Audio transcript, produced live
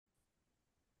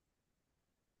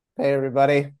Hey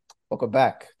everybody, welcome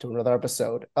back to another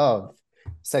episode of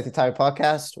Safety Time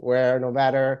Podcast, where no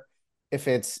matter if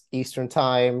it's Eastern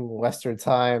Time, Western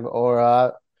Time,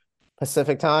 or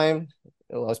Pacific Time,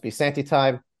 it'll always be Santy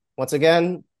Time. Once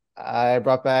again, I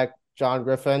brought back John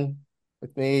Griffin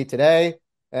with me today,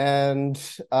 and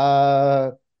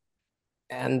uh,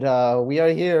 and we are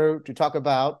here to talk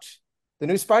about the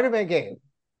new Spider-Man game.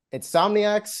 It's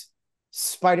Insomniac's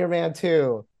Spider-Man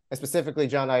 2. And specifically,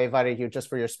 John, I invited you just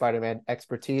for your Spider-Man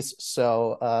expertise.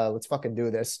 So let's fucking do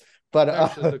this. But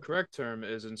Actually, the correct term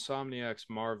is Insomniac's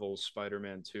Marvel's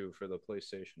Spider-Man 2 for the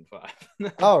PlayStation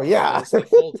 5. oh yeah. That's the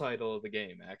full title of the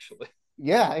game, actually.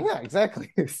 Yeah,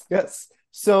 exactly. Yes.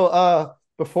 So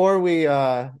before we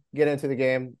get into the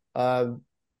game,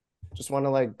 just want to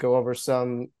like go over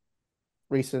some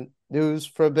recent news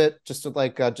for a bit, just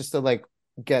to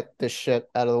get this shit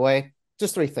out of the way.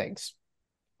 Just three things.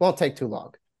 Won't take too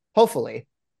long. Hopefully.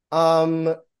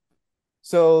 Um,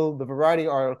 so the Variety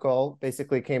article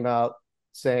basically came out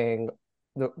saying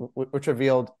which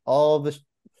revealed all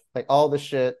the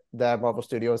shit that Marvel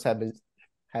Studios have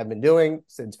been doing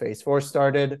since Phase 4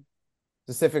 started,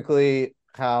 specifically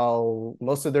how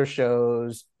most of their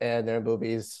shows and their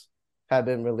movies have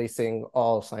been releasing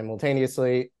all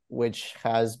simultaneously, which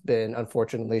has been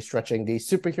unfortunately stretching the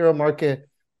superhero market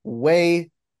way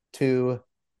too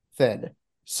thin.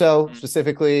 So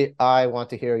specifically, I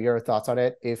want to hear your thoughts on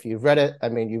it. If you've read it, I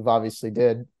mean, you've obviously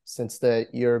did, since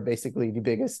you're basically the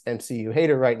biggest MCU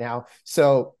hater right now.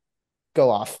 So go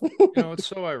off. It's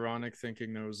so ironic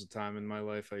thinking there was a time in my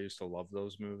life I used to love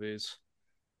those movies.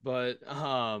 But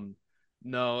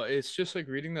no, it's just like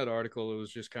reading that article, it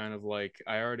was just kind of like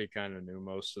I already kind of knew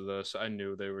most of this. I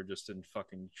knew they were just in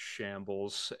fucking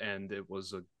shambles and it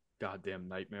was a goddamn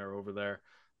nightmare over there.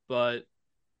 But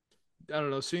I don't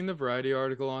know, seeing the Variety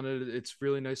article on it, it's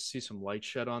really nice to see some light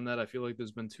shed on that. I feel like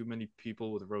there's been too many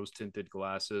people with rose tinted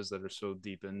glasses that are so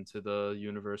deep into the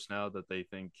universe now that they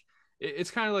think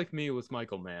it's kind of like me with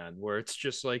Michael Mann, where it's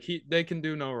just like they can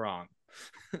do no wrong.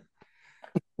 but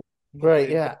Right,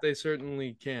 they yeah. but they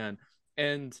certainly can.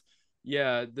 And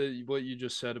yeah, the what you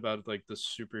just said about like the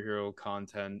superhero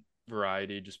content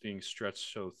variety just being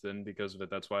stretched so thin because of it.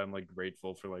 That's why I'm like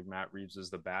grateful for like Matt Reeves as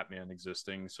the Batman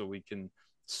existing, so we can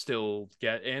still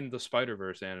get and the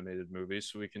Spider-Verse animated movies,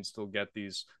 so we can still get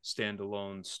these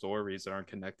standalone stories that aren't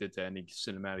connected to any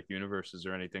cinematic universes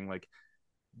or anything. Like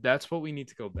that's what we need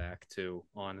to go back to,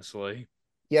 honestly.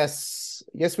 Yes,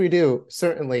 we do,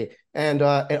 certainly. And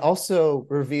it also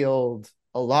revealed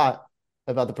a lot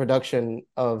about the production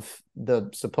of the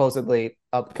supposedly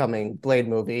upcoming Blade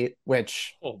movie,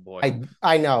 which Oh boy.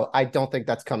 I know I don't think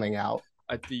that's coming out.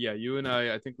 Yeah, you and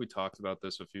I think we talked about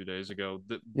this a few days ago.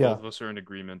 That both Yeah. of us are in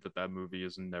agreement that that movie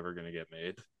is never going to get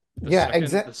made. The Yeah, second the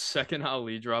exactly. second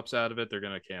Ali drops out of it, they're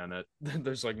going to can it.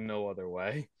 There's like no other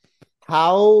way.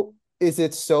 How is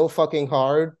it so fucking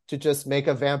hard to just make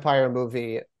a vampire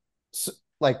movie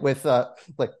like with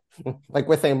like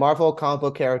with a Marvel comic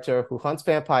book character who hunts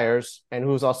vampires and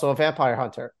who's also a vampire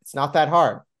hunter? It's not that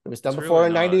hard. It was done It's really before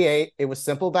in not. '98. It was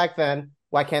simple back then.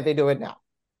 Why can't they do it now?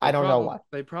 I don't know why.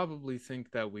 They probably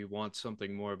think that we want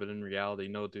something more, but in reality,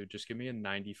 no, dude. Just give me a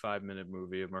 95-minute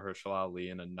movie of Mahershala Ali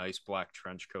in a nice black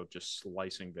trench coat, just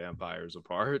slicing vampires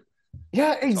apart.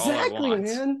 Yeah, That's all I exactly, want.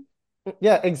 man.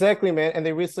 Yeah, exactly, man. And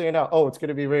they recently announced, oh, it's going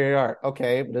to be rated R.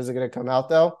 Okay, but is it going to come out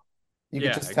though? You could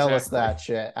Yeah, just tell us exactly. that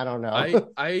shit. I don't know.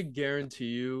 I guarantee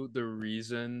you the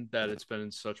reason that it's been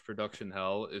in such production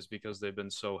hell is because they've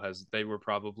been so they were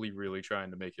probably really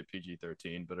trying to make it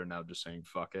PG-13 but are now just saying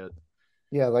fuck it.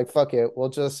 Yeah, like fuck it. We'll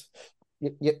just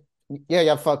yeah,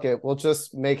 yeah, fuck it. We'll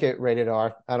just make it rated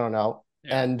R. I don't know.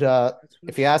 Yeah. And That's what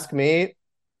it if you should ask be. me,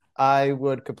 I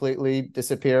would completely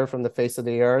disappear from the face of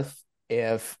the earth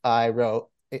if I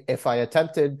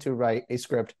attempted to write a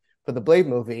script for the Blade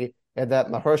movie and that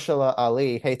Mahershala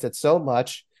Ali hates it so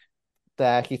much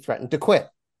that he threatened to quit.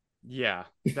 Yeah,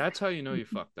 that's how you know you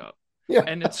fucked up. Yeah.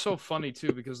 And it's so funny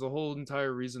too because the whole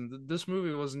entire reason this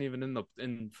movie wasn't even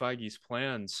in Feige's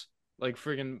plans. Like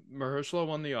friggin' Mahershala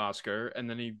won the Oscar, and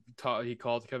then he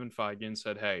called Kevin Feige and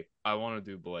said, "Hey, I want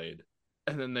to do Blade,"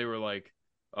 and then they were like,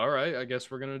 "All right, I guess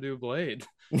we're gonna do Blade."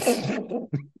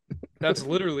 That's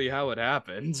literally how it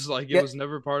happens. Like it Yeah, was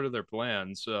never part of their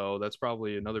plan, so that's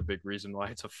probably another big reason why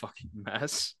it's a fucking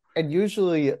mess. and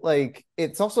usually like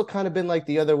it's also kind of been like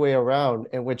the other way around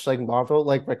in which like Marvel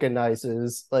like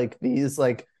recognizes like these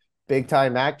like big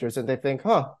time actors and they think,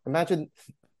 imagine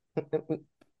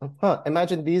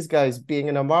these guys being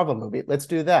in a Marvel movie. Let's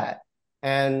do that.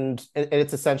 And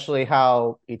it's essentially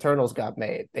how Eternals got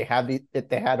made. They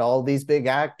had all these big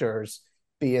actors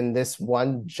be in this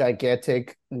one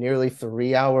gigantic, nearly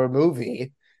 3 hour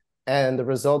movie. And the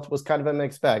result was kind of a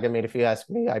mixed bag. I mean, if you ask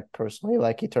me, I personally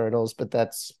like Eternals, but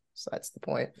that's the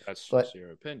point. That's But just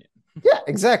your opinion. yeah,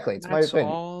 exactly. It's my That's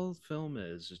opinion. all film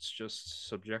is. It's just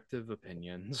subjective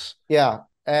opinions. Yeah.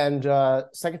 And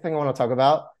second thing I want to talk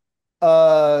about,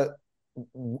 uh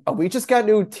we just got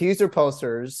new teaser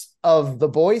posters of The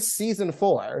Boys season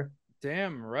 4.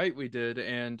 Damn right we did.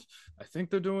 And I think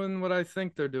they're doing what I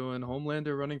think they're doing.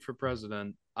 Homelander running for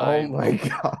president. Oh I my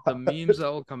The god. memes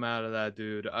that will come out of that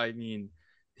dude. I mean,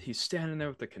 he's standing there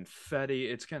with the confetti.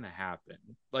 It's gonna happen.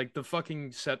 Like the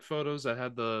fucking set photos that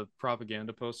had the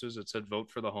propaganda posters that said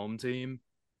vote for the home team.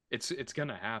 It's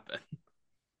gonna happen.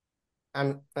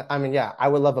 I mean, yeah, I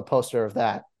would love a poster of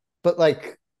that. But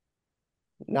like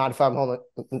not if I'm home,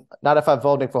 not if I'm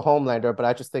voting for Homelander, but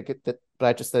I just think that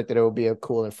it would be a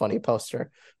cool and funny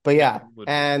poster. But Yeah, yeah, it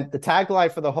would be. and the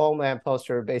tagline for the Homeland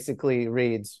poster basically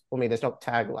reads, I mean, there's no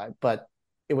tagline, but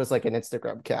it was like an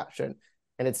Instagram caption,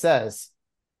 and it says,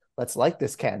 "Let's light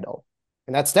this candle,"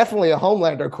 and that's definitely a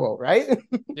Homelander quote, right?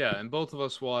 Yeah, and both of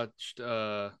us watched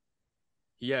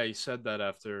yeah, he said that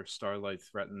after Starlight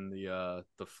threatened the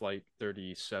Flight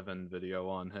 37 video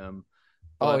on him.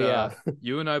 Oh But yeah,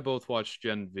 you and I both watched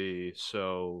Gen V,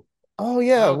 so oh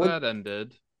yeah. how What? that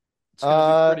ended, it's gonna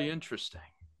be Uh pretty interesting.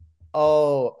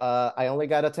 I only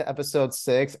got up to episode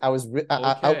 6. I was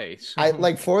Okay, I so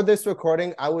like for this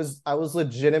recording, I was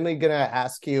legitimately gonna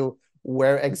ask you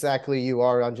where exactly you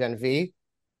are on Gen V.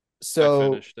 I So,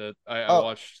 finished it. I oh,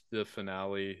 watched the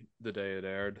finale the day it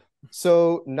aired.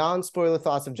 so non-spoiler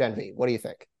thoughts of Gen V. What do you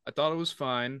think? I thought it was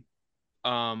fine.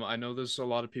 I know there's a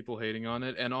lot of people hating on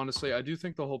it, and honestly, I do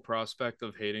think the whole prospect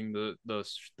of hating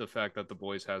the fact that The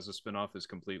Boys has a spinoff is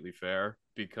completely fair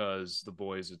because The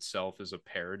Boys itself is a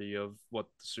parody of what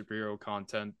the superhero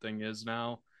content thing is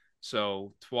now.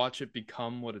 So to watch it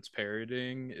become what it's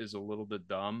parodying is a little bit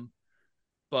dumb,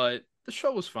 but the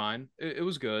show was fine. It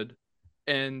was good,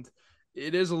 and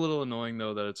it is a little annoying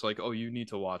though that it's like, oh, you need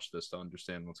to watch this to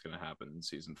understand what's going to happen in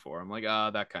season 4. I'm like,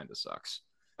 that kind of sucks.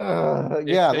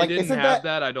 If Yeah, they like didn't isn't have that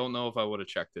that, I don't know if I would have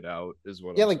checked it out, is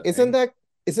what yeah, I'm like saying.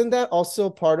 isn't that also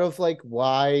part of like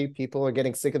why people are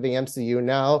getting sick of the MCU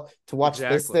now to watch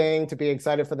this Exactly. thing, to be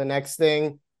excited for the next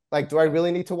thing? Like, do I Yeah.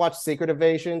 really need to watch Secret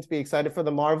Invasion to be excited for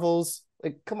the Marvels?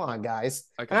 Like, come on, guys.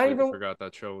 I And I completely even forgot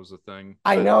that show was a thing.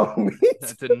 I know me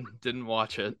I too. didn't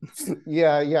watch it.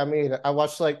 Yeah, yeah, me either. I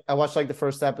watched like the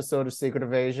first episode of Secret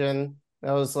Invasion.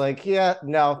 I was like, yeah,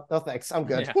 no, no thanks. I'm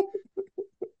good. Yeah.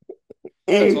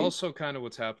 That's also kind of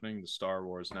what's happening to Star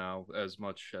Wars now, as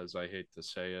much as I hate to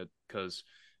say it, because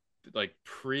like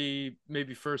pre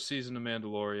maybe first season of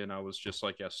Mandalorian, I was just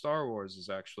like, yeah, Star Wars is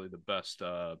actually the best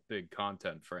big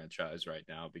content franchise right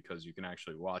now because you can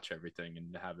actually watch everything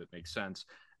and have it make sense.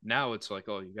 Now it's like,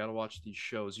 oh, you got to watch these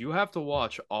shows. You have to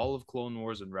watch all of Clone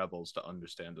Wars and Rebels to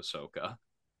understand Ahsoka.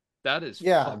 That is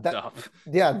Yeah, fucked up.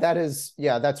 yeah,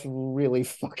 that's really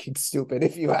fucking stupid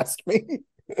if you ask me.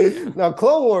 Yeah, Now,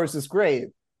 Clone Wars is great,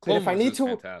 but Clone if I Wars need is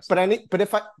to, but fantastic. I need, but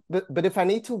if I, but if I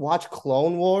need to watch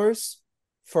Clone Wars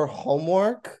for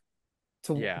homework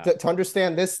Yeah, to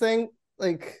understand this thing,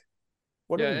 like,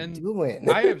 what are yeah, we and doing?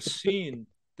 I have seen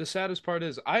the saddest part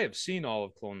is I have seen all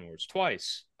of Clone Wars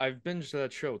twice. I've binged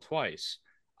that show twice.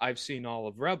 I've seen all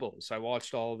of Rebels. I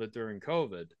watched all of it during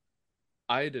COVID.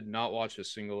 I did not watch a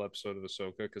single episode of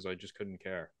Ahsoka because I just couldn't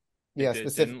care. Yeah, It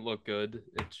specific. didn't look good.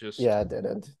 Yeah, I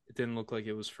didn't. It didn't look like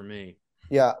it was for me.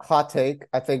 Yeah, hot take.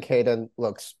 I think Hayden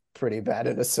looks pretty bad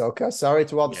in Ahsoka. Sorry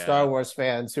to all the Star Yeah, Wars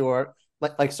fans who are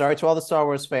sorry to all the Star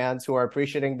Wars fans who are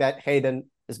appreciating that Hayden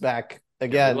is back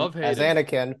yeah, we again love as Hayden.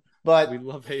 Anakin, We but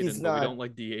love he's Hayden, but we not. don't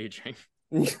like de aging.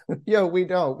 Yeah, we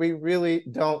don't. We really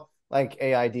don't like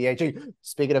AI DHing.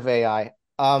 Speaking of AI,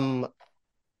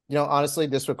 honestly,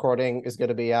 this recording is going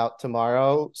to be out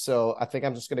tomorrow, so I think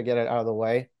I'm just going to get it out of the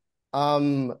way.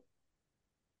 Um,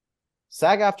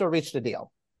 SAG-AFTRA reached a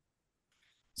deal,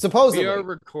 We are supposedly.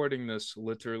 recording this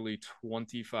literally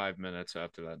 25 minutes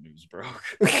after that news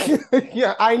broke.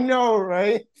 Yeah, I know,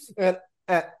 right? And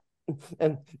and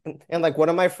and and like one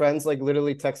of my friends like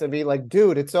literally texted me like,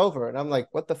 "Dude, it's over," and I'm like,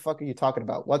 "What the fuck are you talking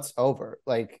about? What's over?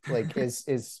 Like is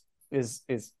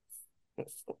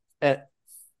and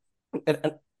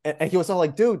and and he was all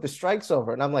like, "Dude, the strike's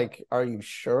over," and I'm like, "Are you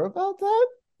sure about that?"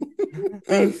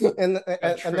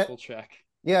 Got And then triple check.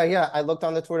 yeah, yeah, I looked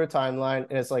on the Twitter timeline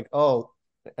and it's like, oh,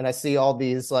 and I see all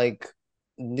these like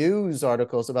news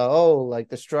articles about like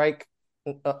the strike,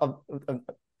 uh, uh, uh,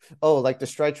 oh like the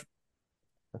strike,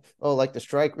 like the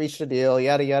strike reached a deal,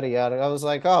 yada yada yada. I was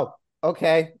like, oh,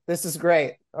 okay, this is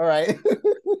great. All right.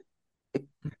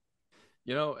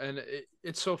 And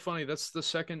it's so funny. That's the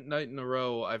second night in a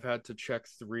row I've had to check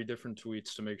three different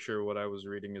tweets to make sure what I was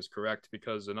reading is correct.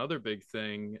 Because another big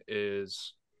thing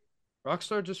is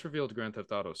Rockstar just revealed Grand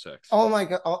Theft Auto 6. Oh my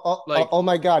god! Like, Oh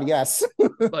my god! Yes.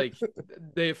 like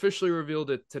they officially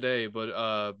revealed it today,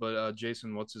 but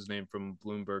Jason, what's his name from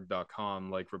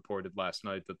Bloomberg.com, like reported last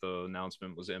night that the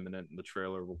announcement was imminent and the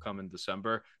trailer will come in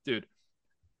December. Dude,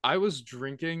 I was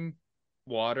drinking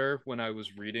water when I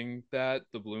was reading the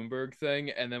Bloomberg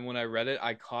thing, and then when I read it,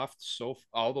 I coughed so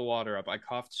all the water up. I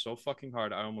coughed so fucking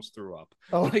hard, I almost threw up.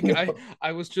 Oh Like I no.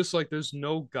 I was just like, there's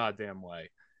no goddamn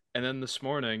way. And then this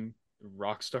morning,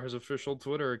 Rockstar's official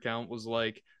Twitter account was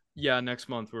like, yeah, next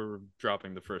month we're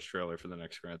dropping the first trailer for the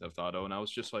next Grand Theft Auto, and I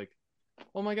was just like,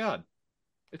 oh my god,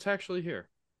 it's actually here.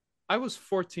 I was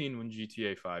 14 when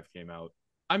GTA 5 came out.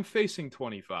 I'm facing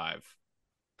 25.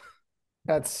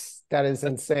 That is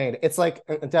insane. It's like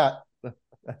that.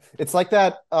 It's like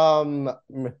that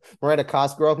Miranda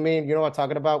Cosgrove meme. You know what I'm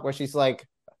talking about? Where she's like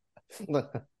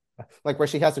where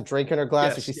she has a drink in her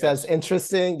glass and Yes, she says, yes.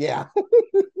 "Interesting." Yeah,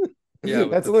 Yeah,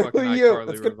 with that's the fucking literally you. iCarly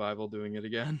That's good. revival doing it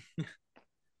again.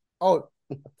 Oh,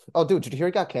 oh, dude, did you hear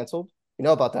it got canceled? You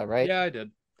know about that, right? Yeah, I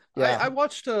did. I Yeah,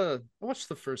 watched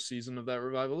the first season of that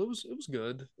revival. It was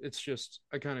good. It's just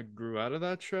I kind of grew out of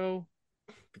that show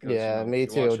because yeah, me you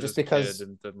watch too. it Just as a kid, because.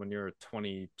 and then when you're a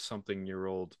 20 something year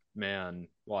old man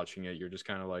watching it, you're just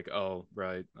kind of like, oh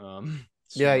right, this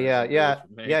Yeah, humor yeah, isn't really yeah, for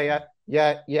me. yeah, yeah,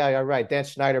 yeah, yeah. You're right. Dan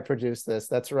Schneider produced this.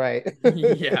 That's right.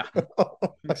 Yeah,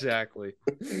 exactly.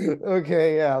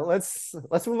 Okay, yeah. Let's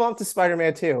move on to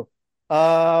Spider-Man 2.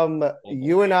 Oh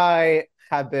You and boy. I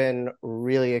have been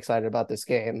really excited about this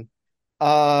game.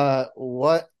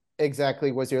 What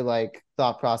exactly was your like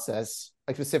thought process,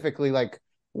 like specifically like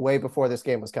way before this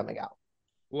game was coming out?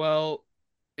 Well,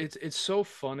 it's so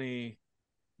funny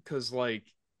because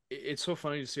it's so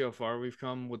funny to see how far we've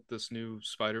come with this new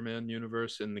Spider-Man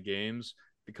universe in the games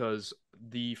because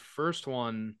the first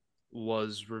one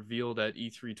was revealed at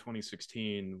E3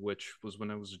 2016, which was when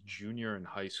I was a junior in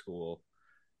high school,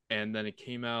 and then it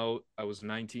came out. I was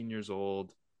 19 years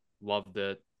old, loved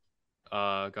it.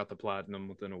 Got the platinum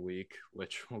within a week,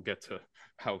 which we'll get to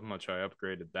how much I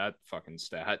upgraded that fucking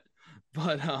stat.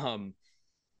 But and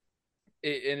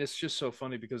it's just so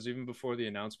funny because even before the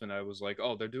announcement, I was like,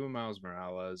 "Oh, they're doing Miles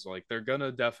Morales. Like, they're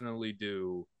gonna definitely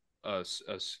do a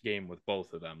game with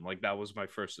both of them." Like, that was my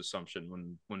first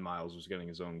assumption when Miles was getting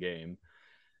his own game,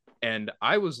 and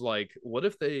I was like, "What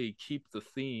if they keep the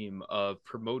theme of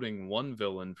promoting one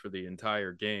villain for the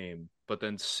entire game, but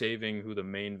then saving who the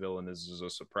main villain is as a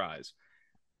surprise?"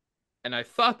 And I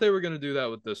thought they were going to do that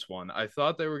with this one. I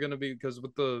thought they were going to be because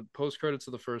with the post credits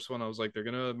of the first one, I was like, they're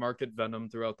going to market Venom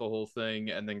throughout the whole thing,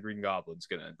 and then Green Goblin's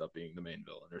going to end up being the main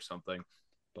villain or something.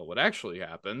 But what actually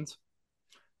happened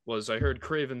was I heard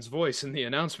Craven's voice in the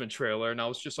announcement trailer, and I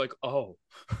was just like, oh,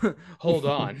 hold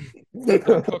on, they're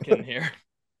cooking here.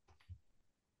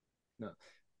 No,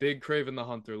 big Craven the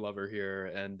Hunter lover here,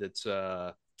 and it's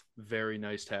very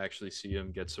nice to actually see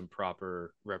him get some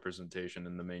proper representation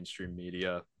in the mainstream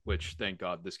media, which thank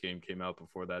God this game came out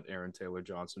before that Aaron Taylor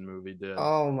Johnson movie did.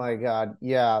 Oh my God.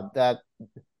 Yeah,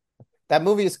 that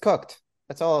movie is cooked.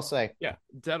 That's all I'll say. Yeah,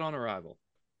 dead on arrival.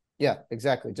 Yeah,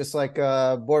 exactly. Just like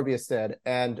Morbius did.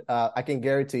 And I can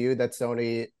guarantee you that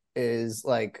Sony is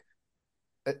like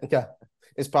yeah,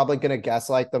 is probably gonna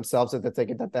gaslight themselves into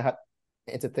thinking that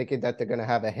they're gonna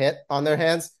have a hit on their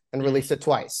hands and Mm. release it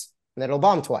twice. And it'll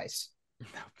bomb twice.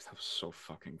 That was so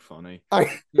fucking funny.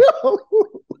 I know.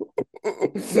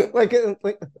 like,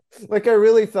 like I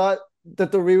really thought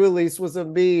that the re-release was a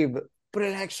meme, but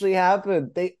it actually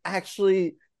happened. They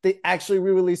actually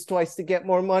re-released twice to get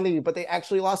more money, but they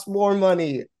actually lost more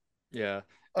money. Yeah,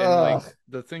 and like Ugh.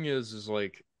 the thing is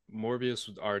like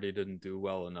Morbius already didn't do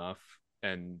well enough,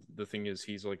 and the thing is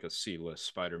he's like a C-list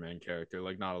Spider-Man character.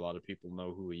 Like not a lot of people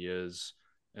know who he is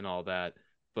and all that.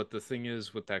 But the thing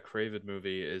is with that Craven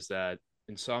movie is that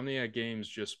Insomniac Games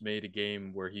just made a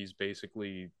game where he's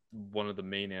basically one of the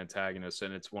main antagonists,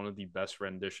 and it's one of the best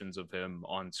renditions of him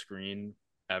on screen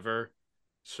ever.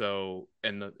 So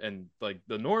and like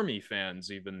the normie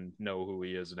fans even know who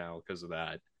he is now because of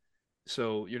that.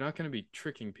 So you're not going to be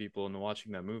tricking people into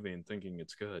watching that movie and thinking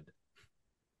it's good.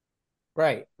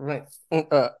 Right, right,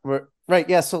 right.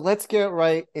 Yeah. So let's get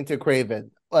right into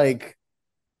Craven. Like,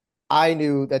 I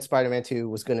knew that Spider-Man 2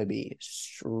 was going to be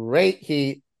straight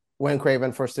heat when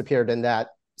Craven first appeared in that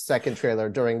second trailer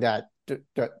during that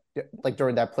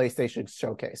PlayStation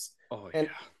showcase. Oh And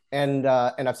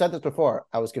yeah. and I've said this before.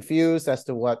 I was confused as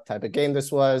to what type of game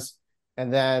this was.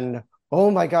 And then,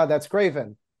 oh my God, that's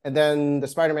Craven. And then the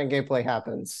Spider-Man gameplay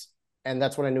happens. And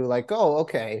that's when I knew, like, oh,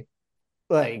 okay.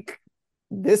 like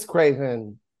this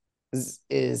Craven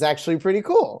is actually pretty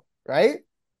cool, right?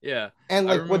 Yeah, And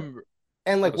I like what remember.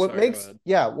 and like Oh, what sorry. Go makes ahead.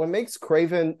 yeah, what makes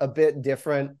Craven a bit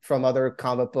different from other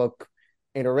comic book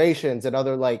iterations and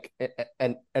other like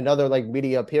and other like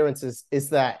media appearances is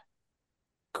that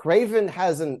Craven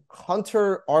has an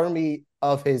hunter army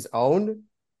of his own,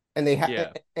 and they have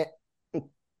Yeah,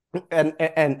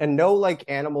 and no like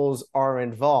animals are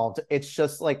involved. It's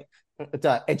just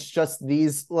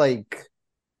these like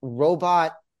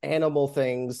robot animal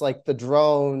things like the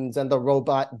drones and the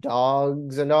robot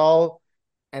dogs and all.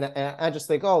 And I just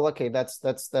think, oh, okay, that's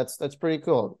pretty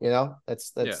cool. yeah.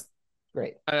 That's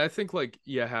great. I think like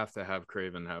you have to have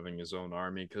Craven having his own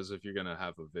army because if you're gonna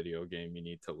have a video game, you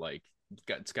need to like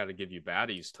it's got to give you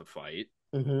baddies to fight.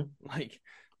 Mm-hmm. Like,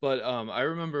 but I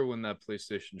remember when that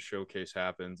PlayStation showcase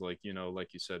happened. Like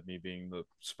like you said, me being the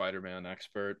Spider-Man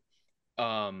expert.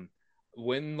 Um,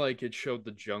 when like it showed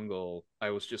the jungle, I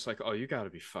was just like, "Oh, you got to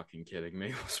be fucking kidding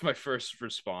me!" Was my first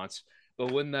response.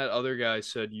 But when that other guy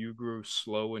said you grew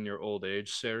slow in your old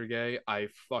age, Sergey, I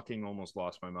fucking almost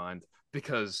lost my mind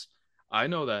because I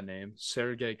know that name,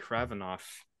 Sergey Kravenov,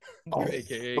 Oh,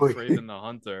 aka Craven the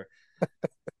Hunter.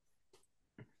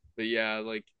 But yeah,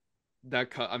 like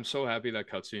that cut. I'm so happy that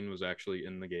cutscene was actually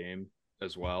in the game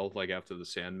as well. Like after the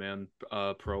Sandman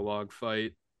prologue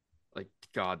fight, like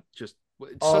God, just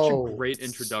it's such a oh, great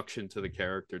introduction to the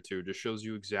character too. Just shows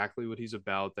you exactly what he's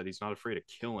about. That he's not afraid of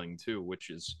killing too, which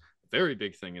is a very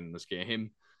big thing in this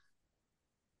game.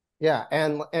 yeah,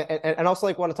 and also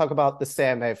like want to talk about the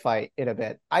Sandman fight in a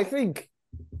bit. I think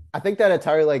that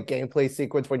entire like gameplay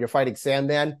sequence when you're fighting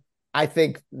Sandman, I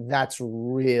think that's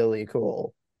really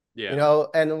cool. You Yeah, know,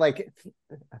 and like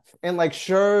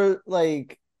sure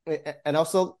and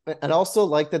also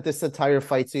like that this entire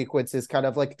fight sequence is kind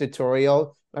of like a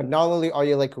tutorial. Like not only are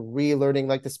you like relearning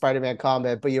like the Spider-Man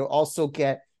combat, but you also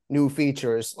get new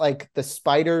features like the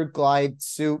spider glide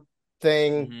suit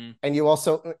thing, mm-hmm. and you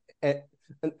also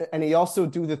and you also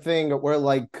do the thing where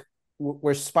like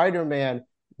where Spider-Man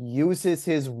uses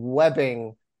his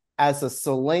webbing as a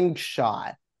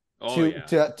slingshot Oh yeah,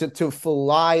 to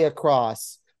fly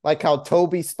across like how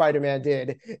Toby Spider-Man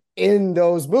did in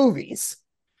those movies.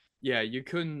 yeah. You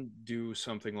couldn't do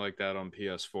something like that on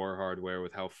PS4 hardware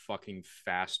with how fucking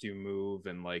fast you move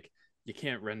and like you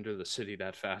can't render the city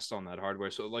that fast on that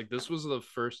hardware. So like this was the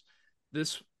first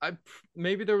this I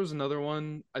maybe there was another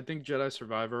one. I think Jedi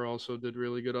Survivor also did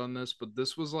really good on this, but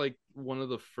this was like one of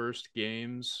the first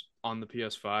games on the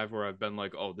PS5 where I've been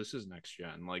like, "Oh, this is next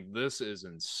gen. Like this is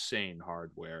insane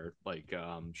hardware like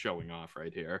showing off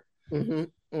right here." Mm-hmm.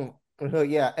 Mm-hmm.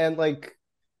 Yeah,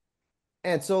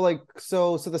 and so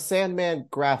so the Sandman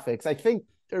graphics, I think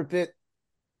they're a bit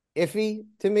iffy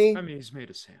to I me. mean, he's made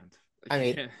of sand. I Like you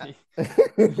mean, can't I,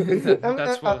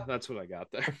 that's what I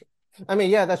got there. I mean,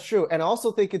 yeah, that's true. And I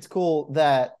also think it's cool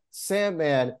that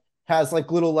Sandman has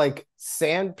like little like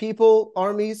sand people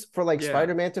armies for like Yeah.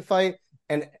 Spider-Man to fight.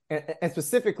 And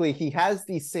specifically, he has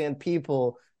these sand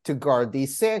people to guard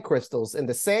these sand crystals, and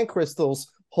the sand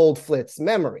crystals hold Flitt's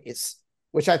memories,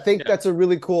 which I think Yeah. that's a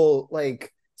really cool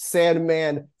like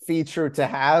Sandman feature to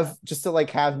have, just to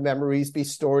like have memories be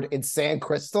stored in sand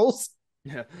crystals.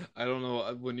 Yeah, I don't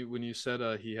know when you said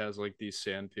he has like these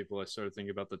sand people, I started thinking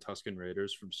about the Tusken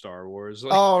Raiders from Star Wars.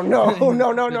 Like, Oh no,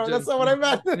 no, no, they're no, that's just not what I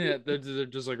meant. yeah, they're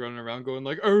just like running around going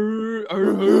like, arr,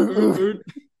 arr, arr, arr, arr.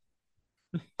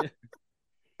 Yeah.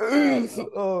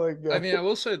 Oh my I god. mean, I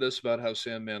will say this about how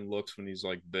Sandman looks when he's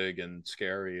like big and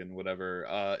scary and whatever.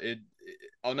 It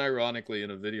unironically in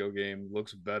a video game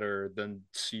looks better than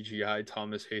CGI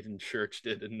Thomas Hayden Church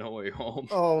did in No Way Home.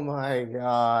 Oh my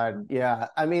God. Yeah.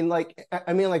 I mean like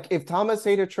if Thomas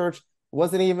Hayter Church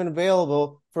wasn't even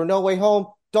available for No Way Home,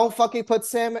 don't fucking put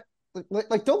salmon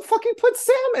like don't fucking put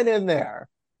salmon in there.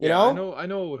 You Yeah, know? I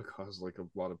know it would have caused like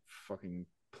a lot of fucking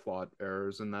plot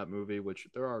errors in that movie, which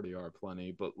there already are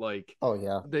plenty, but like Oh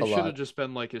yeah, they a should have lot. just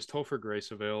been like, is Topher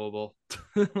Grace available?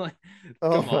 Like,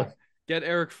 Oh come my. on. Get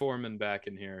Eric Foreman back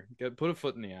in here. Get put a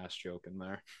foot in the ass joke in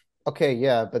there. Okay,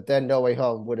 yeah, but then No Way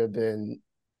Home would have been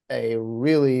a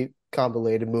really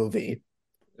convoluted movie.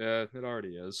 Yeah, it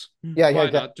already is. Yeah, Why yeah,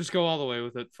 not? Just go all the way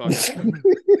with it. Fuck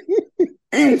it.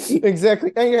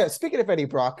 exactly. And yeah, speaking of Eddie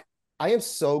Brock, I am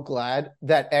so glad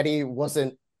that Eddie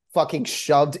wasn't fucking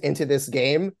shoved into this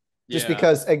game just Yeah.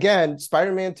 because again,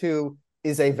 Spider-Man 2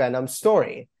 is a Venom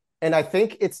story. And I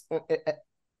think it's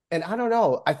and I don't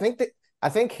know. I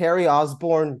think Harry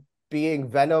Osborn being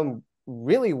Venom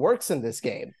really works in this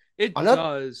game It Another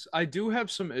does. I do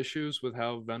have some issues with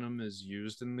how Venom is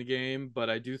used in the game, but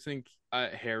I do think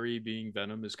Harry being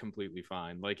Venom is completely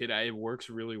fine. Like it works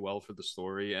really well for the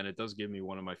story, and it does give me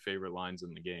one of my favorite lines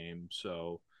in the game.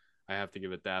 So I have to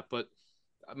give it that. But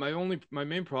my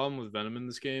main problem with Venom in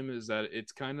this game is that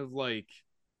it's kind of like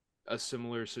a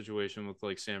similar situation with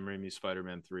like Sam Raimi's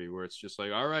Spider-Man 3, where it's just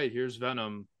like, all right, here's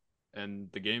Venom, and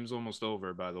the game's almost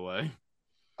over. By the way.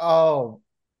 oh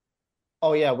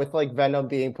oh yeah, with like Venom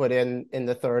being put in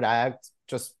the third act,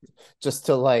 just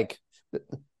to like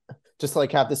just to,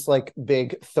 like have this like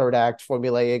big third act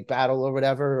formulaic battle or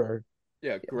whatever.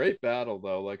 Yeah, great battle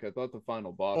though. Like I thought the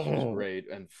final boss was Or great,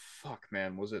 and fuck,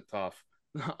 man, was it tough.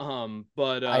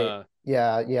 But I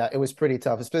yeah, it was pretty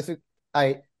tough.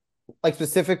 I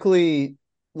specifically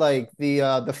like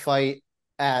the fight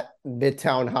at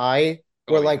Midtown High,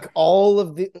 oh where yeah, like all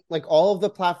of the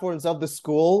platforms of the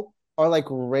school are like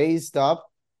raised up,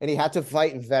 and he had to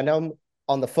fight Venom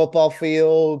on the football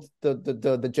field,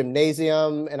 the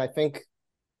gymnasium, and I think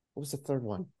what was the third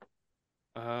one?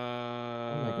 Oh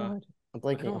my god, I'm I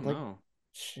blanking. I'm don't like know.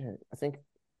 shit. I think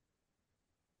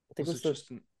it Was was it the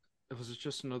just was it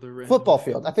just another random football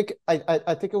field. field? I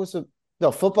think it was a no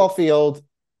Was football it? field,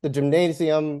 the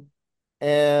gymnasium,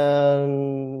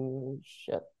 and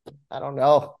shit. I don't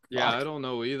know. Yeah, I Fuck. don't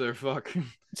know either. Fuck. I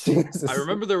Jesus.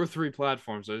 remember there were three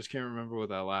platforms. I just can't remember what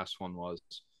that last one was.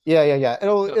 Yeah.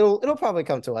 So, It'll probably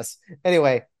come to us.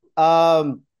 Anyway,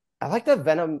 I like that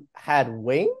Venom had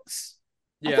wings.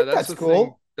 I yeah, think that's that's the thing.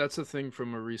 cool. That's a thing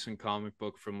from a recent comic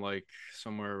book from like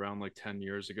somewhere around like 10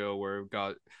 years ago where it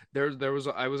got there was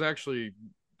I was actually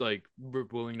like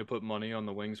willing to put money on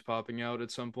the wings popping out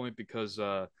at some point because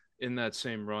in that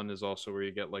same run is also where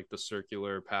you get like the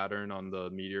circular pattern on the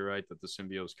meteorite that the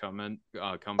symbiotes come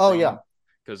Oh from yeah.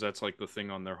 because that's like the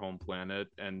thing on their home planet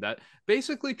and that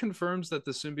basically confirms that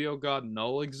the symbiote god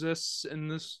Null exists in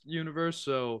this universe.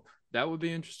 So that would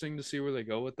be interesting to see where they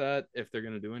go with that if they're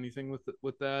going to do anything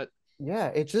with that. Yeah,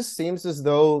 it just seems as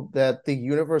though that the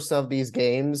universe of these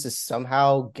games is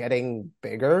somehow getting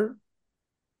bigger,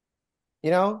 you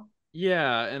know?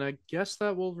 Yeah, and I guess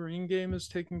that Wolverine game is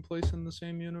taking place in the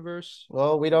same universe.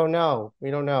 Well, we don't know.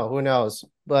 We don't know. Who knows?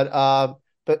 But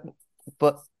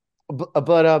but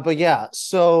but yeah.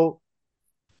 So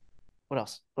what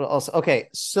else? What else? Okay.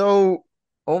 So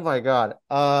oh my God.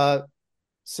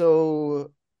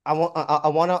 So I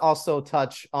want to also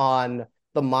touch on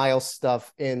the Miles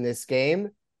stuff in this game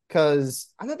because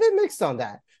I'm a bit mixed on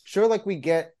that. Sure, like we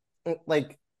get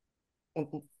like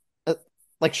uh,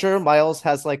 like sure Miles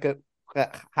has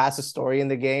a story in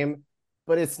the game,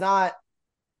 but it's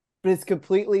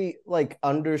completely like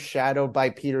undershadowed by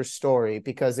Peter's story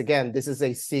because again, this is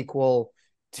a sequel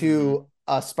Mm-hmm. to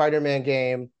a Spider-Man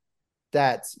game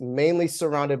that's mainly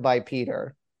surrounded by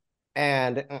Peter,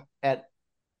 and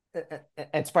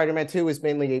Spider-Man 2 is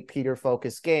mainly a Peter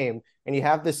focused game. And you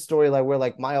have this storyline where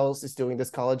like Miles is doing this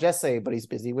college essay, but he's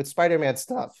busy with Spider-Man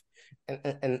stuff.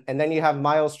 And then you have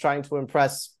Miles trying to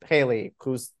impress Haley,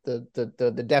 who's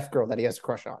the deaf girl that he has a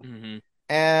crush on. Mm-hmm.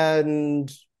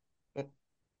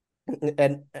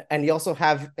 And you also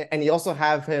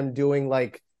have him doing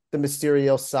like the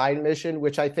Mysterio side mission,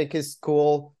 which I think is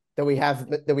cool that we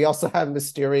also have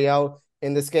Mysterio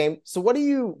in this game. So what do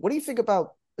you think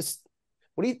about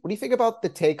what do you think about the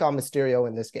take on Mysterio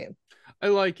in this game? I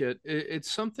like it.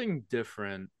 It's something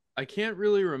different. I can't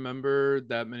really remember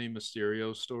that many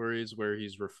Mysterio stories where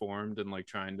he's reformed and like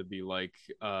trying to be like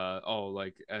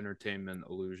like entertainment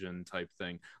illusion type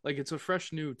thing. Like it's a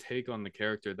fresh new take on the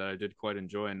character that I did quite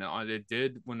enjoy. And it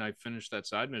did when I finished that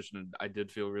side mission, I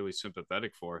did feel really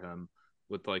sympathetic for him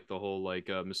with like the whole like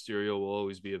Mysterio will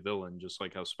always be a villain, just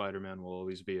like how Spider-Man will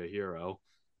always be a hero.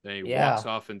 Then he walks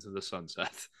Yeah, off into the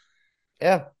sunset.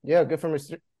 yeah, good for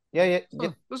Mysterio. Yeah.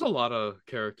 There's a lot of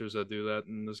characters that do that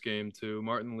in this game too.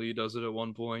 Martin Lee does it at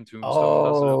one point. Tombstone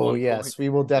does it at Oh one point. yes, we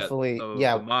will Yeah, definitely.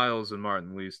 the Miles and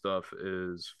Martin Lee stuff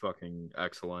is fucking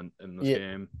excellent in this Yeah,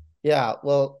 game. yeah.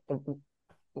 Well,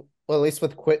 at least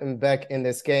with Quentin Beck in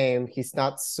this game, he's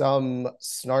not some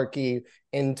snarky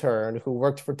intern who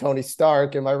worked for Tony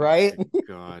Stark. Am I Oh right? my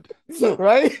god.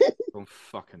 Right? Don't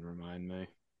fucking remind me.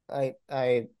 I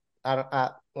I I don't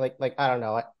I don't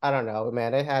know. I don't know,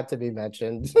 man. It had to be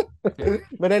mentioned.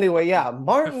 But anyway, yeah,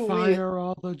 Martin Lee Fire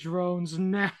all the drones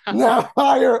now. now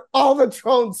hire all the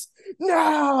drones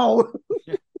now.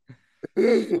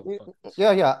 Yeah, so fucking Yeah.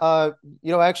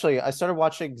 stupid. Actually, I started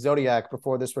watching Zodiac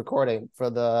before this recording for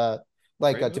the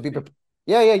Great to be movie.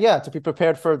 to be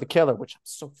prepared for the killer, which I'm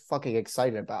so fucking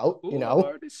excited about. Oh, I've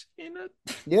already seen it.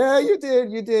 Yeah, you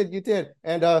did.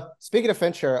 And speaking of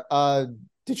Fincher,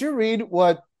 did you read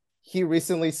what he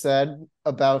recently said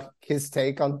about his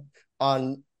take on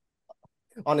on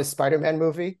his Spider-Man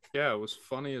movie? Yeah, it was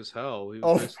funny as hell. He was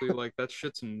Oh, basically like, "That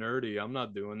shit's nerdy. I'm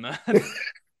not doing that."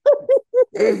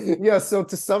 yeah. So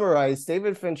to summarize,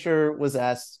 David Fincher was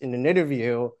asked in an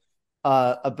interview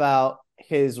about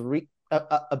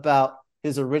about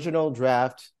his original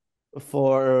draft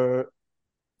for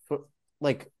for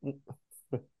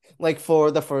like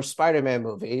for the first Spider-Man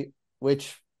movie,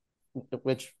 which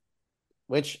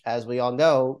which as we all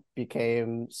know,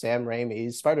 became Sam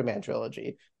Raimi's Spider-Man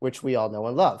trilogy, which we all know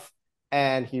and love.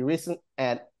 And he recent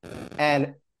and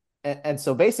and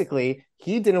so basically,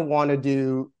 he didn't want to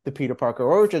do the Peter Parker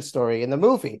origin story in the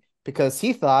movie because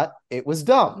he thought it was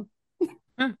dumb.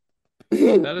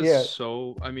 That is Yeah.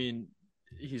 so, I mean,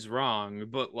 he's wrong,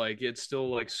 but like it's still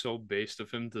like so based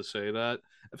of him to say that.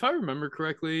 If I remember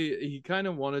correctly, he kind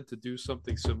of wanted to do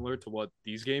something similar to what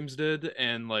these games did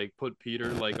and like put Peter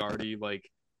like already like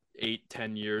 8,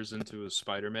 10 years into his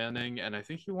Spider-Maning, and I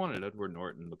think he wanted Edward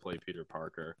Norton to play Peter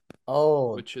Parker,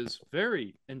 Oh. which is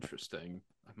very interesting,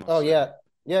 I Oh must yeah. say.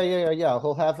 Yeah.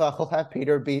 He'll have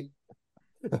Peter be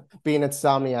an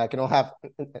Insomniac, and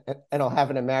he'll have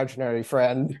an imaginary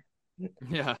friend.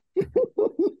 Yeah,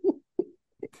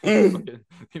 fucking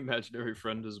imaginary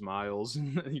friend is Miles,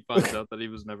 and he finds out that he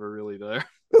was never really there.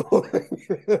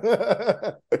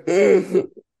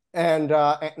 and,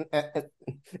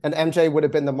 and MJ would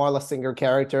have been the Marla Singer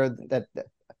character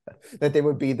that they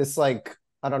would be this like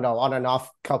I don't know on and off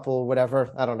couple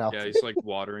whatever I don't know. Yeah, he's like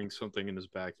watering something in his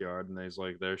backyard, and he's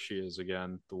like, "There she is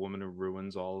again, the woman who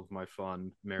ruins all of my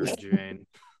fun, Mary Jane."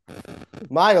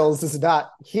 Miles is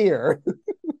not here.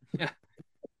 Yeah.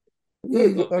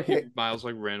 Okay. Miles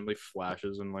like randomly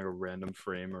flashes in like a random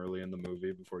frame early in the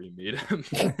movie before you meet him.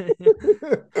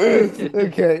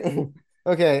 Okay.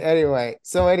 Okay. Anyway,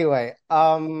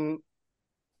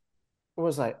 what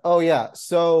was I? Oh yeah.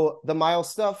 So the Miles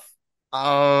stuff.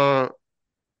 Uh,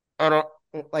 I don't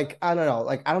I don't know.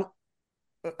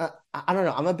 I don't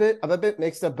know. I'm a bit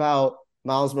mixed about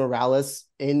Miles Morales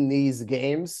in these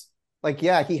games. Like,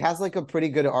 yeah, he has like a pretty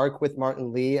good arc with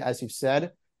Martin Lee, as you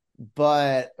said,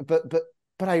 but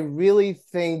I really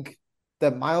think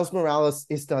that Miles Morales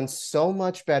is done so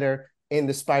much better in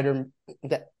the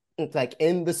that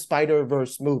in the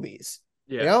Spider-Verse movies.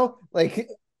 You Yeah, know?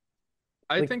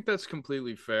 I Like think that's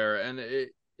completely fair, and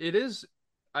it is.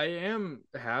 I am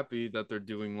happy that they're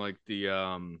doing like the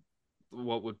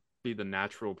what would be the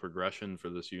natural progression for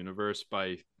this universe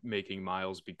by making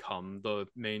Miles become the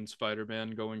main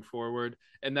Spider-Man going forward,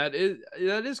 and that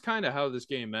is kind of how this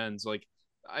game ends. Like,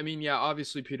 I mean, yeah,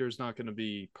 obviously Peter's not going to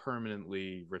be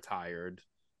permanently retired,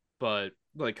 but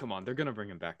like, come on, they're going to bring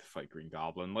him back to fight Green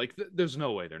Goblin. Like, there's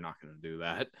no way they're not going to do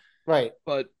that. right.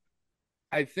 But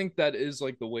I think that is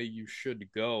like the way you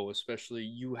should go, especially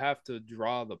you have to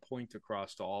draw the point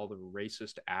across to all the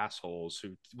racist assholes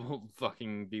who will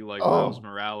fucking be like Miles Oh,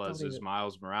 Morales don't is even.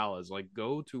 Miles Morales. Like,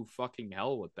 go to fucking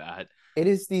hell with that. It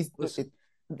is these. Listen,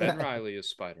 Ben Riley is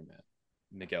Spider Man.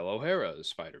 Miguel O'Hara is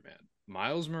Spider Man.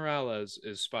 Miles Morales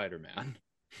is Spider Man.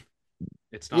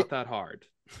 It's Yeah, not that hard.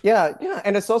 yeah,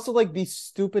 and it's also like the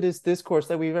stupidest discourse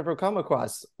that we've ever come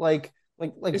across.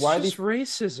 It's Why are just these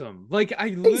racism. Like I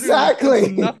literally exactly?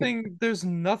 there's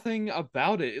nothing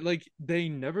about it. Like they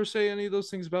never say any of those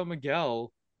things about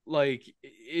Miguel. Like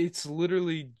it's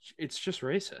literally it's just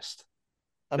racist.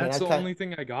 I mean, That's the only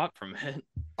thing I got from it.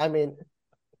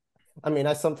 I mean,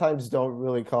 I sometimes don't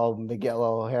really call Miguel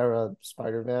O'Hara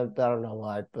Spider-Man, but I don't know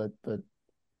why. But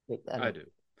I I don't. do.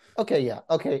 Okay, yeah,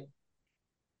 okay,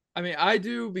 I mean, I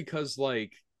do because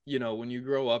like, when you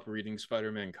grow up reading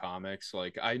Spider-Man comics,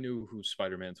 like I knew who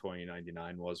Spider-Man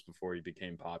 2099 was before he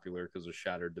became popular because of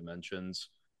Shattered Dimensions.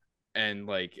 And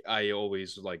like I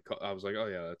always like I was like, oh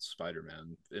yeah, that's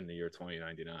Spider-Man in the year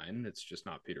 2099. It's just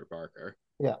not Peter Parker.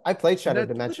 yeah. I played And Shattered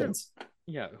that literally, Dimensions.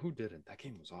 yeah, who didn't? That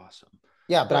game was awesome.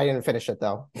 Yeah, but I But didn't finish it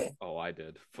though. oh, I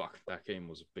did. Fuck, that game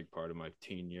was a big part of my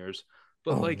teen years.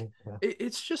 But Oh, like, yeah.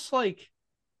 it's just like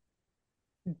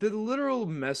the literal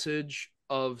message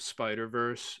of Spider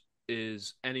Verse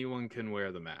is anyone can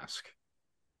wear the mask.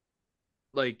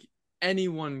 Like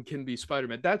anyone can be Spider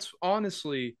Man. That's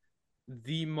honestly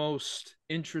the most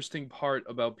interesting part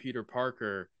about Peter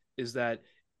Parker is that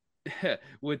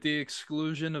with the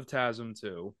exclusion of TASM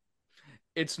 2,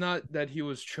 it's not that he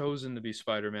was chosen to be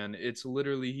Spider-Man. It's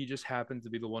literally he just happened to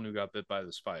be the one who got bit by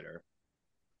the spider.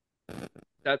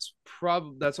 That's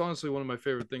honestly one of my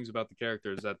favorite things about the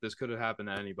character is that this could have happened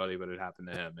to anybody, but it happened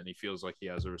to him, and he feels like he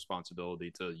has a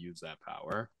responsibility to use that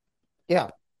power. Yeah,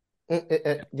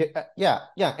 yeah,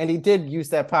 yeah, and he did use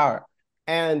that power,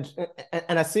 and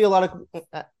and I see a lot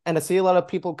of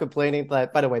people complaining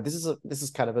that. By the way, this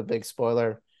is kind of a big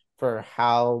spoiler for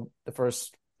how the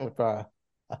first for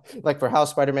how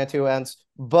Spider-Man 2 ends.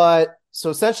 But so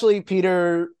essentially,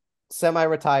 Peter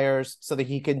semi-retires so that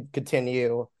he can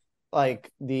continue like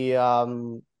the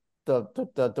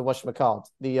whatchamacallit,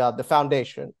 the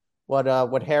foundation. What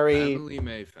Harry Emily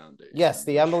May Foundation, Yes,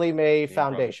 the which Emily May name brought a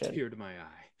Foundation. tear to my eye.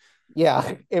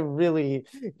 Yeah, it really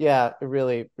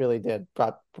did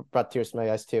brought tears to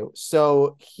my eyes too.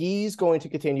 So he's going to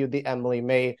continue the Emily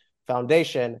May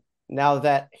Foundation now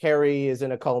that Harry is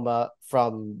in a coma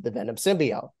from the Venom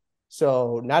symbiote.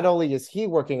 So not only is he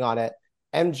working on it,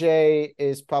 MJ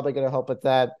is probably going to help with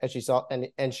that, and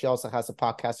she also has a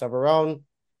podcast of her own,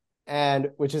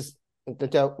 and which is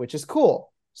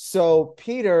cool. So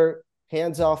Peter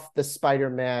hands off the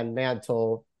Spider-Man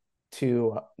mantle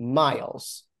to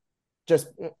Miles. Just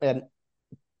and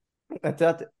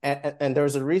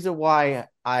there's a reason why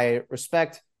I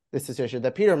respect this decision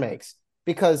that Peter makes,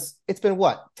 because it's been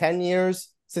what, 10 years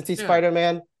since he's Yeah.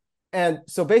 Spider-Man. And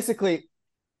so basically,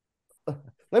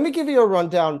 let me give you a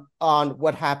rundown on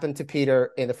what happened to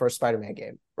Peter in the first Spider-Man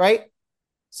game, right?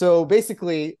 So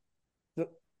basically,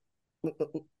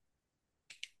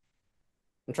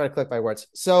 I'm trying to click my words.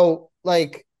 So,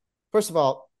 like, first of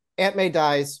all, Aunt May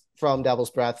dies from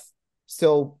Devil's Breath.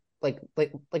 Still,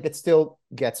 it still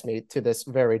gets me to this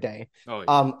very day. Oh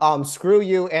yeah. Screw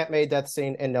you, Aunt May death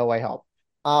scene in No Way Home.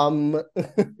 Um,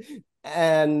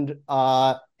 and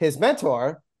his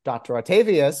mentor, Dr.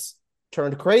 Octavius,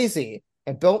 turned crazy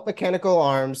and built mechanical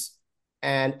arms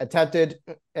and attempted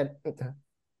and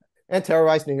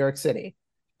terrorized New York City.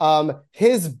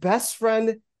 His best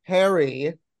friend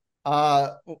Harry, uh,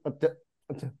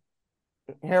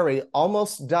 Harry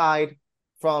almost died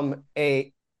from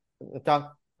a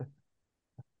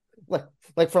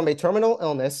like from a terminal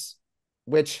illness,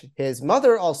 which his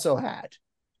mother also had,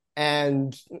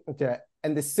 and the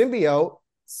symbiote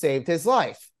saved his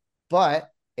life, but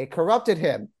it corrupted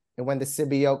him. And when the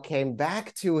symbiote came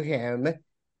back to him,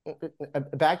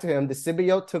 the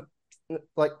symbiote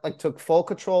took full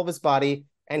control of his body,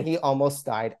 and he almost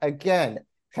died again,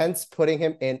 hence putting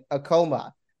him in a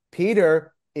coma.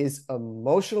 Peter is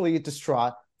emotionally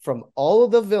distraught from all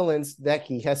of the villains that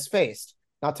he has faced,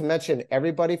 not to mention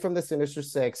everybody from the Sinister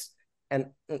Six and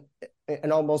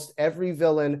almost every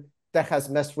villain that has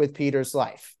messed with Peter's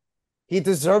life. He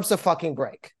deserves a fucking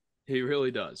break. He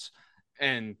really does.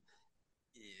 And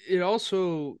he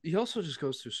also just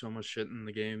goes through so much shit in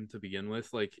the game to begin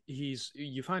with. Like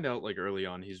you find out like early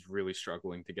on he's really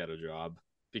struggling to get a job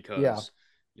Yeah. because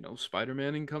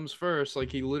Spider-Man comes first.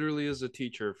 Like he literally is a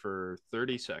teacher for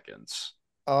 30 seconds.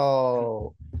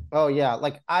 Oh, oh yeah.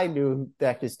 Like I knew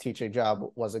that his teaching job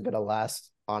wasn't gonna last,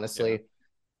 Yeah. honestly.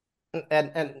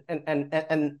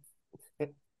 And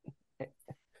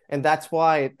and that's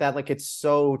why that like it's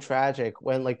so tragic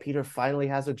when like Peter finally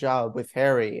has a job with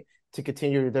Harry to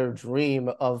continue their dream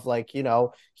of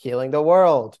healing the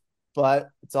world, but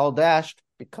it's all dashed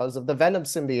because of the Venom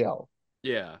symbiote.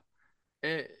 Yeah.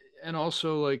 And, and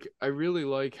also like I really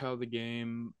like how the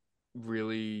game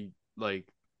really like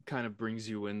kind of brings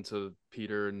you into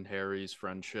Peter and Harry's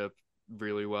friendship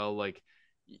really well. Like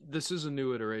this is a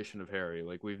new iteration of Harry.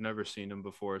 Like we've never seen him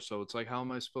before, so it's like how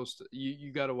am I supposed to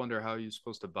you got to wonder how you're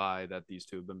supposed to buy that these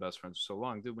two have been best friends for so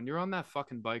long. Dude, when you're on that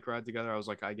fucking bike ride together, I was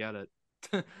like I get it.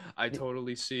 I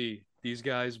totally see these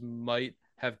guys might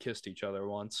have kissed each other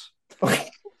once. They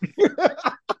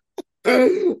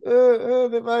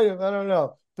might have, I don't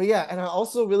know. But yeah, and I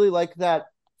also really like that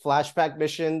flashback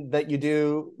mission that you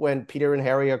do when Peter and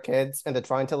Harry are kids and they're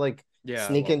trying to like Yeah, I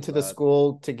sneak love into the that.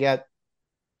 school to get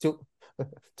to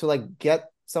get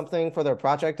something for their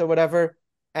project or whatever.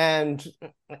 And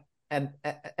and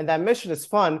that mission is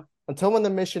fun until when the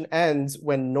mission ends,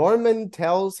 when Norman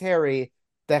tells Harry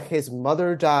that his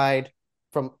mother died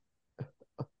from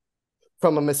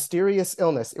a mysterious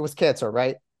illness. It was cancer,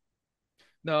 right?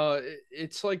 No,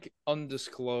 it's like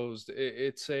undisclosed.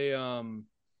 It's like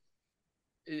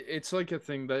a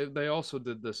thing. They also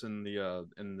did this in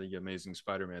the Amazing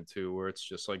Spider-Man 2, where it's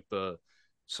just like the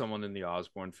someone in the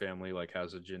Osborn family like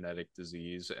has a genetic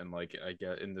disease, and like I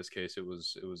get in this case it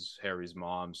was Harry's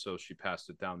mom, so she passed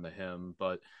it down to him.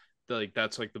 But like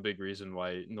that's like the big reason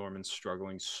why Norman's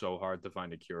struggling so hard to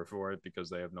find a cure for it because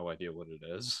they have no idea what it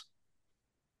is.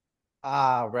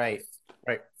 Ah, right,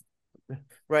 right,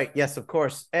 right. Yes, of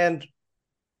course. And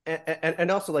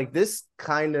also like this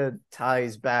kind of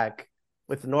ties back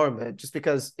with Norman, just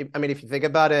because I mean, if you think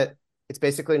about it, it's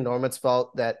basically Norman's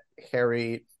fault that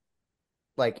Harry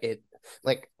like it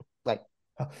like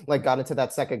like got into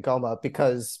that second coma,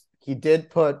 because he did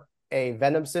put a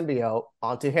Venom symbiote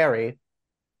onto Harry,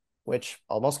 which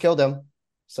almost killed him. Mm-hmm.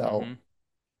 So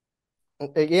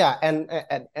yeah, and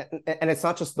it's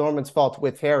not just Norman's fault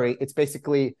with Harry. It's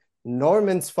basically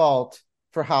Norman's fault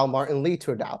for how Martin Lee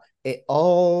turned out. It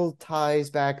all ties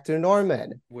back to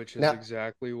Norman. Which is Now,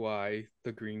 exactly why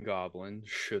the Green Goblin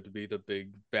should be the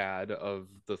big bad of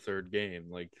the third game.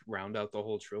 Like, round out the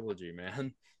whole trilogy,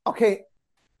 man. okay,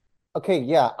 okay,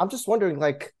 yeah. I'm just wondering,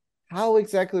 like, how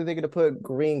exactly are they going to put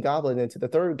Green Goblin into the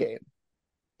third game?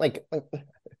 Like, like,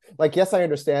 like, yes, I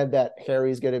understand that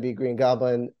Harry's going to be Green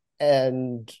Goblin,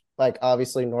 and like,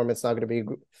 obviously Norman's not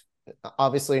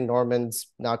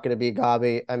going to be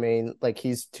Gobby. I mean, like,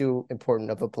 he's too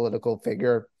important of a political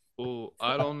figure Oh,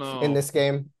 I don't in know. this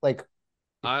game. Like,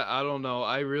 I don't know.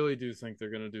 I really do think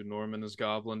they're gonna do Norman as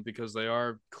Goblin because they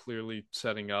are clearly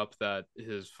setting up that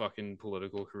his fucking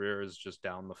political career is just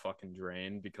down the fucking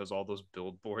drain because all those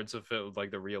billboards of it, like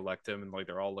they reelect him and like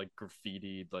they're all like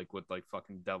graffitied like with like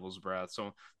fucking devil's breath.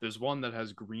 So there's one that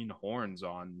has green horns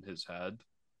on his head.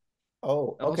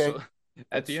 oh, okay, Also,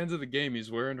 at the that's end of the game,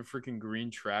 he's wearing a freaking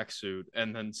green tracksuit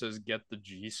and then says, "Get the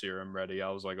G serum ready." I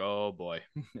was like, "Oh boy,"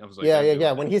 I was like, yeah, "They're yeah, doing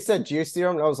yeah. it." When he said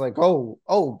Geoserum, I was like, oh,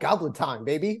 Goblin time,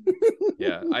 baby.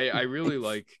 Yeah, I really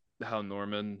like how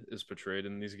Norman is portrayed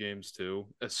in these games too.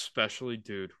 Especially,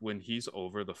 dude, when he's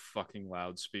over the fucking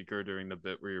loudspeaker during the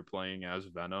bit where you're playing as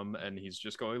Venom and he's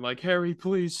just going like, "Harry,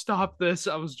 please stop this."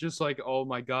 I was just like, "Oh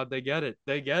my god, they get it.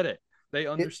 They get it. They It,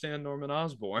 understand Norman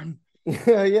Osborn."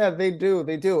 yeah, they do,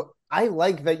 they do. I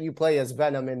like that you play as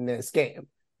Venom in this game,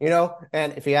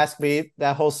 And if you ask me,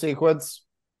 that whole sequence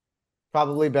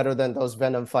probably better than those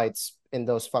Venom fights in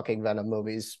those fucking Venom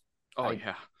movies. Oh I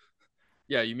yeah.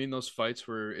 Yeah, you mean those fights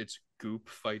where it's goop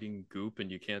fighting goop and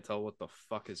you can't tell what the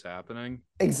fuck is happening?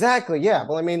 Exactly, yeah.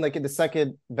 Well, I mean, like in the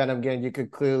second Venom game, you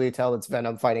could clearly tell it's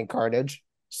Venom fighting Carnage.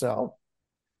 So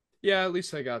Yeah, at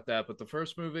least I got that, but the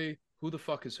first movie, who the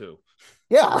fuck is who?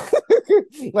 yeah,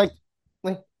 like,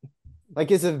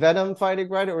 like, is it Venom fighting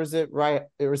Riot or is it Riot?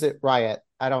 Or is it Riot?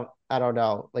 I don't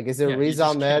know. Like, is it Yeah, you Riz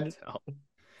just can't Ahmed? tell.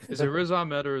 Is it Riz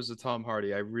Ahmed or is it Tom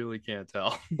Hardy? I really can't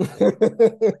tell.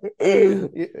 Yeah.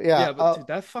 Yeah, but dude,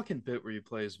 that fucking bit where you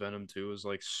play as Venom 2 is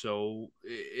like so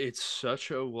it's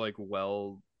such a like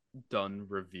well done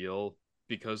reveal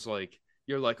because like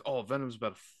you're like, oh, Venom's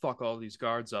about to fuck all these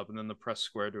guards up, and then the press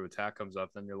square to attack comes up,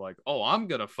 then you're like, oh, I'm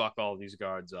gonna fuck all these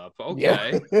guards up.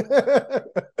 Yeah.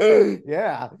 Okay.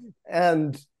 Yeah.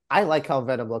 And I like how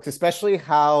Venom looks, especially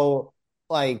how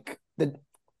like the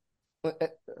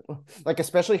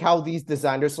especially how these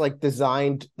designers like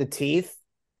designed the teeth.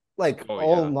 Like, Oh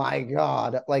oh yeah. my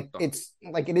god. Like The, it's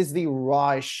like it is the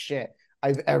rawest shit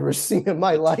I've ever seen in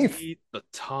my the life. teeth, the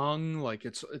tongue, like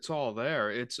it's all there.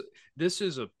 It's this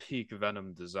is a peak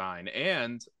Venom design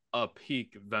and a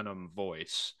peak Venom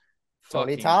voice.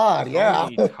 Tony Fucking Todd, yeah.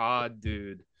 Tony Todd,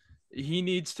 dude. He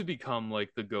needs to become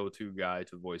like the go-to guy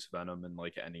to voice Venom in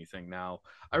like anything now.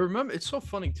 I remember it's so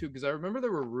funny too because I remember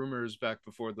there were rumors back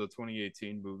before the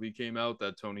 2018 movie came out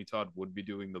that Tony Todd would be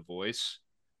doing the voice,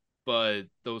 but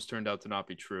those turned out to not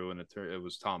be true, and it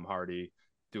was Tom Hardy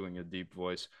doing a deep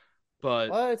voice. But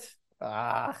What?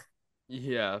 Ah,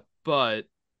 yeah, but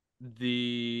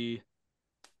the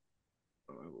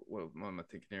what am I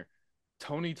thinking here?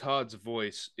 Tony Todd's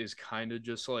voice is kind of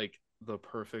just like the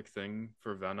perfect thing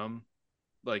for Venom.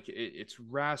 Like it's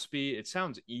raspy, it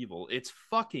sounds evil, it's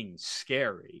fucking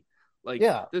scary. Like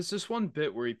yeah. there's this one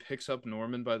bit where he picks up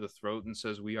Norman by the throat and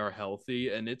says, "We are healthy,"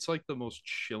 and it's like the most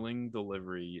chilling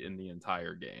delivery in the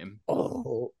entire game.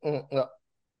 Oh,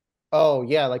 oh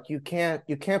yeah. Like you can't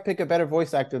pick a better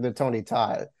voice actor than Tony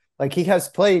Todd. Like he has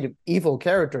played evil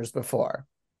characters before.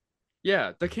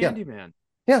 Yeah, the Yeah, Candyman.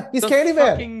 yeah. He's The Candyman.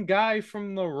 fucking guy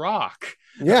from The Rock.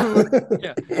 Yeah.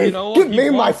 Yeah, you know Give he me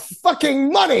my wants.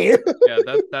 fucking money. Yeah,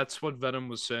 that's what Venom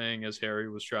was saying as Harry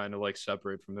was trying to like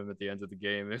separate from him at the end of the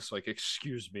game. It's like,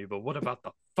 excuse me, but what about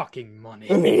the fucking money?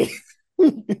 Me.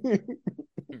 I'm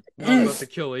not about to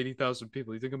kill 80,000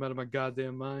 people. You think I'm out of my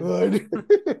goddamn mind?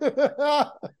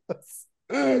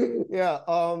 Yeah,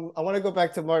 I want to go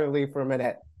back to Martin Lee for a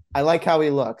minute. I like how he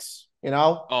looks,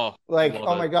 Oh, Like, love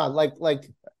oh it. my God,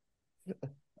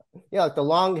 yeah, like the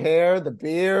long hair, the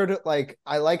beard. Like,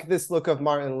 I like this look of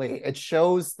Martin Lee. It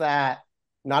shows that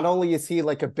not only is he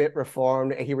like a bit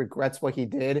reformed and he regrets what he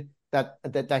did,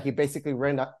 that he basically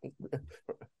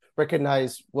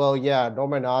recognized, well, yeah,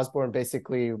 Norman Osborn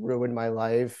basically ruined my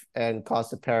life and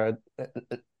caused it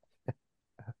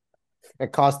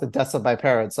cost the deaths of my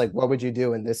parents. Like, what would you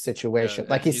do in this Yeah, situation?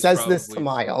 Like, and he he's says this to probably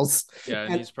Miles, yeah,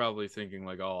 and and he's probably thinking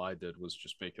like all I did was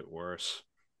just make it worse.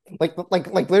 like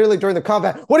literally during the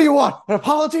combat, what do you want? An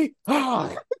apology?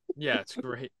 Ah. Yeah, it's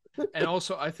great. And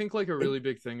also, I think like a really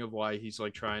big thing of why he's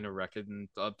like trying to reckon,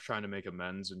 trying to make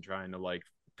amends and trying to like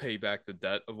pay back the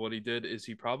debt of what he did is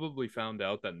he probably found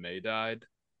out that May died,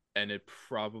 and it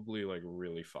probably like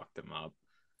really fucked him up.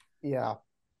 Yeah,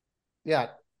 yeah,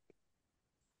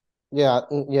 yeah,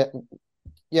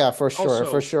 yeah, for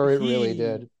Also, sure, it really he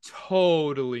did.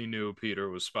 totally knew Peter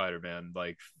was Spider-Man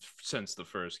like since the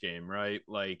first game, right?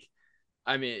 Like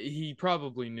I mean, he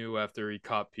probably knew after he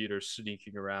caught Peter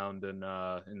sneaking around in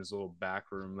his little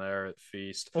back room there at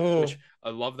Feast, which Mm. I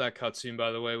love that cutscene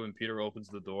by the way when Peter opens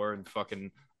the door and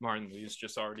fucking Martin Lee's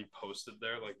just already posted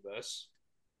there like this.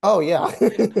 Oh yeah.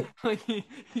 Like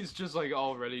he's just like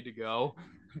all ready to go,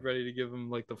 ready to give him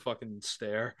like the fucking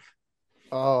stare.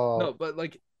 No, Oh, but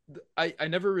like I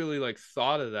never really like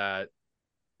thought of that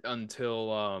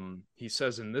until he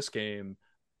says in this game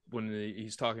when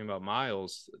he's talking about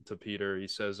Miles to Peter, he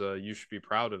says, "You should be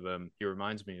proud of him. He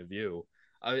reminds me of you."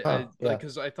 I huh, like yeah.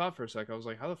 because I thought for a sec I was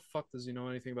like, "How the fuck does he know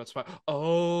anything about Spy?"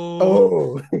 Oh,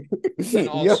 Oh, and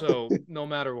yep. also, no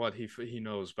matter what, he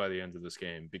knows by the end of this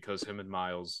game because him and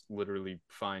Miles literally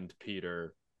find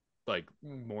Peter like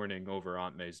mourning over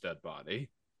Aunt May's dead body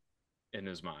in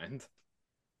his mind.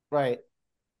 Right.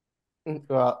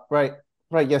 Right.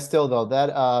 Right. Yeah, still though, that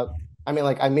I mean,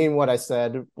 like, I mean what I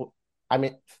said. I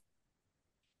mean,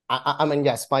 I mean,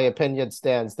 yes, my opinion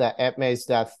stands that Aunt May's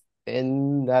death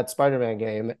in that Spider-Man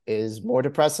game is more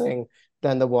depressing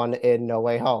than the one in No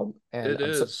Way Home. And It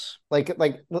I'm so is. like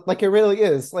it really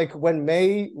is. Like when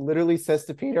May literally says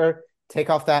to Peter, "Take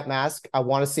off that mask. I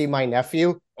want to see my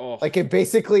nephew." Oh, Like it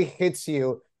basically hits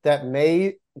you that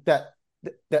May that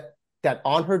that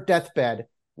on her deathbed,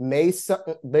 May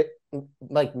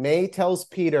like May tells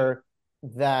Peter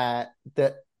that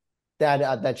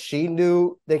that she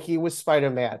knew that he was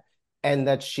Spider-Man and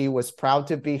that she was proud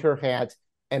to be her aunt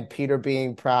and Peter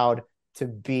being proud to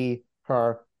be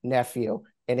her nephew.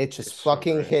 And it just it's so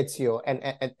fucking great. hits you.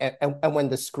 And when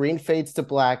the screen fades to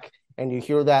black and you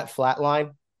hear that flat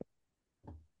line,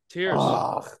 Tears.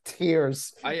 oh,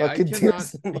 tears, I fucking cannot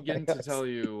tears in my begin to eyes. tell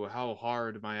you how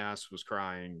hard my ass was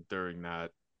crying during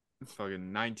that.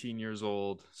 Fucking 19 years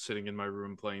old, sitting in my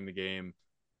room playing the game.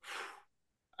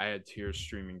 I had tears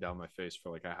streaming down my face for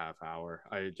like a half hour.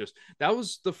 That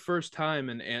was the first time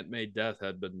an Aunt May death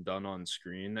had been done on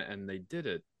screen, and they did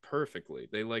it perfectly.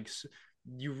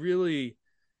 You really,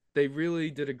 they really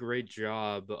did a great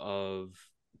job of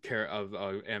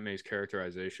Aunt May's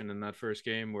characterization in that first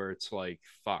game, where it's like,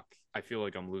 fuck, I feel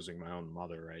like I'm losing my own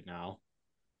mother right now.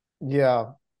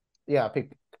 Yeah, yeah,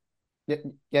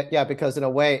 yeah, yeah, because in a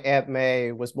way, Aunt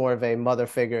May was more of a mother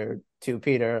figure to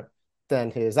Peter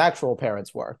than his actual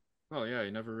parents were. Oh yeah,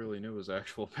 he never really knew his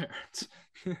actual parents.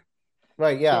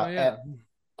 Right, So yeah.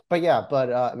 yeah, But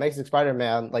Amazing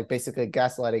Spider-Man like basically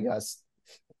gaslighting us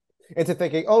into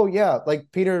thinking, oh yeah,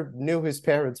 like Peter knew his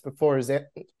parents before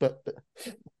but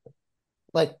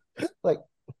like like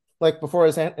like before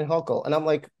his aunt and uncle. And I'm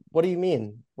like, what do you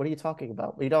mean? What are you talking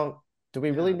about? We don't do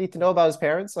we really yeah, need to know about his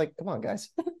parents? Like, come on, guys.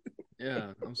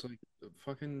 yeah. I was like,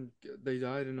 fucking, they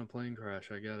died in a plane crash.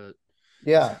 I get it.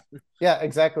 Yeah. Yeah,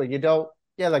 exactly. You don't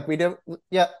yeah, like we didn't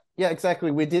yeah, yeah,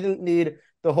 exactly. We didn't need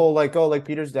the whole like, oh, like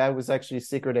Peter's dad was actually a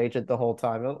secret agent the whole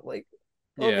time. I'm like,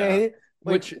 Yeah. okay,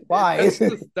 like Which why?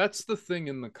 that's the thing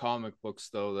in the comic books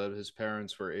though, that his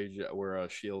parents were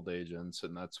shield agents,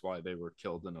 and that's why they were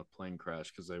killed in a plane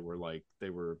crash, because they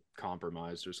were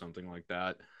compromised or something like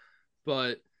that.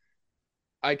 But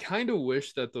I kind of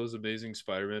wish that those Amazing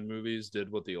Spider-Man movies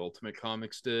did what the Ultimate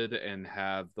Comics did and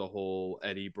have the whole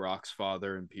Eddie Brock's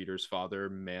father and Peter's father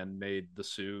man-made the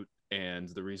suit, and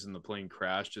the reason the plane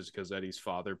crashed is because Eddie's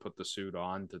father put the suit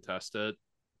on to test it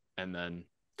and then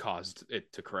caused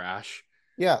it to crash.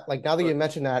 Yeah, like now that you But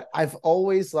mention that, I've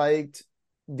always liked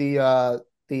the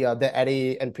the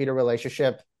Eddie and Peter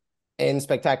relationship in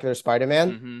Spectacular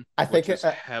Spider-Man. I think which is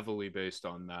it, heavily based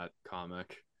on that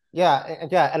comic.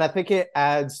 yeah, and I think it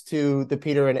adds to the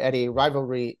Peter and Eddie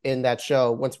rivalry in that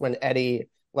show. Once when Eddie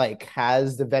like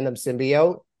has the Venom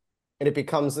symbiote, and it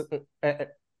becomes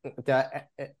that,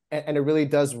 and it really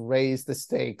does raise the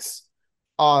stakes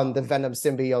on the Venom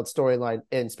symbiote storyline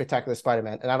in Spectacular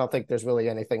Spider-Man. And I don't think there's really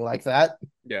anything like that.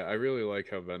 Yeah, I really like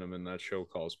how Venom in that show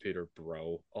calls Peter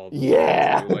bro all the time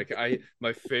Yeah. too. Like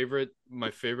my favorite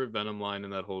Venom line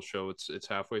in that whole show. It's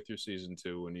halfway through season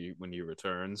 2 when he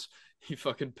returns. He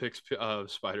fucking picks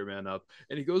Spider-Man up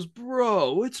and he goes,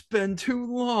 "Bro, it's been too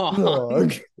long."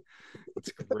 Ugh.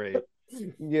 It's great.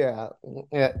 Yeah,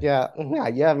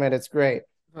 yeah, man, it's great.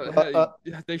 Hey,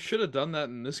 they should have done that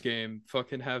in this game.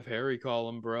 Fucking have Harry call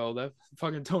him bro. That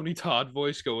fucking Tony Todd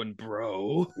voice going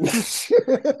bro.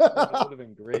 That would have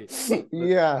been great. But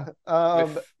Yeah.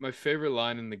 my favorite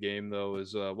line in the game though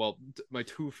is my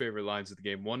two favorite lines of the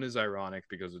game. One is ironic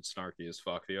because it's snarky as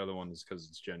fuck. The other one is because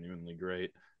it's genuinely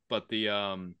great. But the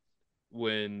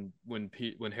when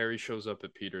Harry shows up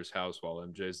at Peter's house while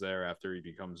MJ's there after he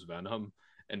becomes Venom,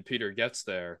 and Peter gets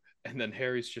there, and then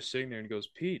Harry's just sitting there and goes,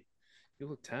 "Pete, you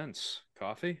look tense.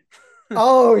 Coffee?"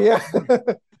 Oh yeah.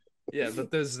 Yeah,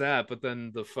 but there's that. But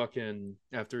then the fucking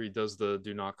after he does the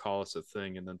 "do not call us" a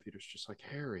thing, and then Peter's just like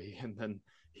Harry, and then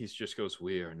he's just goes,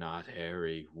 "We are not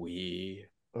Harry. We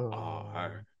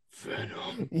are Oh,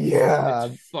 Venom." It's yeah.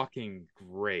 fucking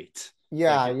great.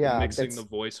 Yeah, Like yeah. mixing the That's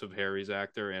voice of Harry's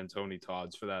actor and Tony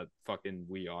Todd's for that fucking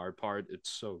 "we are" part. It's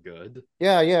so good.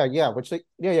 yeah, yeah, yeah. Which like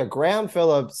yeah, yeah. Graham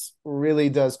Phillips really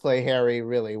does play Harry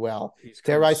really well. He's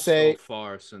Dare come I so say,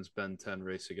 far since Ben 10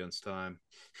 Race Against Time.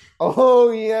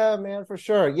 oh yeah, man, for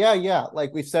sure. Yeah, yeah.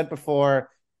 Like we've said before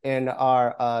in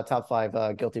our top five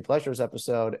guilty pleasures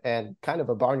episode and kind of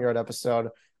a barnyard episode,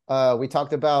 we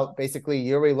talked about basically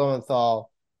Yuri Lowenthal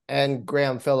and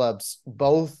Graham Phillips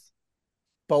both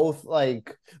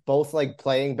like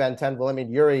playing Ben 10. Well, I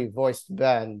mean Yuri voiced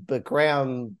Ben, but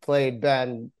Graham played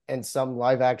Ben in some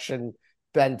live action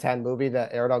Ben 10 movie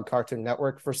that aired on Cartoon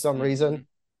Network for some Mm-hmm. reason.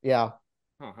 Yeah.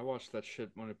 Oh, I watched that shit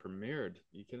when it premiered.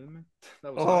 You kidding me?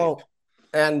 That was hype.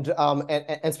 Oh,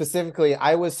 and specifically,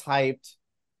 I was hyped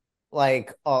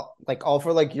like all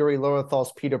for like Yuri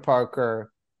Lowenthal's Peter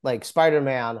Parker, like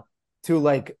Spider-Man, to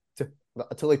like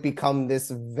to like become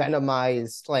this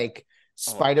venomized like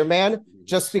Oh, Spider-Man,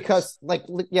 just Jesus. because like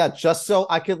yeah, just so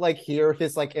I could like hear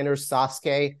his like inner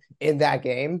Sasuke in that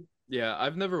game. Yeah,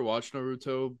 I've never watched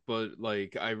Naruto, but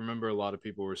like I remember a lot of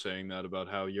people were saying that about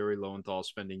how Yuri Lowenthal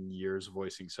spending years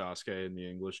voicing Sasuke in the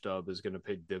English dub is going to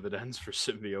pay dividends for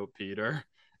Symbiote Peter.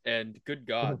 And good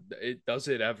God, it does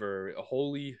it ever.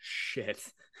 Holy shit.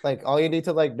 Like all you need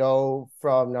to like know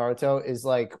from Naruto is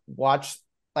like watch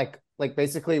like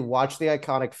basically watch the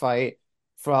iconic fight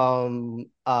from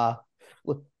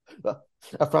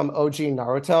from OG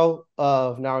Naruto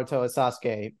of Naruto and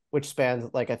Sasuke, which spans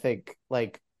like I think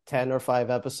like 10 or 5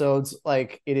 episodes.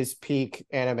 Like it is peak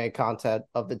anime content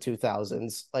of the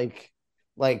 2000s.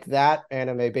 Like that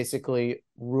anime basically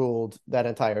ruled that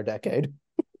entire decade.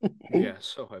 Yeah,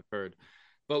 so I've heard.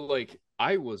 But like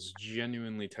I was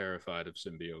genuinely terrified of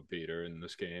Symbiote Peter in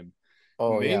this game.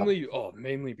 Oh yeah.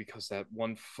 Mainly because that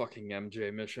one fucking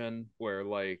MJ mission where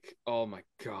like, oh my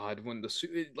God, when the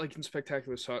suit, like in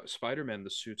Spectacular Spider-Man, the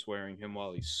suit's wearing him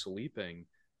while he's sleeping.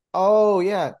 Oh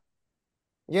yeah.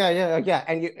 Yeah, yeah,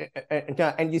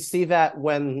 yeah, and you see that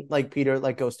when like Peter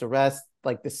like goes to rest,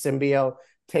 like the symbiote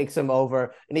takes him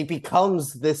over, and he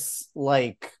becomes this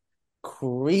like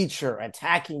creature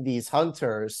attacking these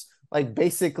hunters, like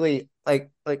basically like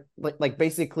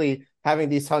basically having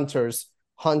these hunters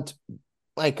hunt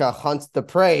the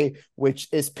prey, which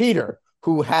is Peter,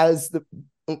 who has the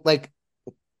like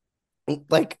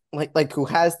who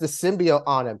has the symbiote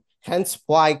on him. Hence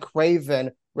why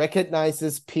Craven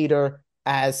recognizes Peter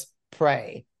as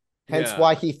prey. Hence Yeah.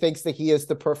 why he thinks that he is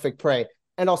the perfect prey.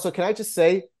 And also, can I just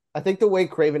say, I think the way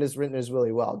Craven is written is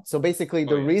really well. So basically, Oh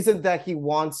the yeah. reason that he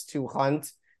wants to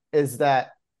hunt is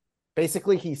that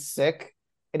basically he's sick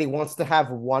and he wants to have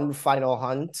one final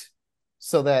hunt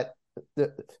so that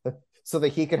the so that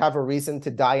he could have a reason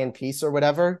to die in peace or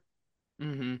whatever.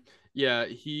 Mm-hmm. Yeah,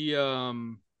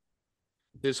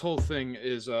 his whole thing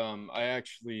is I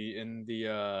actually in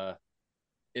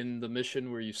the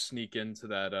mission where you sneak into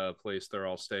that place they're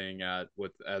all staying at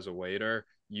with as a waiter,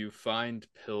 you find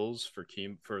pills for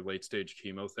for late stage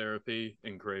chemotherapy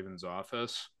in Craven's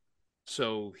office.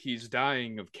 So he's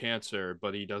dying of cancer,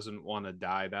 but he doesn't want to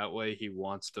die that way. He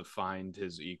wants to find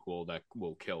his equal that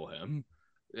will kill him,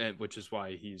 and which is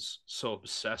why he's so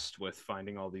obsessed with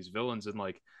finding all these villains. And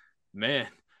like, man,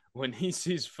 when he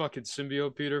sees fucking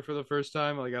symbiote Peter for the first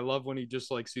time, like I love when he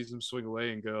just like sees him swing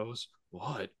away and goes,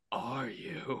 "What are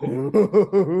you?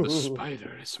 The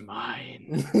spider is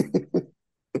mine."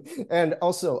 And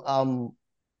also,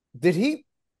 did he?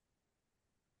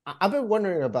 I've been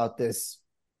wondering about this.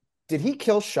 Did he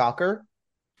kill Shocker?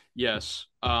 Yes.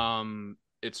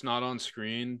 It's not on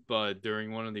screen, but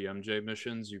during one of the MJ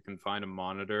missions, you can find a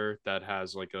monitor that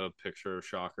has like a picture of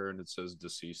Shocker and it says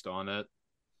deceased on it.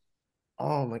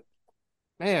 Oh my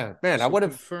man! I So would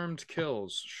have, confirmed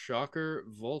kills Shocker,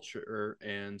 Vulture,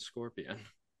 and Scorpion.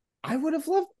 I would have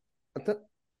loved.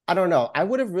 I don't know. I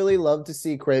would have really loved to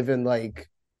see Craven like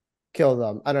kill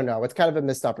them. I don't know. It's kind of a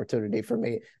missed opportunity for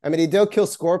me. I mean, he did kill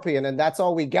Scorpion, and that's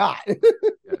all we got.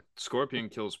 Scorpion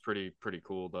Kill's pretty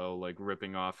cool though, like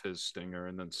ripping off his stinger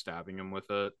and then stabbing him with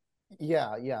it.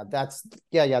 Yeah,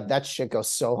 that shit goes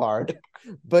so hard.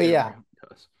 But It yeah, really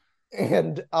does.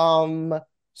 and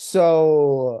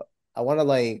so I want to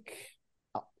like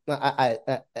I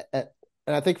and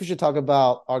I think we should talk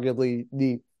about arguably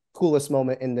the coolest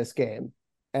moment in this game.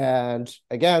 And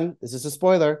again, this is a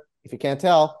spoiler if you can't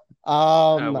tell.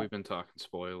 We've been talking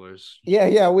spoilers.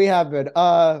 Yeah, we have been.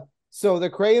 So the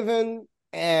Craven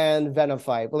and Venom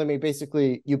fight. Well, I mean,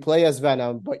 basically, you play as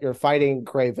Venom, but you're fighting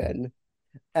Craven.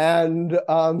 And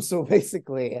so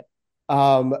basically,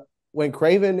 um, when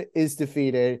Craven is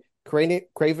defeated,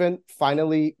 Craven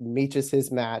finally meets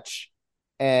his match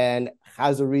and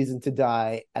has a reason to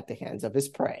die at the hands of his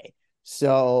prey.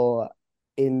 So,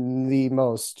 in the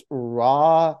most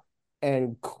raw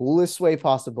and coolest way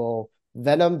possible,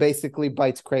 Venom basically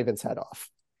bites Craven's head off.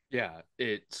 Yeah,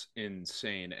 it's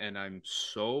insane. And I'm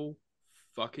so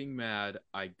fucking mad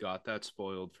I got that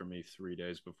spoiled for me 3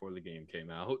 days before the game came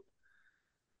out.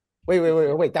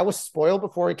 Wait. That was spoiled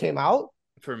before it came out?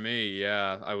 For me,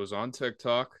 yeah, I was on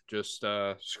TikTok just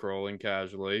scrolling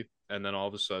casually, and then all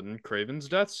of a sudden, Craven's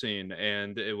death scene,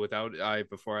 and without I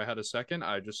before I had a second,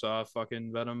 I just saw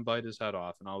fucking Venom bite his head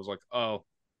off, and I was like, oh,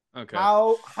 okay.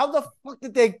 How the fuck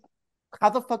did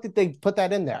they put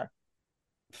that in there?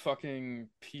 Fucking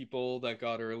people that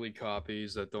got early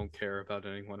copies that don't care about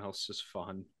anyone else's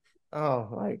fun. Oh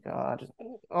my god.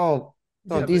 Oh,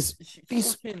 no, Yeah, but these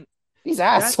fucking these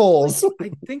that's like assholes.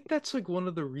 I think that's like one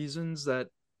of the reasons that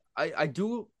I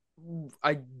do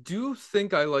I do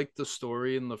think I like the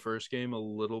story in the first game a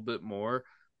little bit more,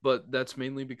 but that's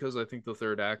mainly because I think the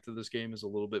third act of this game is a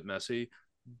little bit messy.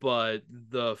 But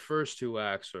the first two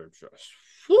acts are just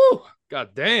whew,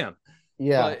 god damn.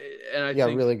 Yeah, But and yeah,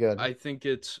 really good. I think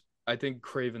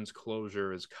Craven's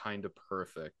closure is kind of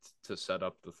perfect to set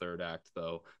up the third act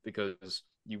though, because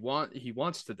he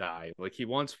wants to die. Like he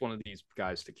wants one of these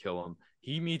guys to kill him.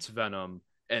 He meets Venom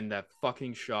and that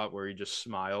fucking shot where he just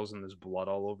smiles and there's blood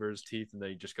all over his teeth and then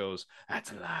he just goes,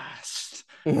 at last.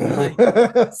 like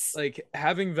like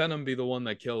having Venom be the one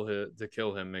that kill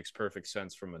him makes perfect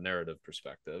sense from a narrative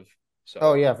perspective. Oh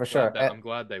So yeah, for sure. I'm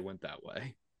glad they went that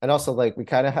way. And also like we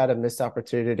kind of had a missed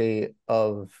opportunity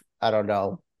of I don't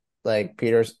know, like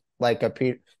Peter's like a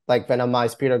Pete like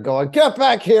Venomized Peter going, "Get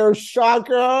back here,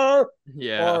 Shocker!"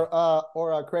 Yeah.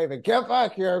 Or Craven, "Get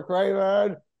back here,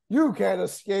 Craven! You can't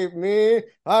escape me.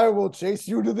 I will chase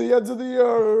you to the ends of the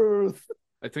earth."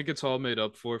 I think it's all made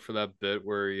up for that bit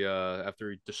where he after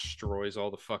he destroys all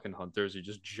the fucking hunters, he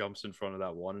just jumps in front of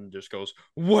that one and just goes,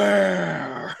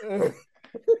 "Where?"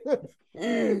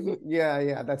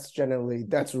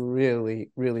 That's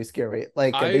really, really scary.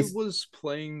 Like and I base was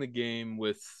playing the game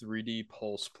with 3D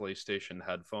Pulse PlayStation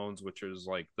headphones, which is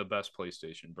like the best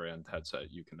PlayStation brand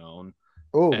headset you can own.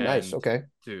 oh nice, And okay.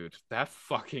 dude, that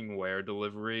fucking wear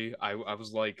delivery, I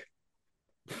was like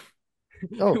it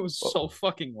Oh was so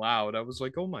fucking loud. I was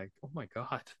like, oh my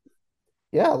God.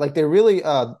 yeah, like they really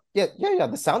yeah.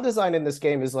 The sound design in this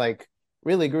game is like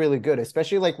really, really good,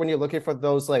 especially like when you're looking for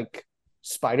those like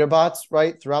spider bots,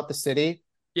 right, throughout the city.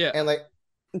 Yeah. And like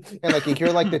you hear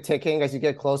like the ticking as you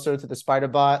get closer to the spider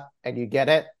bot and you get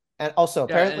it. And also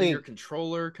Yeah, and your apparently,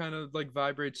 controller kind of like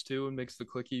vibrates too and makes the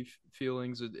clicky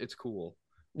feelings. It's cool.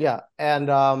 yeah. And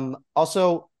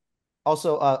also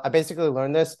I basically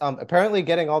learned this. Apparently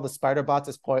getting all the spider bots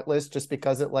is pointless just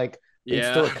because it like leads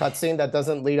to Yeah. a cutscene that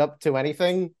doesn't lead up to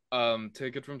anything.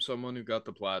 Take it from someone who got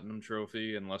the platinum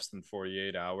trophy in less than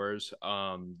 48 hours.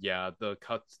 Yeah,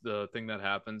 the thing that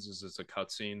happens is it's a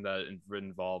cutscene that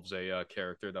involves a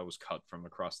character that was cut from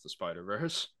across the Spider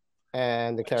Verse.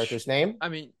 And the Which, character's name. I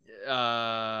mean, huh,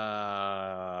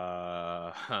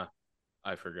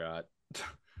 I forgot.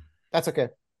 That's okay.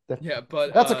 Yeah,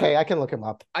 but That's okay. I can look him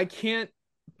up. I can't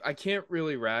I can't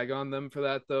really rag on them for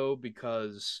that though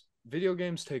because video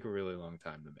games take a really long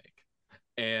time to make.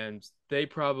 And they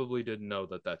probably didn't know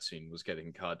that that scene was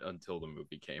getting cut until the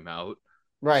movie came out.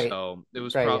 Right. So, it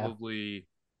was Right, yeah. probably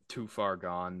too far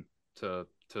gone to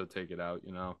take it out,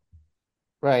 you know.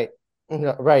 Right.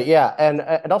 Right, yeah.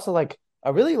 And also like I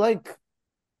really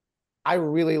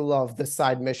love the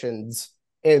side missions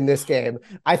in this game.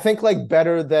 I think like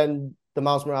better than the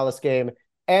Miles Morales game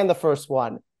and the first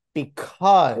one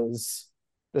because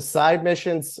the side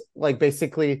missions like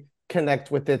basically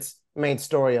connect with its main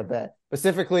story a bit.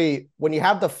 Specifically, when you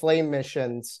have the flame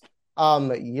missions,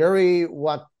 Yuri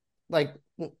what like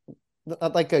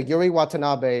Yuri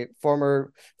Watanabe,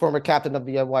 former captain of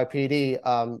the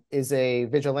NYPD, is a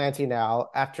vigilante now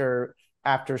after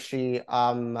she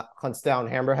hunts down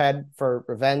Hammerhead for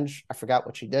revenge. I forgot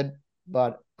what she did,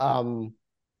 but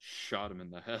shot him in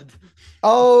the head.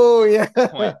 Oh yeah.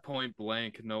 Point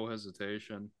blank, no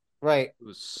hesitation. Right. It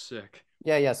was sick.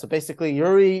 Yeah, yeah. So basically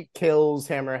Yuri kills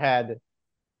Hammerhead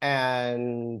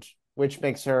and which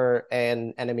makes her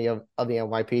an enemy of the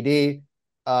NYPD,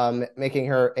 making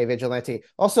her a vigilante.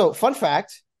 Also, fun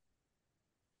fact,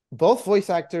 both voice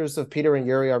actors of Peter and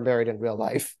Yuri are married in real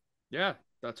life. Yeah,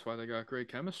 that's why they got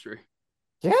great chemistry.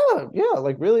 Yeah, yeah,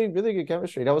 like really, really good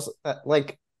chemistry. That was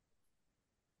like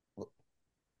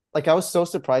I was so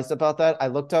surprised about that. I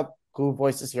looked up who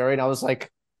voices Yuri, and I was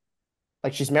like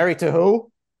she's married to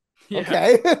who? Yeah,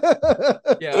 Okay.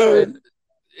 yeah, and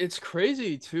it's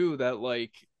crazy too that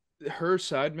like her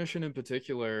side mission in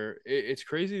particular, it's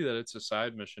crazy that it's a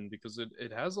side mission because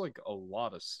it has like a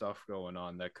lot of stuff going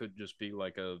on that could just be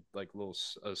like a little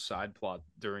a side plot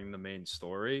during the main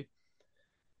story,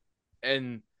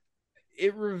 and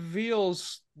it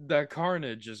reveals that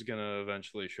Carnage is gonna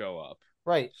eventually show up.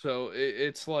 Right. So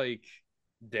it's like,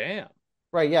 damn.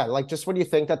 Right, yeah. Like just when you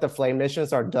think that the flame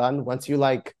missions are done, once you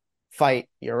like fight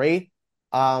Yuri,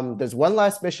 there's one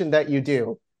last mission that you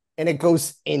do, and it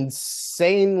goes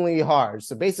insanely hard.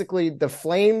 So basically the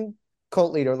flame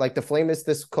cult leader, like the flame is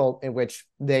this cult in which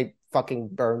they fucking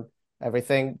burn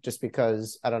everything just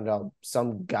because I don't know,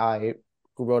 some guy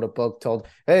who wrote a book told,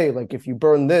 hey, like if you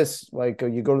burn this, like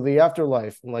you go to the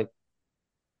afterlife. I'm like,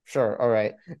 sure, all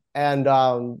right. And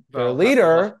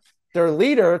Valhalla. their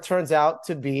leader turns out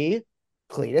to be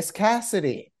Cletus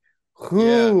Cassidy,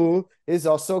 Yeah, who is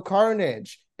also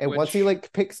Carnage. which And once he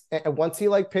like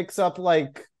picks up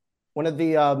like one of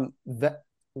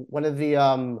one of the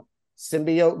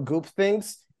symbiote goop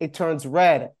things, it turns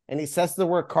red and he says the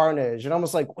word Carnage. And I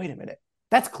was like, wait a minute,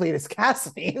 that's Cletus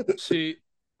Cassidy. see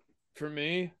for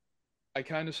me, I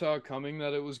kind of saw it coming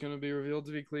that it was going to be revealed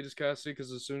to be Cletus Cassidy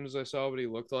because as soon as I saw what he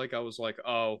looked like, I was like,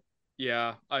 oh,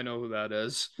 yeah, I know who that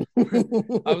is.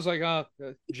 I was like,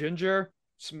 Ginger,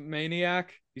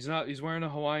 Maniac. He's not, he's wearing a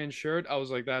Hawaiian shirt. I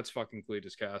was like, that's fucking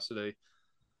Cletus Cassidy.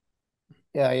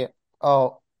 Yeah, yeah.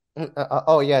 Oh,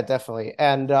 oh yeah, definitely.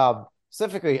 And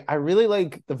specifically, I really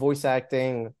like the voice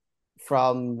acting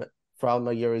from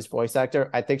Yuri's voice actor.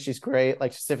 I think she's great.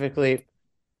 Like specifically,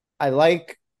 I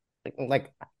like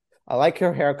I like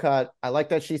her haircut. I like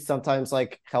that she sometimes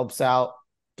like helps out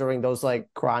during those like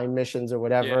crime missions or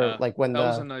whatever. Yeah, Like when that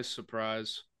was a the nice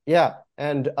surprise. yeah,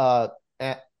 and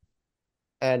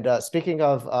speaking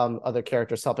of other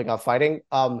characters helping out fighting,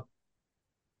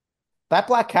 that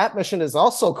Black Cat mission is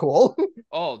also cool.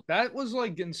 Oh, that was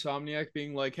like Insomniac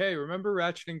being like, hey, remember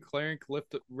Ratchet and Clank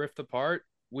Rift Apart?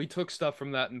 We took stuff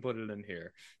from that and put it in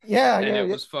here. Yeah, And yeah, it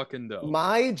yeah. was fucking dope.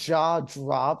 My jaw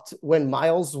dropped when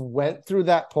Miles went through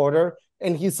that porter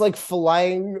and he's like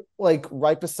flying like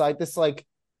right beside this like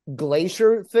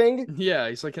glacier thing. Yeah,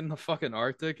 he's like in the fucking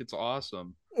Arctic. It's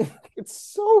awesome. It's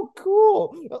so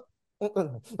cool. I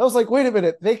was like, wait a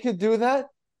minute, they could do that?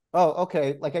 Oh,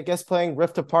 okay. Like I guess playing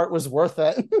Rift Apart was worth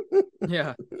it.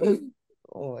 Yeah.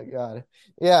 Oh my god.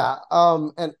 Yeah.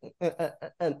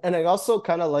 And I also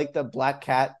kind of like the Black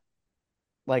Cat,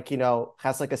 like, you know,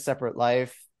 has like a separate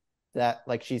life that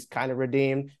like she's kind of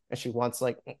redeemed and she wants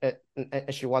like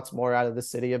and she wants more out of the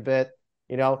city a bit,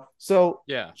 you know. So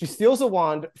Yeah. she steals a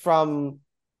wand from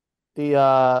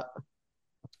the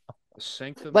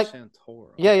Sanctum like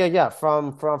Sanctorum. yeah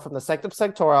from the Sanctum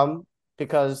Sanctorum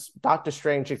because Doctor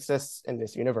Strange exists in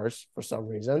this universe for some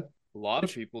reason. A lot of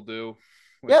Which people do,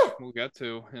 yeah, which we'll get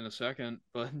to in a second.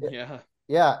 But yeah.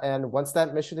 yeah, and once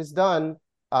that mission is done,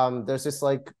 there's this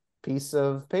like piece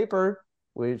of paper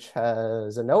which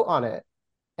has a note on it,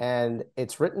 and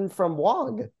it's written from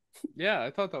Wong. Yeah, I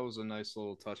thought that was a nice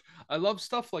little touch. I love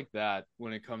stuff like that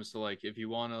when it comes to like if you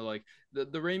want to like the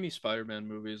Raimi Spider-Man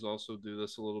movies also do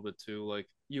this a little bit too. Like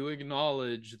you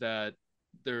acknowledge that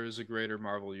there is a greater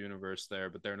Marvel universe there,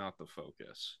 but they're not the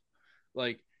focus.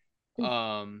 Like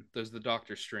there's the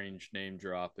Doctor Strange name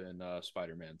drop in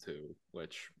Spider-Man 2,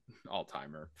 which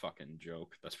all-timer fucking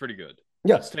joke. That's pretty good.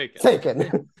 Yeah, That's taken.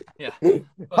 taken. Yeah. But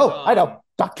Oh, I know,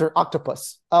 Doctor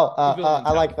Octopus. Oh, the villain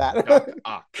I like Doc that.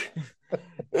 Ock.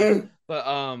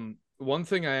 But one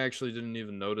thing I actually didn't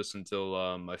even notice until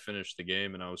I finished the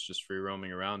game and I was just free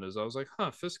roaming around is I was like,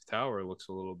 huh, Fisk Tower looks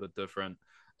a little bit different.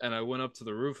 And I went up to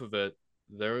the roof of it.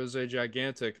 There is a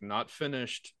gigantic, not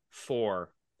finished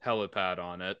 4 helipad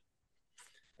on it.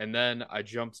 And then I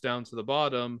jumped down to the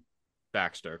bottom,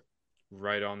 Baxter,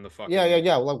 right on the Yeah, yeah, fucking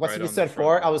yeah. Like once right you on the said front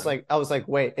four, lawn. I was like,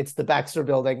 wait, it's the Baxter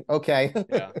Building. Okay.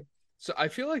 Yeah. So I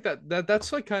feel like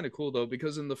that's like kind of cool though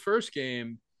because in the first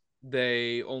game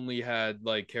they only had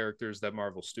like characters that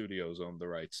Marvel Studios owned the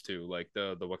rights to, like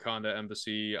the Wakanda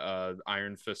Embassy.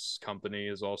 Iron Fist's company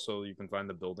is also, you can find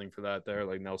the building for that there,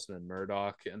 like Nelson and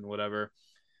Murdoch and whatever.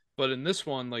 But in this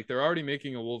one, like they're already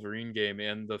making a Wolverine game,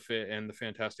 and the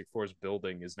Fantastic Four's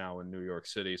building is now in New York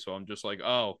City. So I'm just like,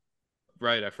 oh,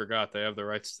 right, I forgot they have the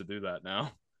rights to do that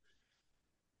now.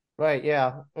 Right,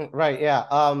 yeah. Right, yeah.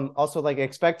 Also like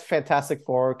expect Fantastic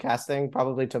Four casting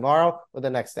probably tomorrow or the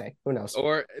next day. Who knows?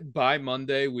 Or by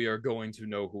Monday, we are going to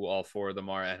know who all four of them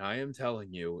are. And I am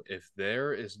telling you, if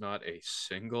there is not a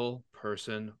single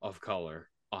person of color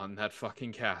on that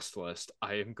fucking cast list,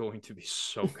 I am going to be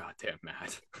so goddamn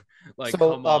mad. Like, So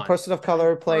come on, person of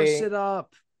color diversity playing it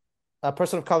up. a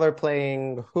person of color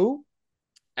playing who?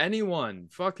 Anyone,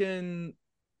 fucking.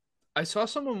 I saw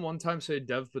someone one time say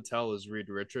Dev Patel is Reed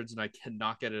Richards, and I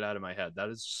cannot get it out of my head. That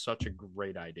is such a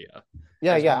great idea.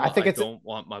 Yeah, yeah. I don't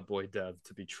want my boy Dev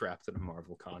to be trapped in a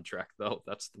Marvel contract, though.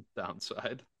 That's the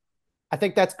downside. I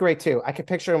think that's great too. I could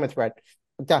picture him with red.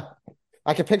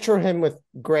 I could picture him with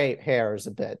gray hairs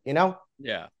a bit, you know?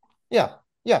 Yeah. Yeah.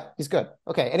 Yeah, he's good.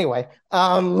 Okay, anyway.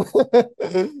 Where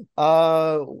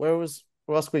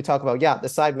else could we talk about? Yeah, the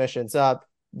side missions.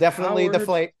 Definitely the Howard.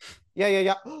 flame. Yeah, yeah,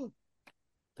 yeah.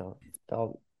 Don't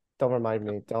don't don't remind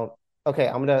me. Don't. Okay,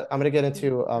 I'm gonna get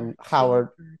into Howard.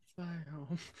 Fly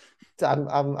home.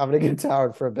 I'm gonna get into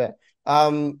Howard for a bit.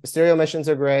 Stereo missions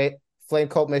are great. Flame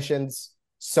cult missions,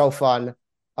 so fun.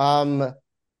 Um,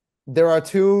 there are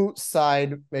two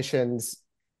side missions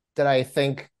that I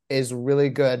think is really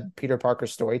good Peter Parker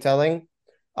storytelling.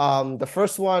 The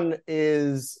first one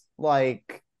is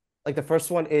like the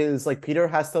first one is like Peter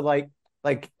has to like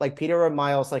Peter or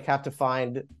Miles like have to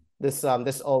find this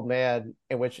old man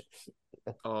in which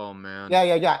Oh man. yeah,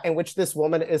 yeah, yeah, in which this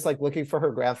woman is like looking for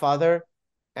her grandfather,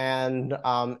 and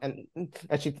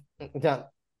she yeah,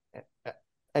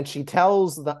 and she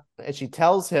tells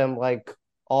him like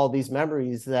all these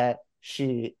memories that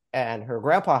she and her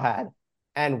grandpa had.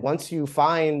 And once you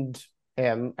find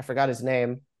him, I forgot his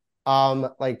name,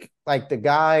 like the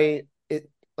guy it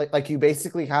like you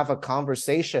basically have a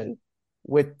conversation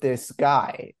with this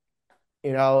guy,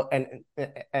 you know, and,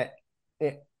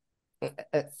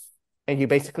 and he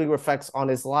basically reflects on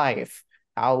his life,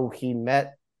 how he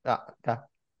met uh, uh,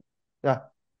 uh,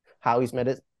 how he's met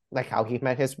his like how he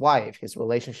met his wife, his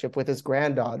relationship with his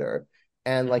granddaughter,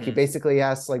 and like he Mm-hmm. basically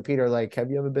asks like Peter, like,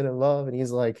 "Have you ever been in love?" And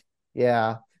he's like,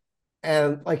 "Yeah."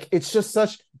 And like it's just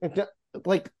such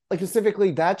like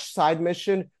specifically that side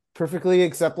mission perfectly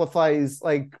exemplifies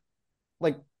like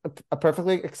a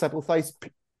perfectly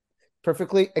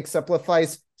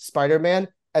exemplifies Spider-Man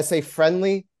as a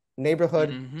friendly neighborhood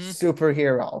Mm-hmm.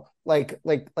 superhero. Like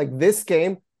this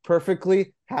game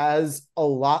perfectly has a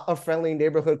lot of friendly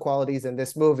neighborhood qualities in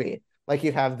this movie. Like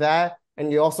you have that,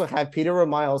 and you also have Peter or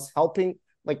Miles helping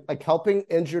helping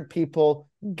injured people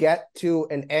get to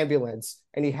an ambulance,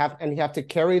 and you have to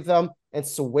carry them and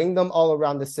swing them all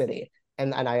around the city.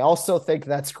 And I also think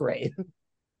that's great.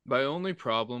 My only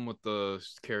problem with the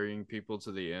carrying people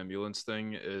to the ambulance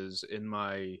thing is in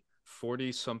my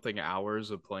 40 something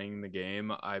hours of playing the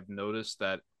game, I've noticed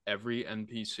that every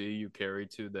NPC you carry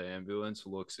to the ambulance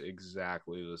looks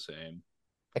exactly the same.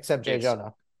 Except Jay It's,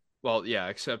 Jonah. well, yeah,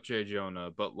 except Jay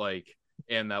Jonah, but like,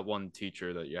 and that one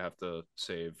teacher that you have to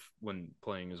save when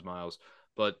playing as Miles.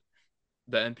 But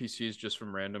the NPCs just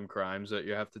from random crimes that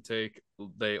you have to take,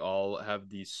 they all have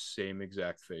the same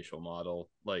exact facial model.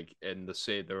 Like, and the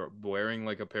same, they're wearing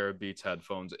like a pair of Beats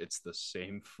headphones. It's the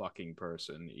same fucking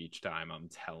person each time. I'm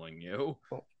telling you.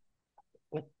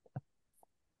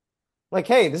 Like,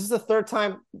 hey, this is the third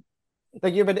time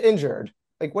like you've been injured.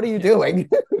 Like, what are you Yeah. doing?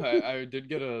 I did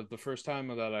get the first time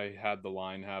that I had the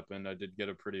line happen, I did get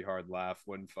a pretty hard laugh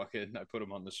when fucking I put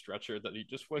him on the stretcher that he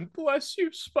just went, "Bless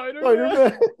you, Spider-Man."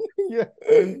 Spider-Man. Yeah.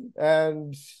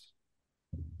 And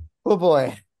oh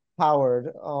boy,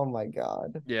 Howard. Oh my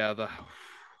God. Yeah, the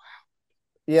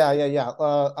Yeah, yeah, yeah.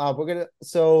 We're gonna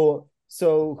so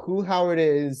who Howard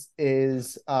is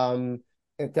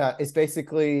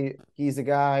basically he's a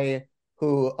guy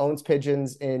who owns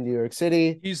pigeons in New York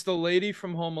City. he's the lady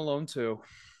from Home Alone 2.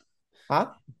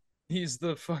 Huh? He's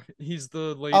the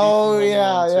lady from Oh Home Alone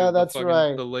yeah, yeah, 2. The that's fucking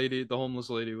right. the lady, the homeless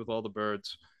lady with all the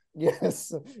birds.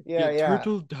 Yes. Yeah, Yeah, yeah.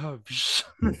 turtle doves.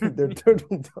 They're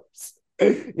turtle doves.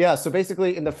 Yeah, so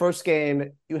basically in the first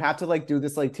game, you have to like do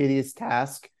this like tedious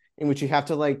task in which you have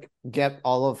to like get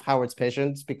all of Howard's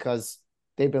pigeons because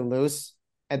they've been loose.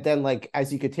 And then like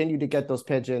as you continue to get those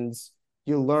pigeons,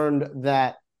 you learn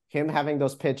that him having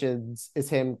those pigeons is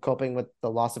him coping with the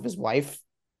loss of his wife.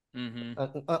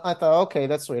 Mm-hmm. I thought, okay,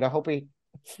 that's sweet.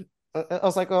 I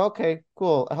was like, oh, okay,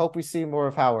 cool. I hope we see more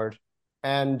of Howard.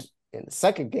 And in the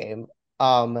second game,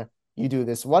 you do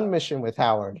this one mission with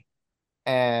Howard,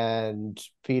 and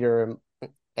Peter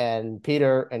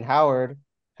and Howard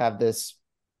have this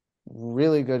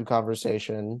really good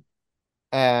conversation.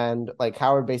 And like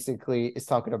Howard basically is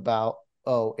talking about,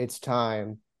 oh, it's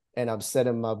time, and I'm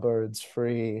setting my birds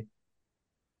free,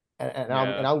 and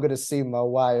Yeah, I'm gonna see my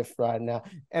wife right now.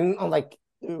 And I'm like,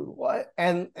 dude, what?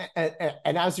 And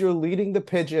as you're leading the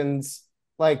pigeons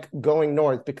like going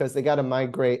north because they gotta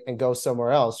migrate and go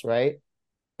somewhere else, right?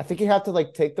 I think you have to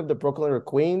like take them to Brooklyn or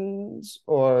Queens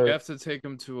you or have to take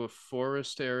them to a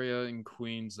forest area in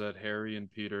Queens that Harry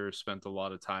and Peter spent a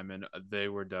lot of time in. They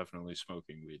were definitely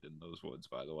smoking weed in those woods,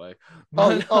 by the way.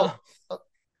 oh But uh,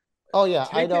 oh yeah,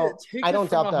 take I it don't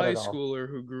from doubt a that high at all. schooler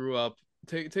who grew up.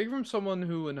 Take from someone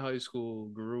who in high school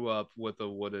grew up with a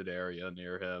wooded area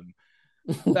near him.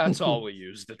 That's all we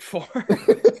used it for.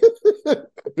 But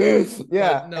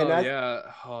Yeah, no, yeah.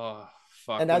 Oh,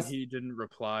 fuck. and When as he didn't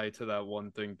reply to that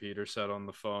one thing Peter said on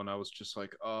the phone, I was just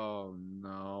like, oh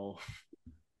no.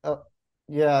 uh,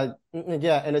 yeah,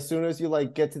 yeah, and as soon as you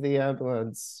like get to the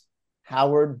ambulance,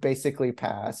 Howard basically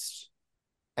passed,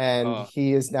 and Uh,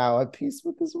 he is now at peace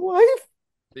with his wife.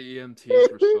 the EMTs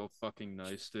were so fucking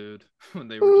nice, dude. When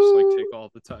they were just like, take all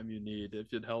the time you need.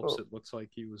 If it helps, Oh, it looks like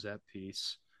he was at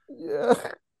peace. yeah,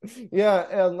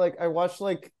 yeah, and like I watched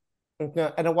like,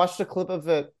 yeah, and I watched a clip of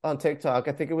it on TikTok.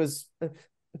 I think it was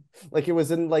like it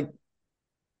was in like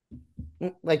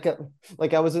a,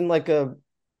 like I was in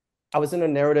a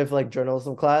narrative like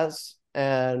journalism class,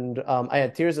 and I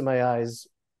had tears in my eyes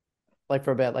like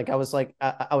for a bit. Like I was like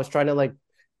I was trying to like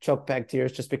choke back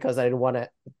tears just because I didn't want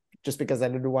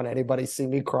anybody to see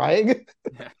me crying.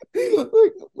 Yeah,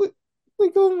 like,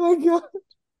 like oh my god,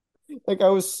 like I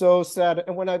was so sad.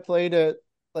 And when I played it,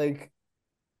 like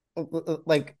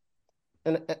like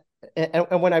and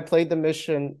and when I played the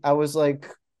mission, I was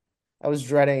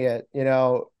dreading it,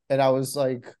 and I was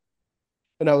like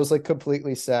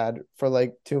completely sad for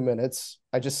like 2 minutes.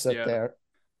 I just sat yeah. there.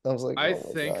 I was like, I oh my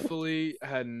god. thankfully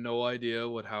had no idea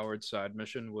what Howard's side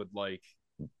mission would like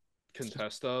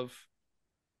contest of.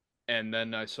 And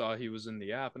then I saw he was in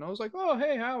the app and I was like, oh,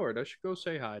 hey, Howard, I should go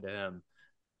say hi to him.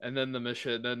 And then the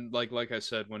mission, then like I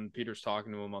said, when Peter's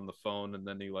talking to him on the phone, and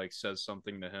then he like says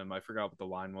something to him. I forgot what the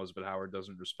line was, but Howard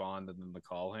doesn't respond, and then the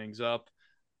call hangs up.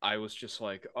 I was just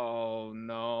like, oh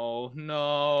no,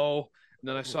 no. And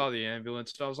then I saw the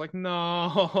ambulance, and I was like,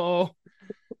 no.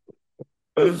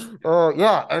 Oh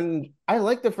yeah, and I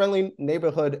like the friendly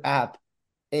neighborhood app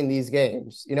in these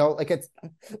games. Like it's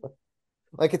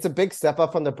a big step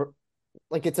up from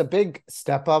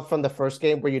the first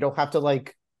game where you don't have to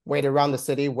like wait around the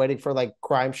city waiting for like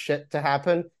crime shit to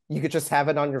happen. You could just have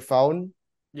it on your phone.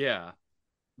 Yeah, it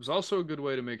was also a good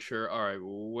way to make sure. All right,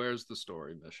 well, where's the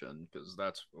story mission? Because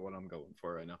that's what I'm going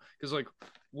for right now. Because like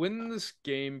when this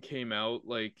game came out,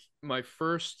 like my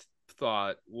first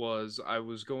thought was I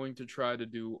was going to try to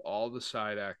do all the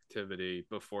side activity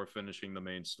before finishing the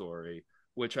main story,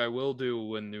 which I will do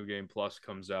when New Game Plus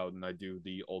comes out and I do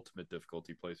the ultimate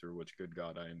difficulty playthrough, which good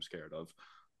God I am scared of.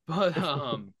 But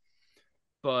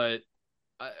but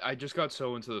I just got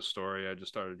so into the story. I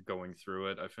just started going through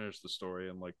it. I finished the story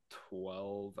in like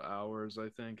 12 hours, I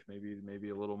think, maybe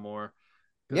a little more.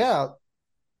 Because Yeah,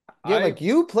 yeah, I, like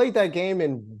you played that game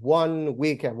in 1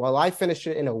 weekend while I finished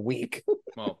it in a week.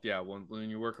 well, yeah, when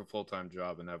you work a full time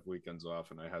job and have weekends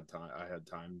off, and I had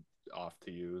time off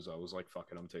to use. I was like, fuck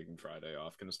it, I'm taking Friday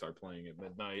off. Gonna start playing at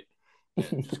midnight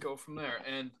and just go from there.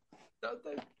 And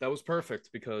that was perfect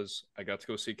because I got to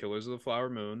go see Killers of the Flower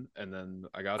Moon, and then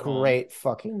I Great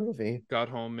fucking movie. got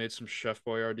home, made some Chef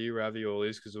Boyardee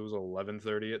raviolis because it was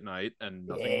 11:30 at night and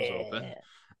nothing was open.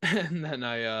 Yeah. And then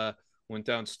I went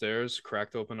downstairs,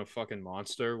 cracked open a fucking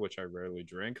monster, which I rarely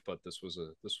drink, but this was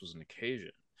an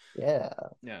occasion. Yeah.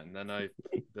 Yeah, and then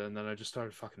I just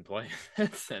started fucking playing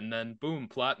it, and then boom,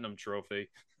 platinum trophy.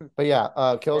 But yeah,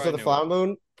 Before Kills I of the knew it, Flower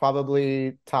Moon,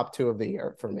 probably top two of the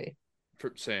year for me.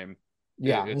 same.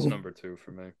 Yeah. It's number two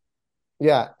for me.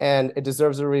 Yeah, and it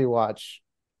deserves a rewatch.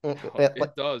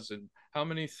 It does. And how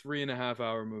many 3.5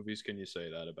 hour movies can you say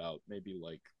that about? Maybe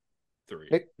like three.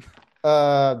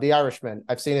 The Irishman.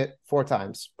 I've seen it 4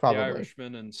 times, The probably.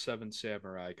 Irishman and Seven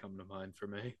Samurai come to mind for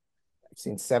me. I've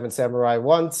seen Seven Samurai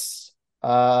once.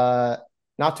 Uh,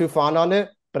 Not too fond on it,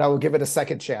 but I will give it a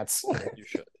second chance. You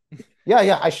should. Yeah,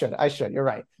 yeah, I should. I should. You're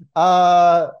right.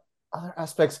 Uh, Other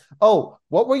aspects. Oh,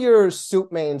 what were your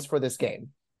soup mains for this game?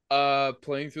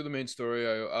 Playing through the main story,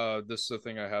 I this is the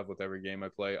thing I have with every game I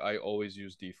play. I always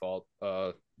use default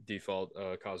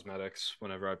cosmetics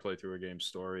whenever I play through a game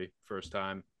story first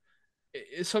time.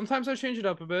 Sometimes I change it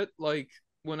up a bit. Like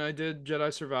when I did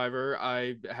Jedi Survivor,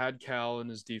 I had Cal in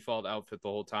his default outfit the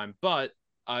whole time, but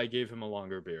I gave him a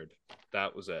longer beard.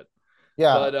 That was it.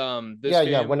 Yeah, But this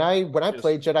yeah. When game I just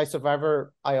played Jedi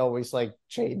Survivor, I always like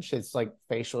changed his like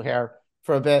facial hair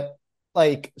for a bit.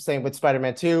 Like same with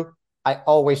Spider-Man 2, I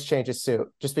always change his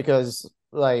suit just because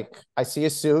like I see a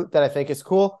suit that I think is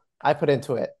cool, I put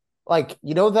into it. Like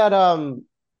you know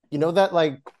that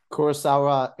like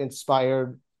Kurosawa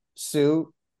inspired suit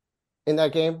in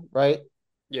that game, right?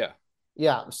 yeah.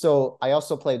 Yeah, so I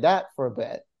also played that for a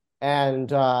bit. And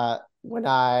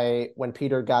when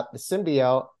Peter got the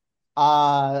symbiote,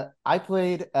 I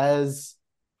played as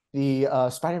the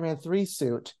Spider-Man 3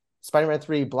 suit, Spider-Man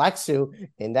 3 black suit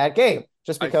in that game,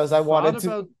 just I because I thought wanted to.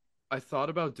 about I thought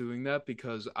about doing that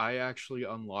because I actually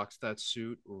unlocked that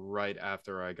suit right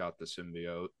after I got the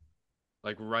symbiote.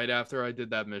 Like right after I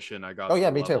did that mission, I Oh got the yeah,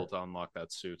 me too. level to unlock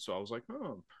that suit. So I was like,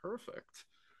 "Oh, perfect."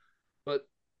 But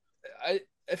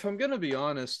if I'm gonna be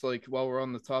honest, like while we're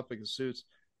on the topic of suits,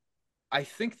 I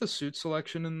think the suit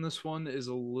selection in this one is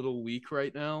a little weak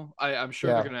right now. I'm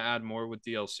sure they're Yeah. gonna add more with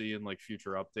DLC and like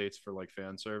future updates for like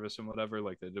fan service and whatever,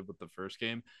 like they did with the first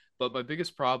game. But my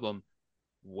biggest problem,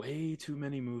 way too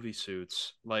many movie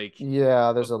suits. Yeah,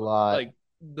 Uh, there's a lot. like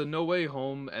the No Way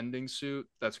Home ending suit,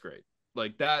 that's great.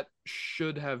 Like that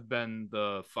should have been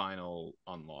the final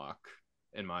unlock,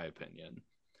 in my opinion.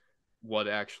 What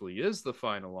actually is the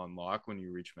final unlock when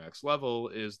you reach max level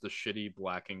is the shitty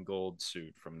black and gold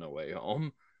suit from No Way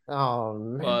Home.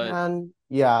 Oh But man.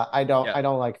 Yeah, yeah, I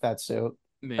don't like that suit.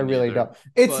 me I really neither.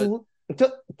 don't.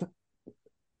 But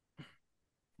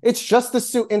It's just the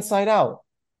suit inside out.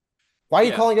 Why are you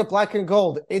yeah, calling it black and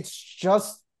gold? It's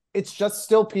just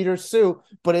still Peter's suit,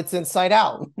 but it's inside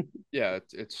out. yeah,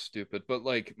 it's stupid. But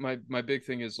like my big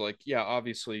thing is like, yeah,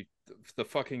 obviously the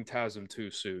fucking TASM 2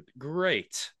 suit.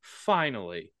 Great.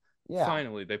 Finally. Yeah.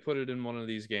 Finally, they put it in one of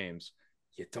these games.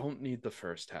 You don't need the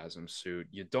first TASM suit.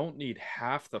 You don't need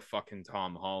half the fucking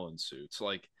Tom Holland suits.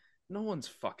 Like, no one's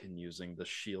fucking using the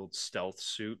Shield stealth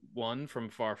suit one from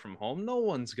Far From Home. No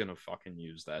one's gonna fucking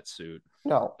use that suit.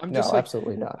 No, I'm just no, like,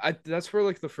 absolutely not. I that's where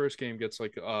like the first game gets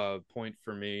like a point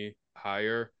for me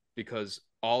higher because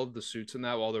all of the suits in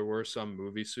that, while there were some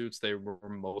movie suits, they were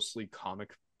mostly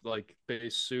comic like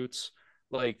based suits.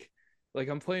 Like like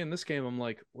I'm playing this game, I'm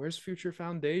like, where's Future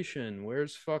Foundation?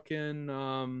 Where's fucking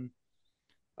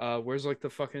where's like the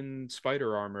fucking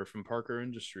spider armor from Parker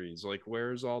Industries? Like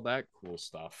where's all that cool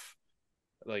stuff?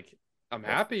 Like I'm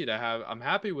happy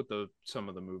with the some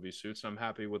of the movie suits. I'm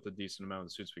happy with the decent amount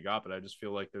of suits we got, but I just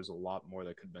feel like there's a lot more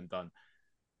that could have been done.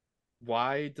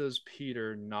 Why does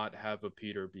Peter not have a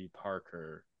Peter B.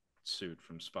 Parker suit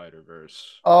from Spider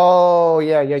Verse? Oh, Is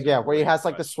a yeah. Where he great has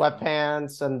like the question.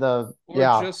 sweatpants and the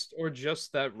yeah. Or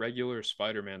just that regular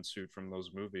Spider-Man suit from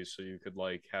those movies, so you could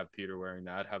like have Peter wearing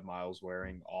that, have Miles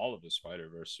wearing all of the Spider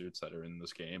Verse suits that are in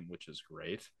this game, which is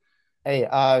great. Hey,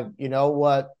 you know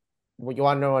what? You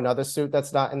want to know another suit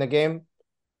that's not in the game?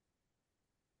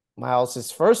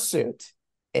 Miles's first suit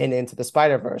in Into the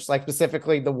Spider-Verse, like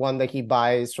specifically the one that he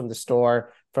buys from the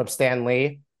store from Stan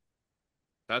Lee.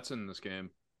 That's in this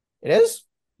game. It is?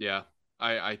 Yeah.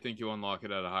 I think you unlock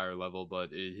it at a higher level,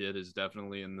 but it is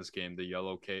definitely in this game, the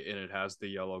yellow cape, and it has the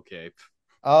yellow cape.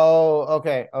 Oh,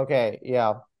 okay,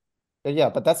 yeah. Yeah,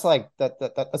 but that's like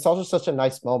that's also such a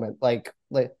nice moment. Like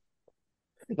the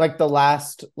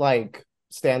last like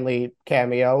Stanley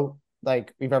cameo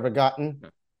like we've ever gotten.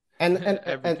 And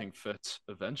Everything fits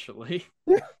eventually.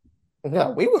 yeah,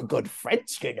 we were good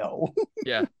friends, you know.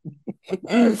 Yeah.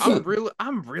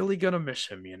 I'm really gonna miss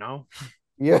him, you know?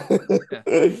 Yeah. Yeah.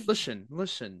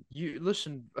 Listen. You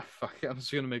listen. Fuck, I'm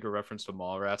just gonna make a reference to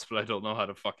Mallrats, but I don't know how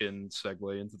to fucking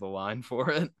segue into the line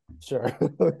for it. Sure.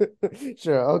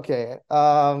 Sure. Okay.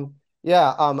 Yeah,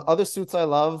 other suits I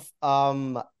love.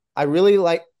 I really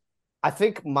like I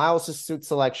think Miles's suit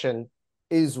selection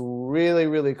is really,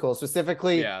 really cool.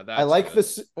 Specifically, Yeah, I that's like good.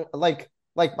 this like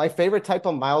my favorite type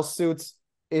of Miles suits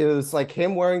is like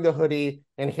him wearing the hoodie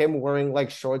and him wearing like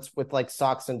shorts with like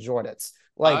socks and Jordans.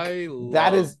 Like I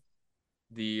that love is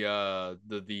the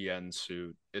end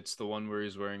suit. It's the one where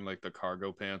he's wearing like the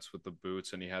cargo pants with the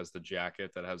boots and he has the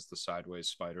jacket that has the sideways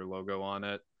spider logo on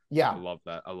it. I yeah. love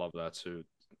that. I love that suit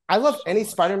I love so any much.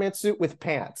 Spider-Man suit with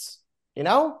pants, you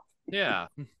know? Yeah.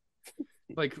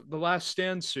 Like the last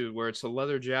stand suit where it's a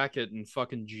leather jacket and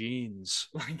fucking jeans.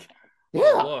 Like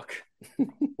what a Yeah. look.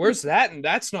 Where's that? And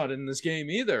that's not in this game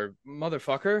either,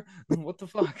 motherfucker. What the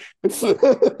fuck?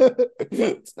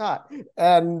 It's not.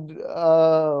 And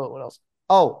what else?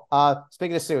 Oh,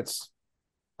 speaking of suits,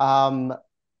 um,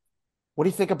 what do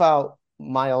you think about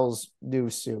Miles' new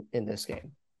suit in this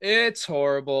game? It's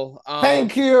horrible.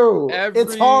 Thank you. It's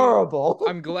Every horrible.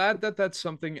 I'm glad that that's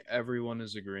something everyone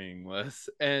is agreeing with.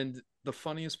 And the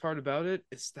funniest part about it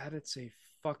is that it's a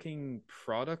fucking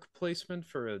product placement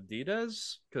for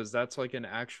Adidas because that's like an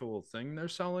actual thing they're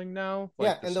selling now. Yeah,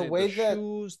 Like and the the way that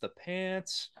shoes, the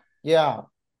pants. yeah,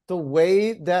 the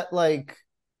way that like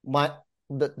my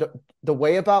the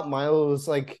way about Miles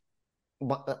like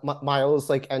Miles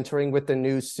like entering with the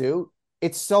new suit,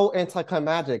 it's so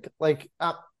anticlimactic. Like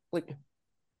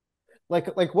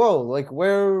whoa, like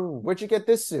where'd you get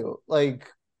this suit? Like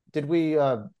did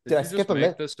Did I you just skip a make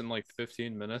minute? this in like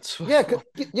 15 minutes? Yeah,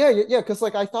 because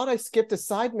like I thought I skipped a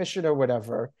side mission or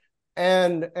whatever,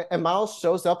 and Miles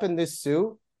shows up in this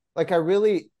suit. Like I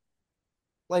really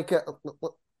like uh,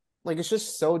 like it's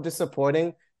just so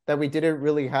disappointing that we didn't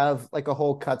really have like a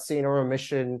whole cutscene or a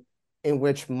mission in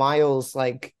which Miles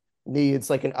like needs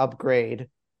like an upgrade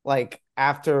like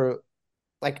after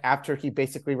he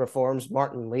basically reforms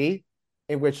Martin Lee,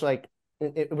 in which like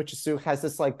in which Sue has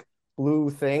this like blue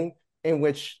thing in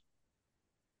which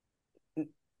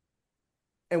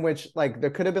like there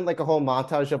could have been like a whole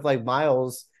montage of like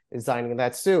Miles designing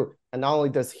that suit. And not only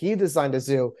does he design the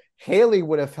suit, Haley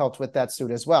would have helped with that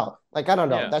suit as well. Like, I don't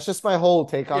know. Yeah. That's just my whole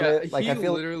take on Yeah, it. Like, I he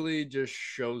feel, literally just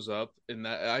shows up in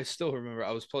that. I still remember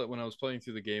when I was playing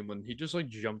through the game when he just like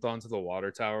jumped onto the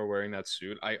water tower wearing that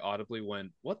suit. I audibly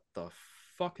went, "What the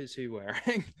fuck is he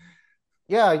wearing?"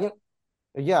 yeah,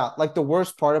 yeah. Like, the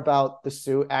worst part about the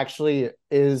suit actually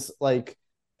is like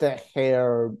the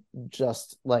hair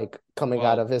just like coming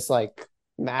out Well, of his like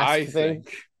mask I thing.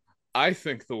 think I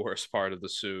think the worst part of the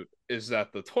suit is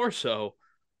that the torso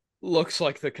looks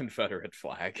like the Confederate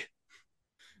flag.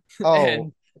 Oh,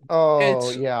 And oh,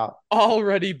 it's yeah.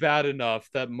 already bad enough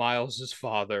that Miles's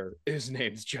father is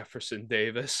named Jefferson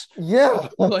Davis. Yeah.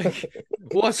 Like,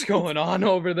 what's going on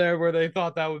over there where they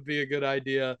thought that would be a good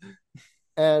idea?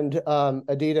 And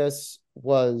Adidas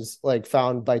was like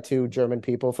found by two German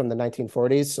people from the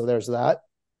 1940s. So there's that.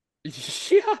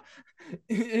 Yeah,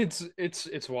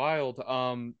 it's wild.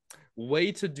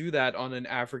 Way to do that on an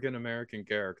African American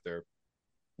character,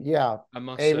 Yeah, I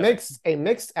must a say.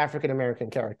 mixed African American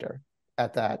character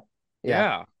at that. Yeah,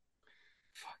 Yeah,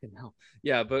 fucking hell.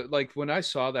 Yeah, but like when I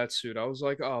saw that suit, I was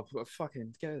like, oh,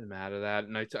 fucking get him out of that.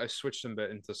 And I switched him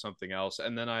into something else.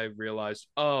 And then I realized,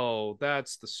 oh,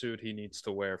 that's the suit he needs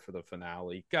to wear for the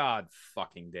finale. God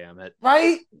fucking damn it.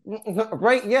 right,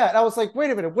 right. Yeah, and I was like,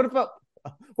 wait a minute, what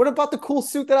about the cool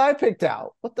suit that I picked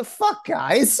out? What the fuck,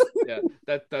 guys? Yeah,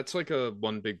 that's like a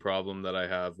one big problem that I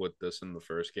have with this in the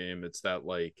first game. It's that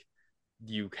like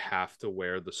you have to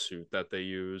wear the suit that they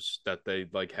use that they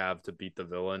like have to beat the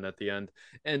villain at the end.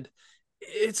 And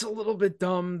it's a little bit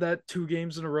dumb that 2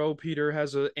 games in a row Peter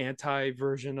has an anti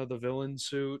version of the villain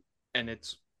suit and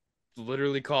it's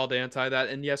literally called anti that.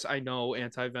 And yes, I know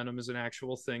anti venom is an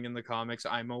actual thing in the comics.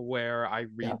 I'm aware. I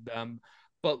Yeah, read them.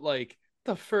 But like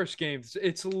the first game,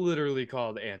 it's literally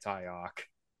called anti Ock.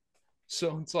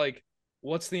 So it's like,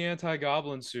 what's the anti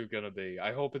goblin suit gonna be?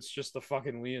 I hope it's just the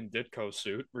fucking Leon Ditko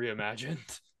suit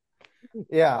reimagined.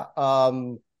 yeah.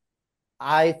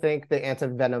 I think the anti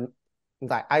venom,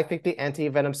 I think the anti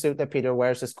venom suit that Peter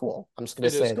wears is cool. I'm just gonna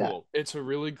It is say that. cool. It's a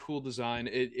really cool design.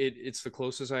 It's the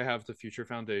closest I have to Future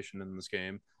Foundation in this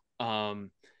game.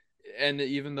 Um, and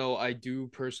even though I do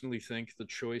personally think the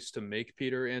choice to make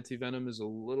Peter anti venom is a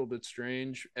little bit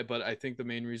strange, but I think the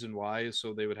main reason why is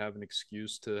so they would have an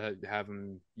excuse to have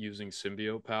him using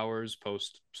symbiote powers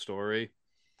post story.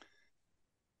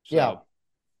 Yeah, So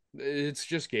it's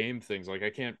just game things. Like I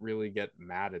can't really get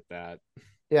mad at that.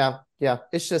 yeah.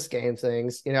 It's just game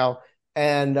things.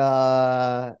 And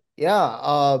yeah,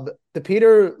 the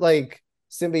Peter like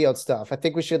symbiote stuff. I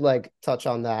think we should like touch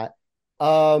on that.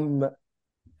 Um,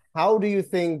 how do you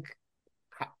think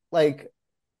like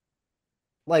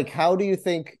how do you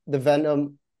think the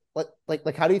Venom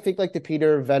like how do you think like the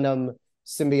Peter Venom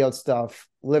symbiote stuff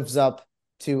lives up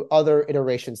to other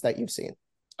iterations that you've seen?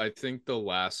 I think the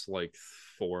last like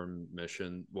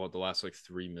the last like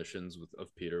 3 missions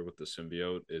of Peter with the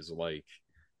symbiote is like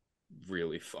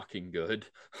really fucking good.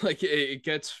 Like it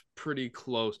gets pretty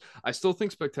close. I still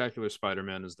think Spectacular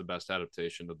Spider-Man is the best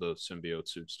adaptation of the symbiote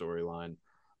suit storyline,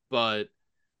 but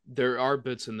there are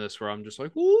bits in this where I'm just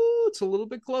like, "Ooh, it's a little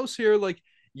bit close here." Like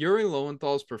Yuri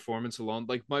Lowenthal's performance alone,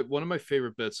 like my one of my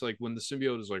favorite bits, like when the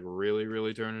symbiote is like really,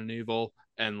 really turning evil,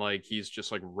 and like he's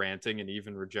just like ranting and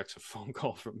even rejects a phone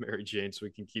call from Mary Jane so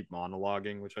he can keep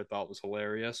monologuing, which I thought was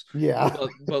hilarious. Yeah.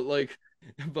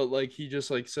 But he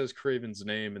just like says Craven's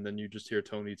name, and then you just hear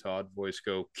Tony Todd voice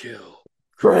go, "Kill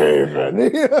Craven."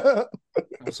 Craven. Yeah.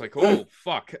 I was like, oh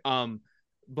fuck.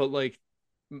 But like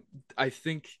I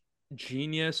think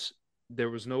genius. There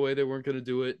was no way they weren't going to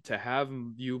do it. To have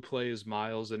you play as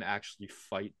Miles and actually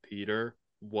fight Peter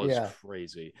was Yeah.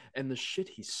 crazy. And the shit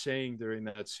he's saying during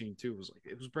that scene too was like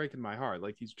it was breaking my heart.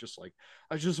 Like he's just like,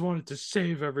 I just wanted to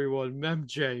save everyone.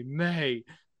 MJ, May,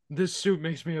 this suit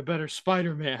makes me a better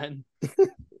Spider-Man. I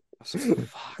was like,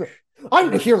 fuck.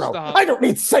 I'm the Dude, hero. stop. I don't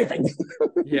need saving.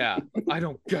 Yeah, I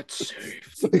don't get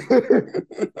saved.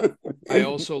 I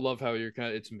also love how you're kind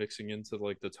of it's mixing into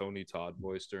like the Tony Todd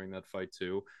voice during that fight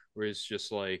too, where it's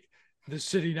just like the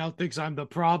city now thinks I'm the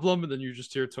problem, and then you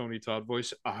just hear Tony Todd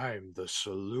voice, I'm the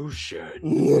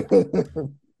solution.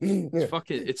 It's Yeah,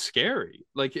 fucking it's scary.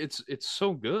 Like it's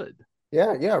so good.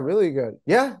 yeah, really good.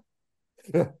 Yeah,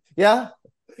 yeah.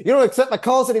 You don't accept my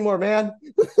calls anymore, man.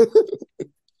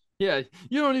 Yeah,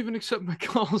 you don't even accept my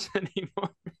calls anymore,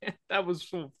 man. That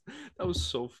was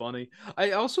so funny.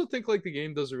 I also think like the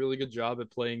game does a really good job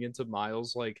at playing into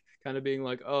Miles, like kind of being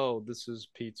like, oh, this is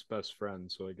Pete's best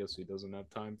friend, so I guess he doesn't have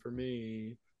time for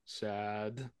me.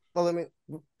 Sad. Well,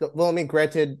 I mean,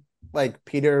 granted, like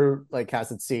Peter like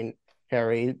hasn't seen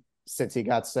Harry since he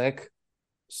got sick,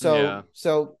 Yeah.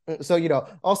 so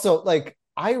also like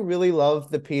I really love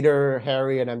the Peter,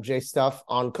 Harry, and MJ stuff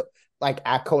on like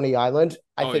at Coney Island.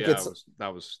 I Oh think yeah, it's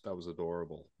that was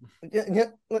adorable.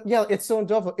 yeah, it's so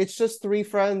adorable. It's just three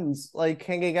friends like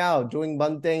hanging out, doing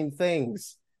mundane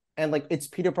things, and like it's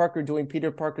Peter Parker doing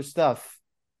Peter Parker stuff,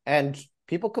 and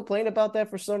people complain about that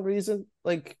for some reason.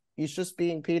 Like he's just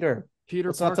being Peter. Peter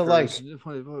What's not to Parker is,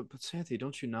 like? but Santi,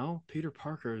 don't you know? Peter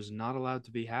Parker is not allowed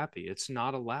to be happy. It's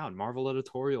not allowed. Marvel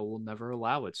editorial will never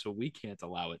allow it, so we can't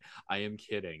allow it. I am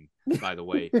kidding, by the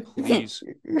way. Please,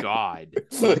 God,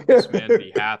 let this man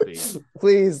be happy.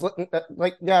 Please,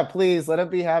 like, yeah, please let him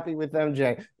be happy with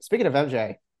MJ. Speaking of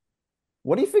MJ,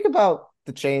 what do you think about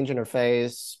the change in her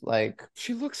face? Like,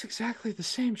 She looks exactly the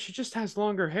same. She just has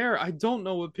longer hair. I don't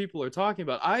know what people are talking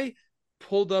about. I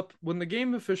pulled up when the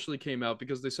game officially came out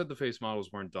because they said the face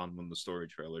models weren't done when the story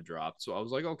trailer dropped. So I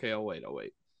was like, okay, I'll wait.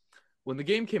 When the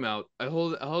game came out, I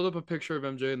held up a picture of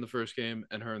MJ in the first game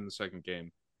and her in the second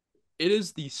game. It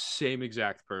is the same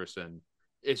exact person.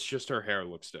 It's just her hair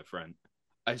looks different.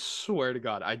 I swear to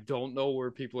God, I don't know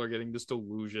where people are getting this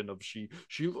delusion of she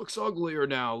looks uglier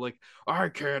now. Like I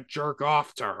can't jerk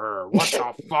off to her. What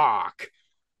the fuck?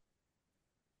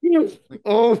 Like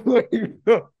oh my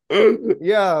god,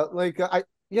 yeah, like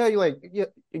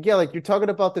yeah, like you're talking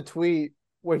about the tweet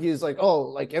where he's like, oh,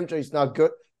 like MJ's not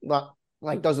good, not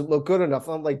like doesn't look good enough.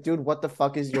 I'm like, dude, what the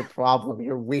fuck is your problem?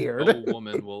 You're no weird.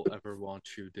 woman will ever want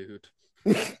you, dude.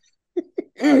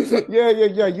 Yeah.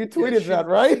 You Yeah, tweeted she that,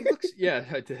 she right? looks yeah,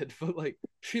 I did, but like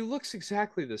she looks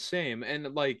exactly the same.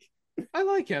 And like I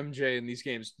like MJ in these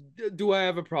games. Do I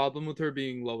have a problem with her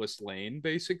being Lois Lane,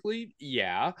 basically?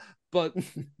 Yeah. But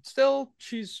still,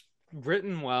 she's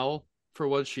written well for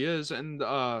what she is, and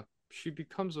she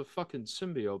becomes a fucking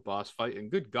symbiote boss fight,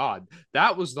 and good God,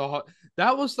 that was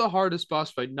the hardest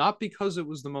boss fight, not because it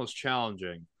was the most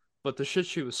challenging, but the shit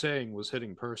she was saying was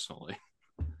hitting personally.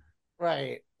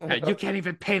 Right. You can't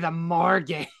even pay the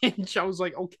mortgage. I was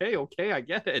like, okay, I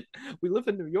get it. We live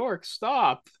in New York.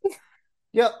 Stop.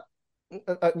 Yeah.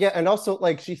 Yeah, and also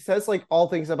like she says like all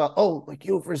things about, oh, like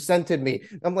you've resented me.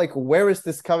 I'm like, where is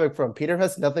this coming from? Peter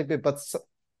has nothing but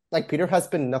like Peter has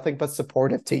been nothing but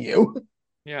supportive to you.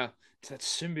 Yeah, it's that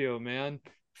symbiote, man.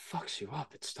 Fucks you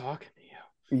up. It's talking to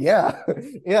you. Yeah,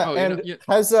 yeah. Oh, And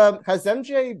has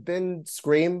MJ been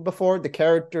Scream before? The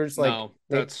characters like no,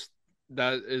 they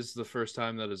that is the first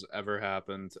time that has ever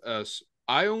happened.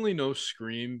 I only know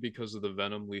Scream because of the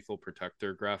Venom Lethal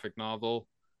Protector graphic novel,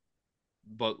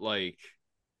 but like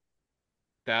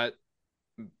that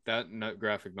that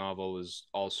graphic novel is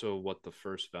also what the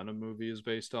first Venom movie is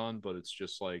based on, but it's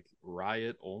just like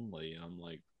Riot only. And I'm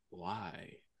like,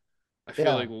 why? I feel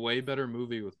yeah like a way better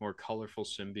movie with more colorful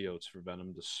symbiotes for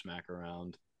Venom to smack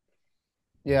around.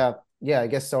 yeah. I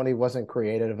guess Sony wasn't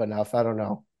creative enough. I don't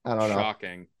know.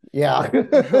 Shocking. Yeah.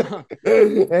 No,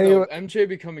 Anyway, MJ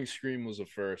becoming Scream was a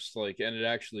first, like, and it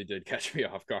actually did catch me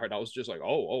off guard. I was just like,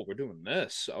 oh, we're doing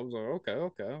this. I was like,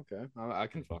 okay, I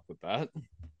can fuck with that.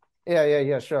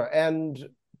 yeah, sure. And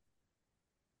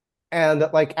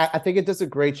like I think it does a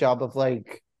great job of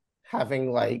like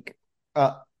having like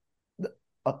uh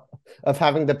uh, of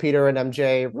having the Peter and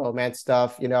MJ romance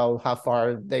stuff, how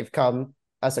far they've come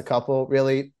as a couple,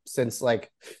 really, since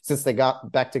they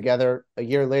got back together a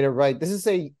year later, right? This is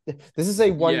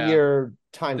a one Yeah, year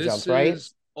time this jump, right?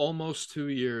 is almost 2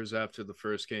 years after the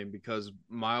first game because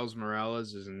Miles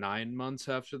Morales is 9 months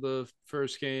after the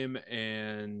first game,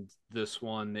 and this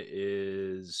one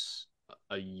is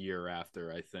a year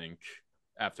after, I think,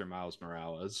 after Miles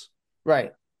Morales.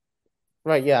 Right.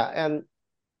 Right, yeah, and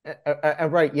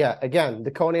right, yeah. Again,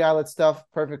 the Coney Island stuff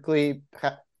perfectly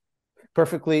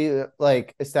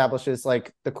like establishes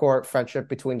like the core friendship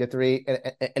between the three,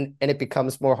 and it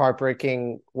becomes more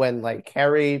heartbreaking when like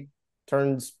Harry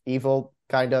turns evil,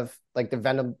 kind of like the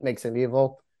venom makes him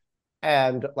evil,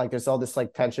 and like there's all this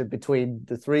like tension between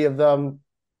the three of them,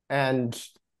 and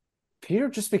Peter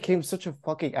just became such a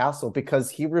fucking asshole because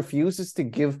he refuses to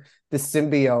give the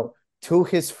symbiote to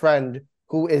his friend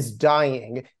who is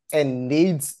dying and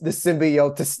needs the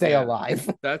symbiote to stay Yeah. alive.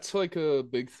 That's like a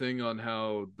big thing on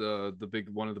how the big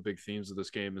one of the big themes of this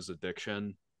game is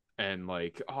addiction. And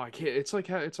like, oh, I can't. It's like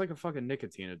a fucking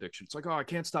nicotine addiction. It's like, oh, I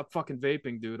can't stop fucking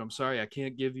vaping, dude. I'm sorry, I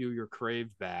can't give you your crave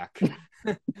back.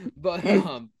 but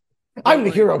but I'm the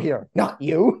like, hero here, not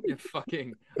you. yeah,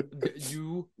 fucking,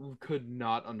 you could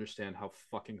not understand how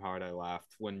fucking hard I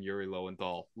laughed when Yuri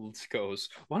Lowenthal goes,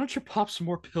 "Why don't you pop some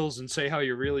more pills and say how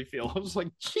you really feel?" I was like,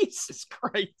 Jesus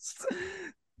Christ,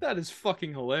 that is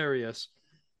fucking hilarious.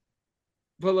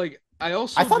 But like, I I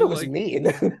also thought it do was like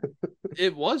mean.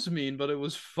 it was mean, but it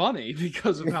was funny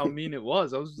because of how mean it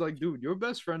was. I was like, dude, your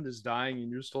best friend is dying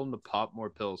and you're just told him to pop more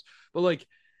pills. But like,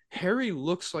 Harry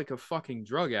looks like a fucking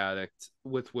drug addict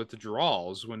with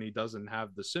withdrawals when he doesn't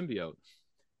have the symbiote.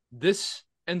 This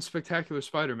and Spectacular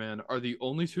Spider-Man are the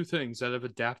only two things that have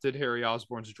adapted Harry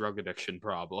Osborn's drug addiction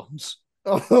problems.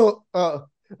 oh,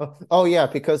 oh yeah,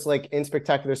 because like in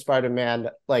Spectacular Spider-Man,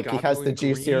 like he has the Goblin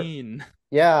G serum. Green,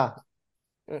 Yeah.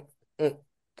 Mm, mm.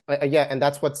 Yeah, and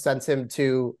that's what sends him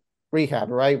to rehab,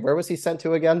 right? Where was he sent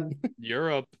to again?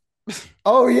 Europe.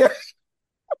 Oh yeah.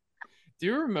 Do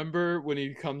you remember when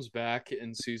he comes back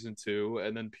in season two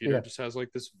and then Peter Yeah. just has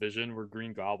like this vision where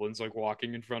Green Goblin's like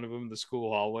walking in front of him in the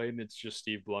school hallway and it's just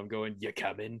Steve Blum going, "You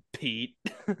coming, Pete?"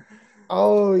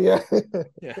 Oh yeah.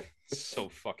 Yeah, so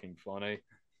fucking funny.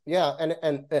 Yeah, and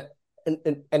in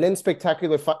and, and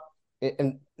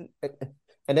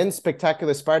in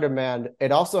Spectacular Spider-Man,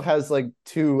 it also has like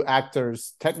two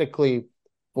actors technically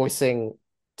voicing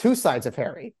two sides of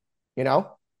Harry. You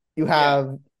know, you Yeah,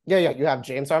 have yeah, you have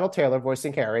James Arnold Taylor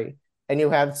voicing Harry, and you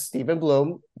have Stephen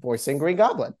Bloom voicing Green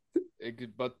Goblin.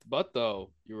 but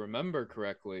though you remember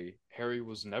correctly, Harry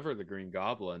was never the Green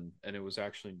Goblin, and it was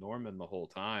actually Norman the whole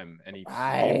time, and he framed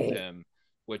Right. him,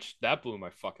 which that blew my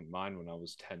fucking mind when I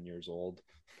was 10 years old.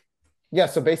 Yeah,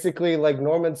 so basically, like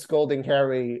Norman scolding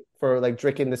Harry for like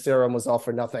drinking the serum was all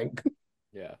for nothing.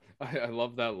 Yeah, I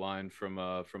love that line from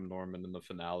Norman in the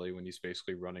finale when he's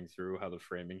basically running through how the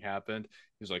framing happened.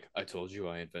 He's like, "I told you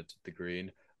I invented the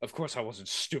green. Of course I wasn't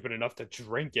stupid enough to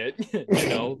drink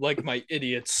it, like my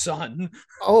idiot son."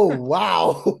 Oh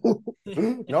wow,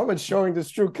 Norman's showing his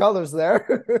true colors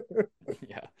there.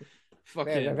 Yeah,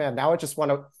 Man, fucking now I just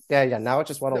want to. Yeah. Now I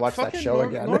just want to no, watch that fucking show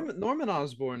again. Norman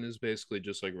Osborn is basically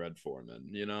just like Red Foreman,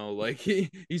 like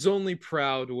he's only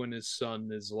proud when his son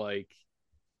is like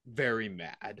very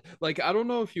mad. Like I don't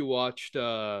know if you watched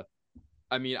I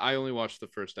mean, I only watched the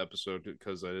first episode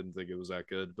because I didn't think it was that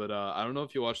good. But I don't know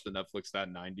if you watched the Netflix That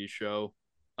 90s show.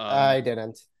 Um, I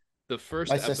didn't. the My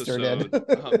first sister did.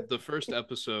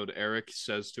 episode, Eric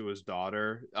says to his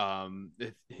daughter,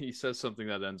 he says something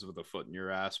that ends with a foot in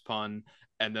your ass pun,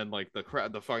 and then like the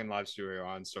fucking live studio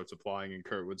on starts applying, and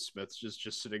Kurtwood Smith's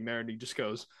just sitting there, and he just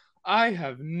goes, "I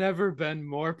have never been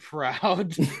more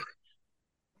proud."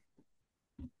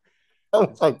 Oh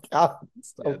It's, my god,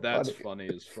 it's yeah, so that's funny. funny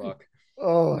as fuck.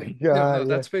 Oh my No, god, yeah.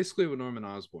 that's basically what Norman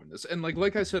Osborn is. And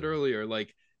like I said earlier,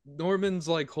 like Norman's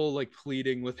like whole like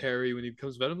pleading with Harry when he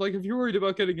becomes Venom, like if you're worried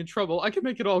about getting in trouble, I can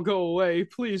make it all go away.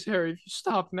 Please, Harry, if you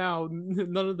stop now,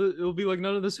 it'll be like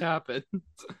none of this happened.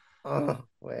 Oh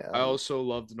I man. also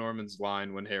loved Norman's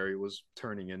line when Harry was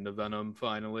turning into Venom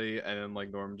finally, and then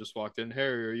like Norman just walked in,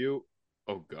 "Harry, are you?"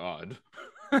 Oh God.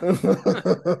 That's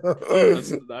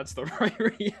the right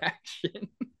reaction.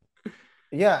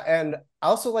 Yeah, and I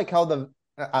also like how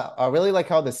I really like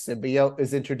how the symbiote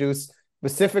is introduced,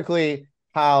 specifically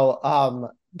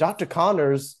how Dr.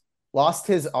 Connors lost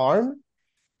his arm.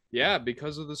 Yeah,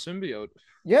 because of the symbiote.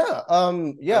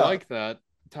 I Yeah. like that.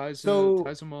 So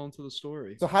Ties him well into the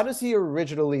story. so how does he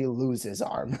originally lose his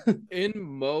arm?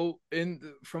 In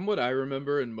from what I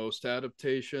remember in most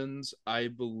adaptations, I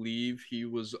believe he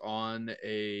was on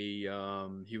a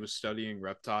he was studying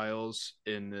reptiles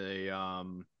in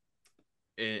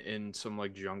some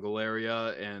like jungle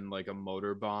area, and like a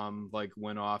motor bomb like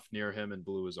went off near him and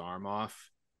blew his arm off.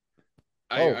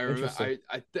 I Oh, remember interesting.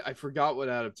 I forgot what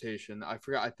adaptation. I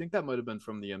forgot. I think that might have been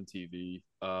from the MTV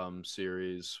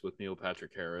series with Neil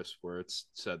Patrick Harris, where it's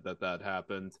said that that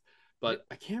happened, but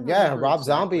I can't Yeah, remember Rob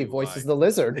Zombie exactly voices why. the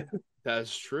lizard.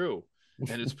 That's true.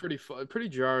 And it's pretty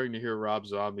jarring to hear Rob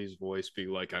Zombie's voice be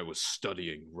like, "I was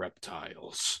studying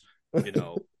reptiles." You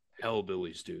know,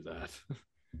 hellbillies do that.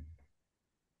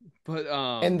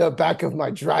 But In the back of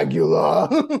my Dracula.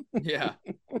 yeah,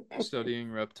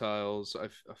 studying reptiles. I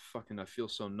feel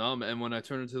so numb. And when I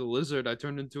turn into the lizard, I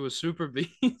turn into a super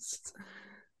beast.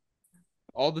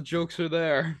 All the jokes are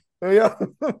there. Yeah.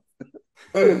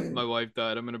 My wife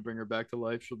died. I'm gonna bring her back to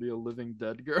life. She'll be a living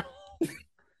dead girl.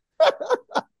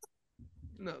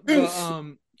 No, but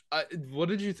what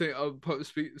did you think?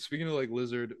 Speaking of like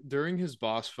Lizard, during his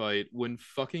boss fight, when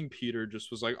fucking Peter just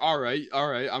was like, all right,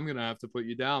 I'm gonna have to put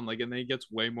you down," like, and then he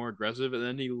gets way more aggressive, and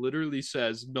then he literally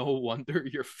says, "No wonder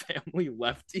your family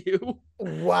left you."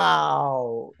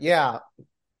 Wow. Yeah.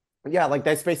 Yeah, like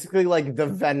that's basically like the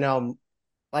Venom,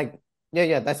 like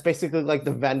yeah, that's basically like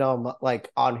the Venom like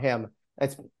on him.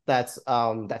 That's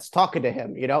talking to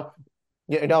him,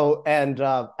 and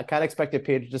I kind of expected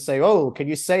Peter to say, "Oh, can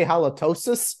you say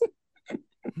halitosis?"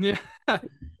 Yeah,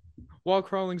 wall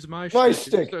crawling's my My shtick. If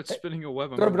you shtick. start spinning a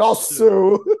web, I'm But gonna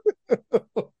sue.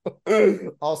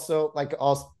 also,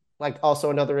 also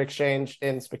another exchange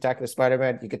in Spectacular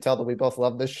Spider-Man. You could tell that we both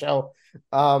love this show.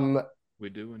 Um, We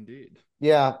do indeed.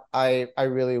 yeah, I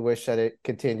really wish that it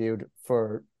continued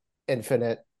for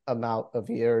infinite amount of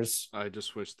years. I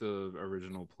just wish the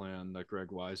original plan that Greg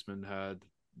Weisman had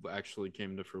actually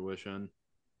came to fruition.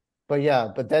 But yeah,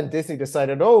 but then Disney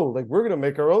decided, oh, like we're gonna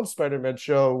make our own Spider-Man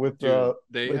show Dude,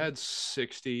 they with had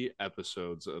 60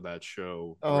 episodes of that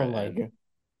show oh my written, god.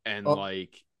 and Oh,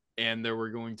 like, and there were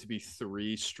going to be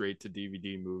three straight to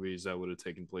DVD movies that would have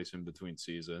taken place in between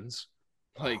seasons.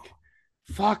 Like,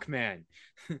 fuck, man.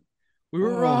 We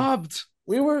were oh, robbed.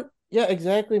 we were yeah,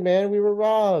 exactly, man. We were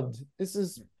robbed.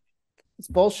 It's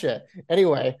bullshit.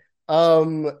 Anyway, Oh,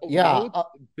 you know yeah, what?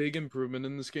 Big improvement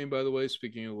in this game, by the way.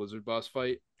 Speaking of Lizard boss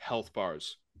fight, health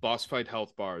bars, boss fight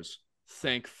health bars.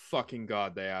 Thank fucking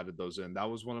god they added those in. That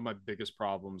was one of my biggest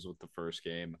problems with the first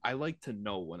game. I like to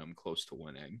know when I'm close to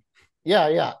winning. yeah,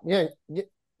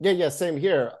 same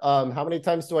here. How many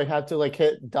times do I have to like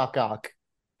hit Doc Ock?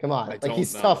 Come on, I like don't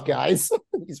he's tough, know. guys.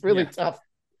 He's really Yeah, tough.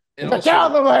 and Get also out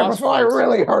the of the way boss before I fights.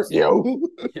 really hurt you.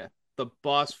 Yeah, the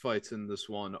boss fights in this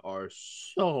one are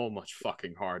so much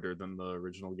fucking harder than the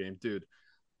original game, dude.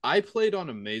 I played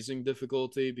on amazing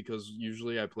difficulty because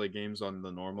usually I play games on the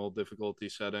normal difficulty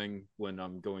setting when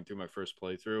I'm going through my first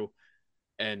playthrough.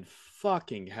 And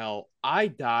fucking hell, I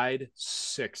died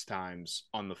 6 times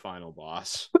on the final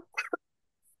boss.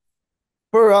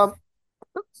 For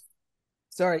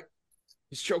sorry,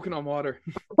 He's choking on water.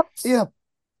 yeah,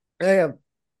 yeah.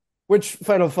 Which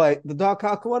final fight, the Doc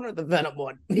Ock one or the Venom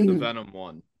one? The Venom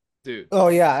one. Dude,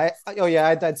 I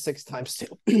died 6 times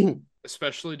too.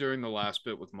 especially during the last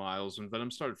bit with Miles, when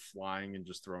Venom started flying and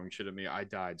just throwing shit at me, I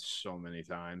died so many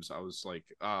times. I was like,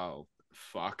 oh,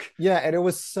 fuck. Yeah, and it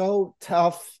was so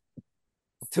tough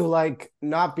to like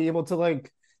not be able to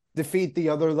like defeat the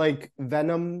other like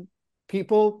Venom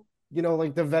people,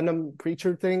 like the Venom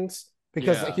creature things,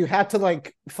 because like Yeah. you had to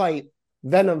like fight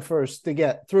Venom first to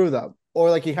get through them,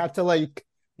 or like you had to like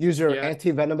use your Yeah,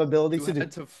 anti Venom ability you to do.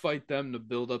 had to fight them to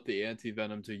build up the anti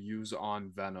venom to use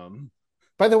on Venom.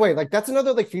 By the way, like that's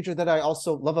another like feature that I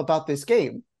also love about this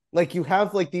game. Like you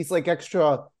have like these like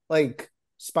extra like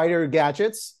spider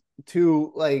gadgets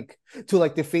to like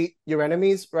defeat your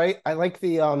enemies, right? I like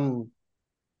the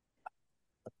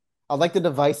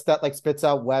device that like spits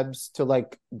out webs to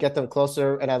like get them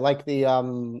closer, and I like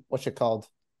the what's it called?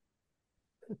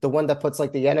 The one that puts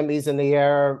like the enemies in the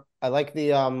air. I like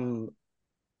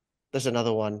there's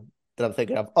another one that I'm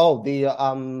thinking of. Oh,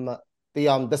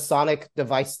 the sonic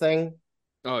device thing.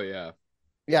 Oh yeah,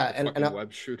 Yeah, the and fucking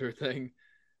web shooter thing.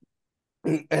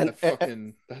 and,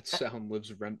 and That sound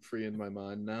lives rent free in my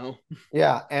mind now.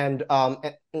 yeah, and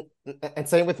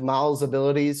same with Miles'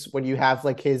 abilities when you have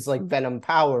like his like Venom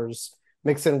powers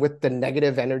mixing with the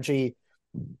negative energy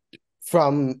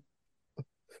from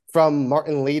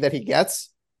Martin Lee that he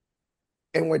gets,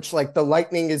 in which like the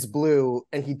lightning is blue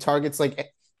and he targets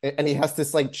like and he has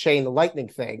this like chain lightning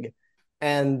thing,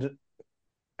 and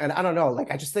I don't know,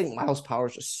 like I just think Miles' power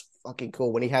is just so fucking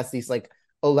cool when he has these like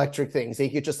electric things.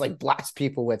 He could just like blast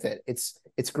people with it.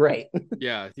 It's great.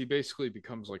 Yeah, he basically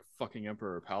becomes like fucking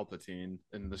Emperor Palpatine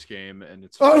in this game, and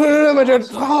it's fucking Unlimited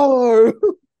awesome. power.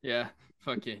 Yeah,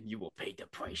 fucking, you will pay the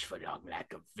price for long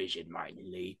lack of vision,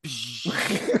 Martin Lee.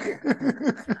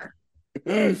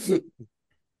 I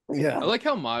Yeah. like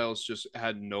how Miles just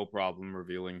had no problem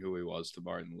revealing who he was to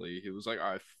Martin Lee. He was like, "All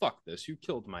right, fuck this. You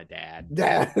killed my dad."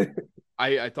 Yeah.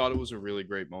 I thought it was a really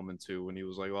great moment too when he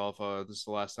was like, "Well, if this is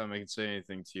the last time I can say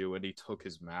anything to you," and he took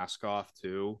his mask off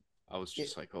too. I was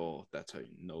just like, oh, that's how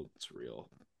you know it's real.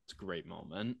 It's a great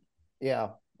moment. Yeah.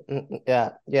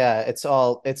 Yeah. It's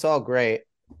all great.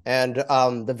 And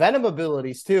the venom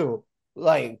abilities too.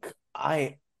 Like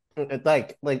I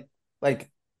like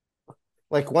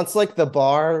like once like the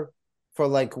bar for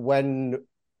like when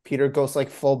Peter goes like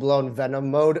full blown venom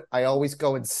mode, I always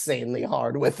go insanely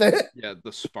hard with it. Yeah,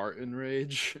 the Spartan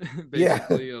rage, Yeah.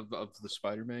 basically, of the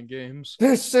Spider-Man games.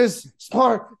 This is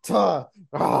Sparta.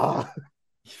 Ah.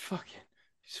 He fucking,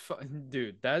 he's fucking,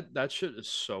 dude. That shit is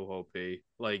so OP.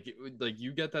 Like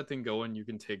you get that thing going, you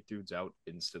can take dudes out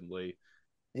instantly.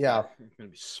 Yeah. I'm gonna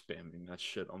be spamming that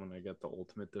shit. I'm gonna get the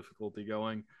ultimate difficulty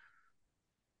going.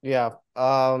 Yeah.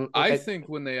 I think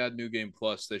when they add New Game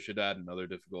Plus, they should add another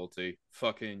difficulty.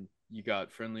 Fucking, you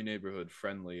got friendly neighborhood,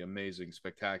 friendly, amazing,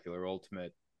 spectacular,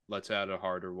 ultimate. Let's add a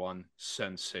harder one.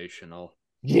 Sensational.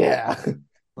 yeah.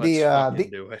 Let's The fucking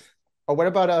do it. or what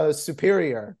about a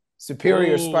superior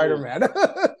Oh, Spider-Man?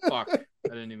 fuck. I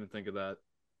didn't even think of that.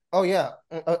 Oh yeah.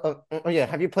 Oh yeah.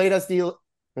 Have you played as the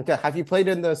okay, have you played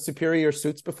in the superior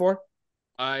suits before?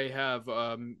 I have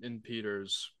in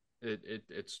Peters.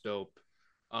 It's dope.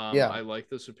 Yeah. I like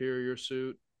the superior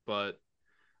suit, but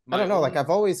I my don't know. Like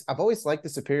only I've always liked the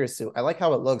superior suit. I like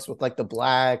how it looks with like the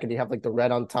black and you have like the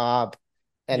red on top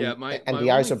yeah, and my and my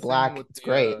the eyes only are thing black. with It's the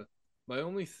great. my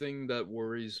only thing that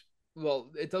worries,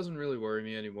 well, it doesn't really worry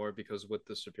me anymore because with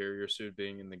the superior suit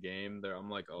being in the game, there I'm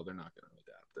like, oh, they're not going to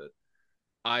adapt it.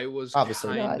 I was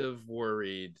Obviously kind not. of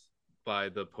worried by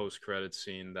the post-credit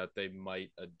scene that they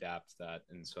might adapt that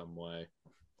in some way.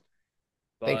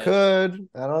 They But could.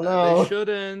 I don't they know.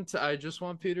 shouldn't. I just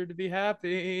want Peter to be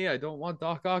happy. I don't want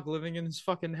Doc Ock living in his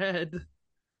fucking head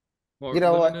or You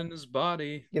know living what? in his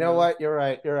body, You know what? You're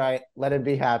right. You're right. Let him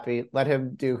be happy. Let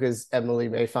him do his Emily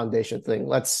May Foundation thing.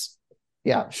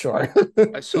 Yeah, sure.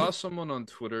 I saw someone on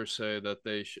Twitter say that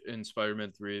in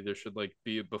Spider-Man 3 there should like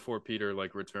be before Peter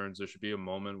like returns there should be a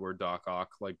moment where Doc Ock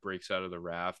like breaks out of the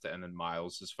raft and then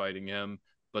Miles is fighting him,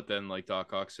 but then like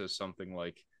Doc Ock says something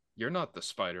like you're not the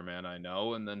Spider-Man I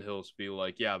know, and then he'll be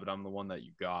like yeah but I'm the one that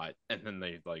you got, and then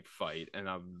they like fight and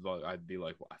I'd be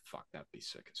like well, fuck, that'd be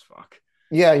sick as fuck.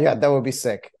 Yeah, that would be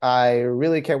sick. I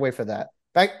really can't wait for that.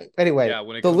 Back anyway, Yeah,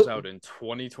 when it comes the out in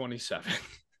 2027.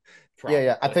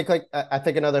 yeah. I Probably. think like I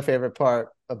think another favorite part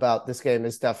about this game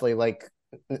is definitely like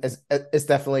is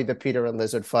definitely the Peter and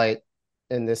Lizard fight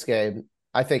in this game.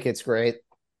 I think it's great. Like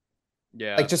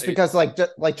Yeah, just because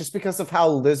just because of how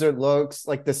Lizard looks,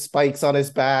 like the spikes on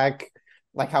his back,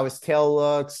 like how his tail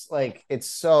looks, like it's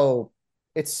so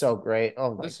great.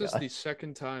 Oh my this is god. the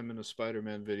second time in a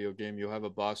Spider-Man video game you'll have a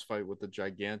boss fight with a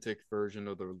gigantic version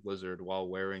of the lizard while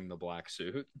wearing the black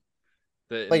suit.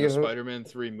 In Like the Spider-Man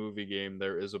 3 movie game,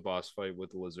 there is a boss fight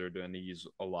with the lizard, and he's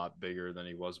a lot bigger than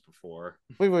he was before.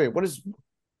 wait, what is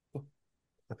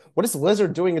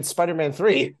Lizard doing in Spider-Man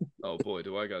 3? Oh boy,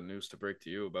 do I got news to break to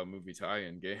you about movie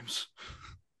tie-in games.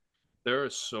 There are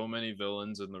so many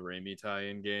villains in the Raimi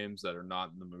tie-in games that are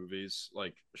not in the movies.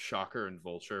 Like Shocker and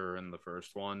Vulture are in the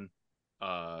first one.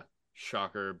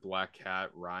 Shocker, Black Cat,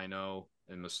 Rhino,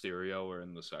 and Mysterio are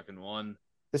in the second one.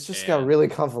 This just got And really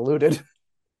convoluted.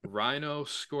 Rhino,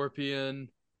 Scorpion,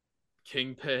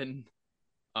 Kingpin,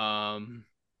 um,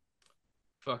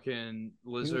 fucking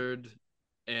Lizard,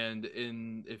 and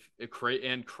in if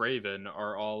and Craven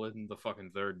are all in the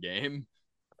fucking third game.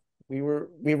 We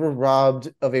were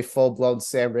robbed of a full-blown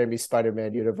Sam Raimi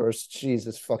Spider-Man universe.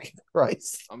 Jesus fucking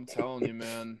Christ. I'm telling you,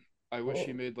 man. I wish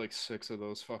he Oh. made like six of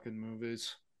those fucking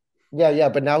movies. Yeah,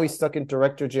 but now he's stuck in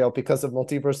director jail because of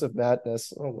Multiverse of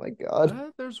Madness. Oh my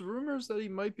god. There's rumors that he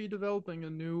might be developing a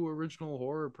new original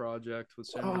horror project with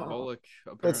Sandra Oh, Bullock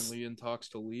let's apparently in talks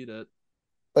to lead it.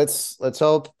 let's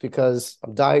hope because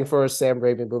I'm dying for a Sam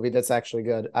Raimi movie that's actually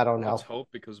good. I don't Let's know. hope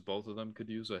because both of them could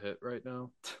use a hit right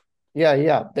now.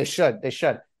 Yeah, they should. They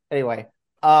should. Anyway,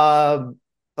 um,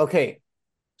 okay.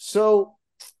 So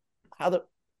how the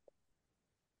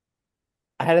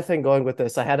I had a thing going with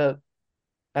this. I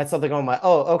had something on my.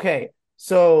 Oh, okay.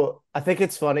 So I think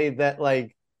it's funny that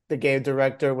like the game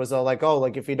director was all like, "Oh,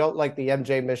 like if you don't like the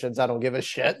MJ missions, I don't give a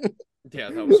shit."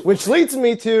 Yeah, that was which funny. leads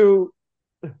me to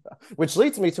which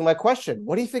leads me to my question.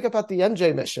 What do you think about the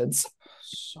MJ missions?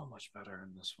 So much better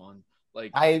in this one.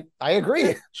 Like I agree.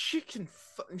 that she can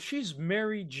she's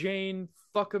Mary Jane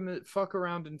fuck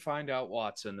around and find out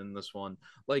Watson in this one.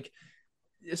 Like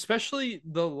especially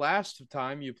the last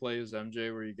time you play as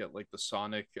MJ where you get like the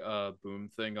sonic boom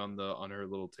thing on her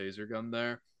little taser gun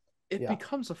there, it Yeah.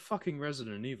 becomes a fucking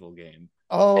Resident Evil game.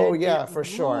 Oh And it yeah, for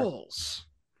sure. rules.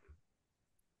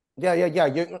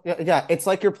 Yeah. It's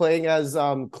like you're playing as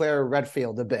Claire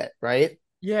Redfield a bit, right?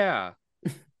 Yeah.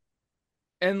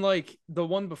 And like the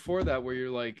one before that, where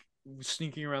you're like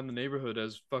sneaking around the neighborhood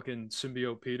as fucking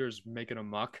symbiote Peter's making a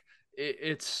muck.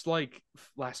 It's like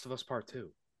Last of Us Part Two.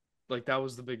 Like that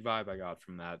was the big vibe I got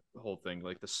from that whole thing.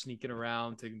 Like the sneaking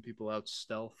around, taking people out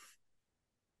stealth,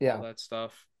 all Yeah. that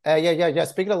stuff. Yeah.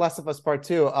 Speaking of Last of Us Part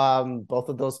Two, both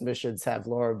of those missions have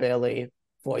Laura Bailey That's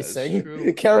voicing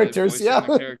true. characters. Voicing Yeah,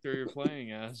 the character you're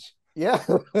playing as. yeah,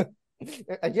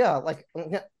 yeah.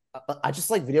 Yeah, I just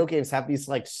like video games have these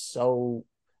like so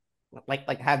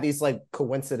like have these like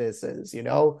coincidences, you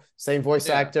know? Same voice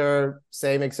Yeah, actor,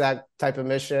 same exact type of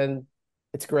mission.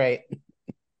 It's great.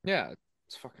 yeah,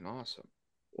 it's fucking awesome.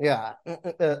 Yeah,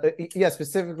 yeah.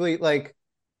 Specifically, like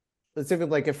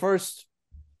at first,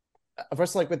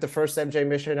 like with the first MJ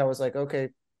mission, I was like, okay,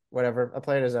 whatever. I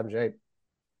played as MJ.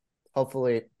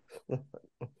 Hopefully,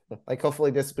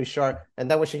 hopefully this will be sharp. And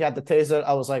then when she had the taser,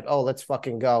 I was like, oh, let's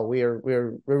fucking go. We're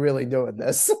really doing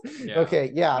this. Yeah.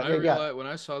 Okay, yeah, yeah, yeah. When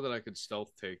I saw that I could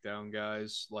stealth takedown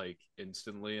guys like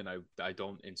instantly, and I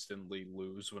don't instantly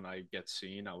lose when I get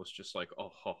seen, I was just like,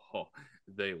 oh, ho, ho,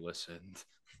 they listened.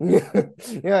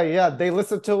 Yeah, yeah. They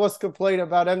listened to us complain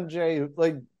about MJ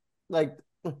like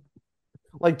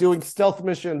like doing stealth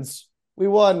missions. We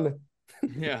won.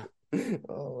 Yeah,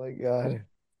 Oh my god.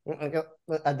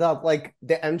 I thought like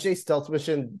the MJ stealth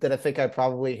mission that I think I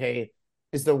probably hate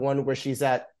is the one where she's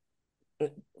at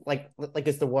like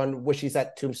it's the one where she's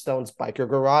at Tombstone's biker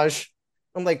garage.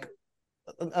 I'm like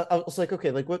I was like,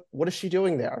 okay, like what is she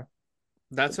doing there?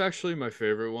 that's actually my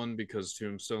favorite one because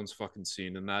Tombstone's fucking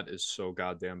scene in that is so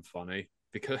goddamn funny.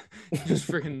 Because he just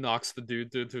freaking knocks the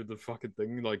dude through the fucking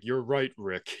thing. Like, you're right,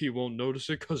 Rick. He won't notice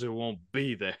it because it won't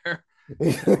be there.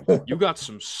 You got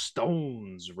some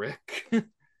stones, Rick.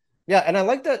 Yeah, and I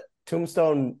like that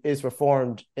Tombstone is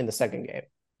reformed in the second game.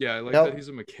 Yeah, I You like that know? he's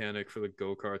a mechanic for the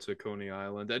go-karts at Coney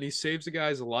Island, and he saves a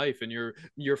guy's life. And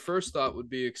your first thought would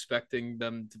be expecting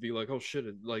them to be like, "Oh shit!"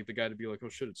 Like the guy to be like, "Oh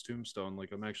shit, it's Tombstone."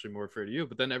 Like I'm actually more afraid of you.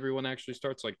 But then everyone actually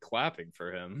starts like clapping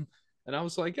for him, and I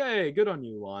was like, "Hey, good on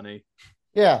you, Lonnie."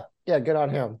 Yeah, yeah, good on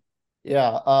him.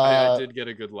 Yeah, I did get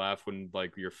a good laugh when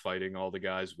like you're fighting all the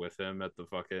guys with him at the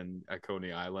fucking at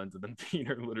Coney Island, and then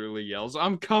Peter literally yells,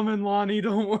 "I'm coming, Lonnie!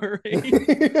 Don't worry."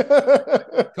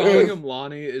 Calling him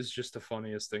Lonnie is just the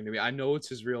funniest thing to me. I know it's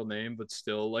his real name, but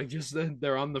still, like, just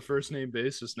they're on the first name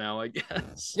basis now, I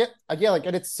guess. Yeah, yeah, like,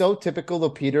 and it's so typical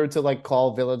of Peter to like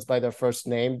call villains by their first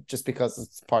name just because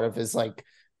it's part of his like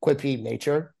quippy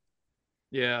nature.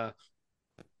 Yeah,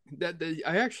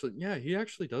 I actually, yeah, he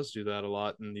actually does do that a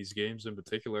lot in these games in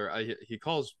particular. He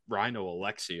calls Rhino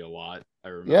Alexi a lot. I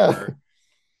Yeah, remember.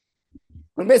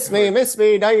 Or miss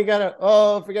me. Now you gotta.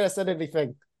 Oh, forget I said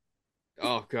anything.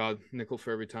 oh god, nickel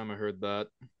for every time I heard that.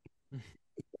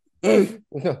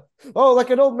 Oh, like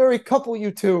an old married couple,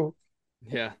 you two.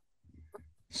 Yeah,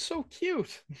 so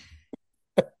cute.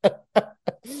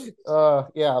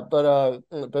 Yeah,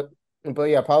 but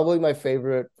yeah, probably my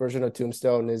favorite version of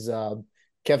Tombstone is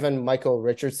Kevin Michael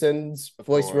Richardson's Of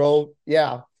voice course, role.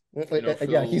 Yeah, for the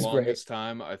yeah, he's great. longest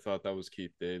time, I thought that was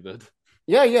Keith David.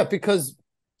 Yeah, because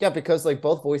like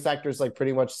both voice actors like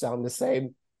pretty much sound the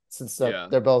same since Yeah,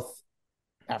 they're both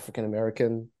African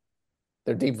American.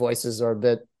 Their deep voices are a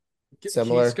bit Keith's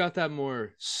similar. got that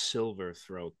more silver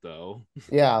throat though.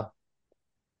 Yeah.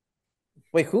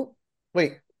 Wait, who?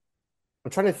 Wait,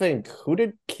 I'm trying to think. Who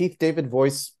did Keith David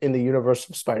voice in the universe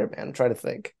of Spider-Man? I'm trying to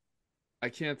think. I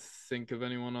can't think of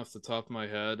anyone off the top of my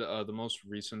head. The most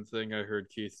recent thing I heard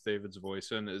Keith David's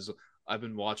voice in is I've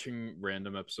been watching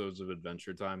random episodes of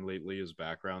Adventure Time lately as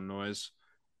background noise,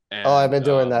 Oh, I've been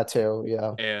doing that too.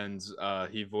 Yeah. and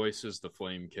he voices the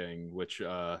Flame King, which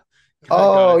got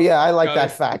Oh, a yeah, I like got that a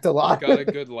fact a lot. got a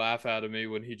good laugh out of me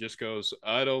when he just goes,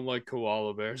 "I don't like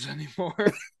koala bears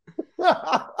anymore."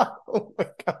 Oh my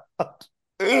god.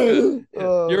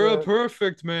 You're a Oh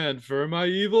perfect man for my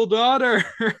evil daughter.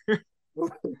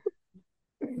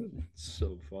 man.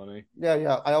 So funny. Yeah,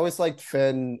 yeah. I always liked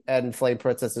Finn and Flame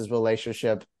Princess's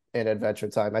relationship in Adventure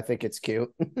Time. I think it's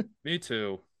cute. Me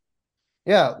too.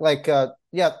 Yeah, yeah,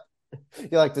 yeah,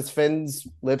 like does Finn's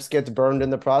lips get burned in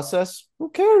the process? Who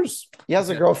cares? He has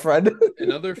a Yeah. girlfriend.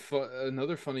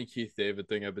 Another funny Keith David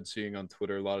thing I've been seeing on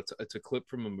Twitter a lot. It's a clip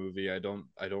from a movie. I don't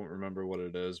remember what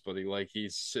it is, but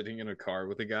he's sitting in a car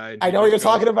with a guy and I he know what just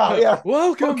you're goes, talking about. Yeah.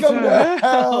 "Welcome Welcome to to hell,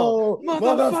 hell,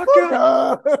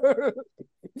 motherfucker." motherfucker.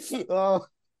 Oh,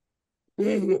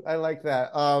 I like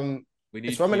that. We It's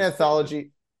need from an Keith David.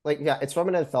 anthology. Like, yeah, it's from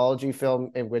an anthology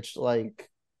film in which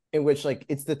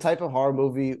it's the type of horror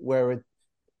movie where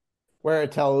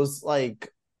it tells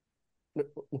like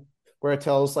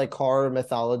horror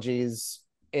mythologies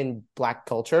in Black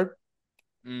culture.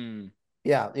 Mm.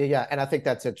 Yeah, and I think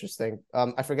that's interesting.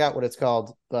 I forgot what it's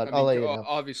called, but I I'll mean, let you know.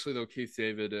 obviously though, Keith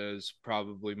David is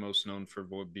probably most known for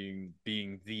being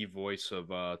the voice of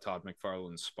Todd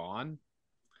McFarlane's Spawn.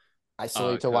 I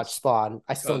still need to watch Because Spawn.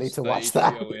 I still need to the watch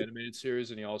that. HBO animated series,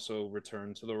 and he also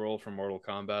returned to the role from Mortal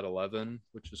Kombat 11,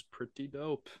 which is pretty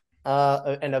dope.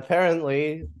 And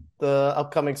apparently the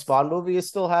upcoming Spawn movie is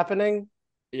still happening.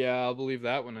 Yeah, I'll believe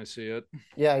that when I see it.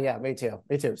 Yeah, me too.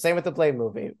 Me too. Same with the Blade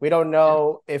movie. We don't Yeah,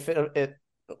 know if it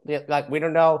yeah, like we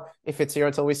don't know if it's here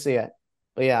until we see it.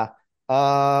 But yeah.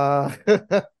 Uh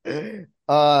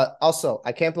also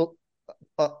I can't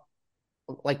uh,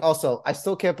 also I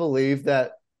still can't believe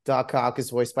that Doc Ock is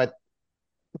voiced by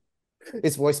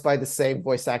the same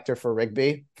voice actor for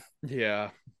Rigby.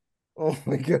 yeah. Oh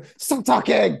my god. Stop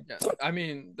talking. Yeah, I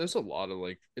mean, there's a lot of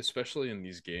like, especially in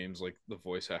these games, like the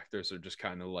voice actors are just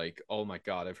kind of like, oh my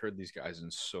god, I've heard these guys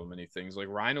in so many things. Like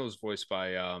Rhino is voiced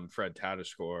by Fred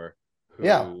Tatasciore,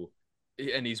 Yeah. who,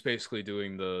 and he's basically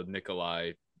doing the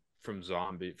Nikolai from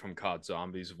COD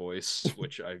Zombies voice,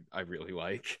 which I really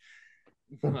like.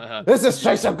 This is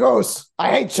Yeah, Chaser Goose.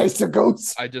 I hate Chaser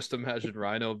Goose. I just imagine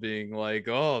Rhino being like,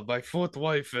 "Oh, my fourth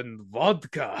wife and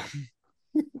vodka."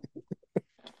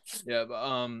 Yeah,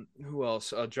 but who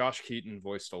else? Josh Keaton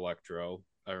voiced Electro.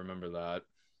 I remember that.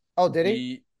 Oh, did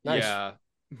he? The Nice. yeah,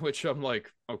 which I'm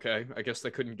like, okay, I guess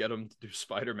they couldn't get him to do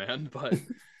Spider-Man, but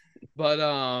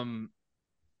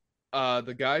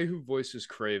the guy who voices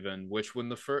Craven, which when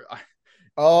the first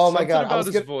Oh my something god. about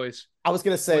his voice I was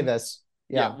gonna say when this.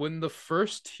 yeah, Yeah. when the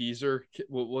first teaser,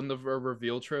 when the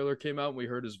reveal trailer came out, and we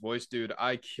heard his voice, dude.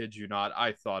 I kid you not,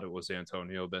 I thought it was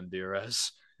Antonio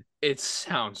Banderas. It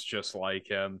sounds just like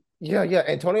him. Yeah.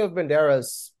 Antonio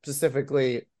Banderas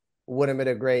specifically would have been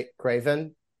a great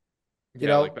Craven,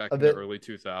 Yeah, like a back in the bit. early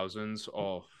 2000s.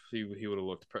 Oh, he would have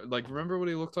looked like remember what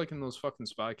he looked like in those fucking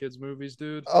Spy Kids movies,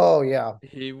 dude? Oh yeah.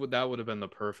 He would that would have been the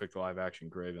perfect live action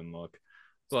Craven look.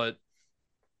 But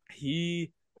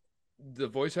he the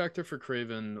voice actor for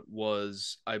Craven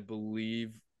was, I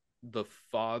believe, the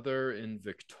father in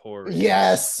Victorious.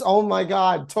 Yes. Oh my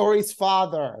god. Tori's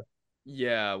father.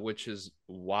 Yeah, which is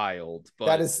wild,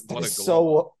 That but is that what a is glow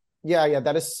up. so yeah,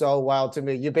 that is so wild to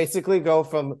me. You basically go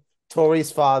from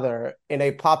Tori's father in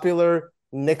a popular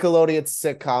Nickelodeon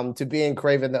sitcom to being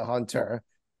Craven the Hunter.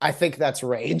 I think that's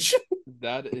rage.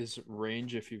 That is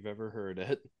range if you've ever heard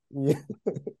it. Yeah.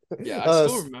 Yeah,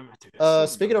 uh, I still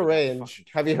Speaking of remember that range, fucking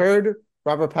have you trailer. heard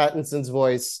Robert Pattinson's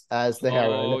voice as the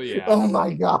Heron? Oh yeah. Oh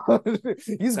my god,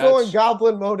 he's going That's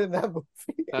Goblin mode in that movie.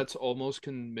 that's almost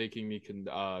making me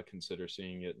consider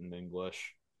seeing it in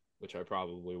English, which I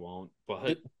probably won't.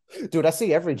 But Dude, I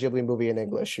see every Ghibli movie in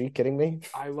English. Are you kidding me?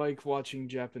 I like watching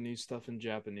Japanese stuff in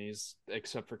Japanese,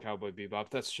 except for Cowboy Bebop.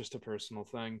 That's just a personal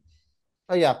thing.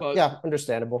 Oh yeah, But yeah,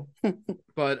 understandable.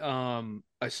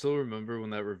 I still remember when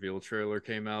that reveal trailer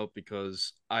came out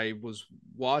because I was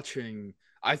watching.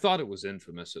 I thought it was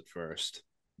Infamous at first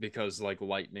because like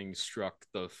lightning struck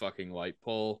the fucking light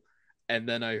pole, and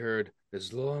then I heard,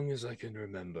 "As long as I can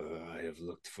remember, I have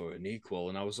looked for an equal,"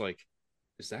 and I was like,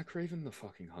 "Is that Craven the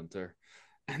fucking Hunter?"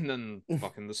 And then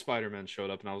fucking the Spider-Man showed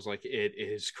up, and I was like, "It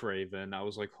is Craven." I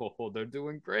was like, "Oh, they're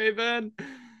doing Craven.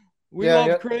 We Yeah.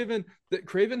 love Craven." That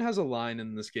Craven has a line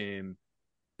in this game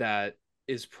that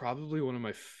is probably one of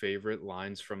my favorite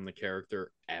lines from the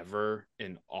character ever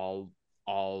in all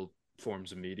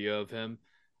forms of media of him.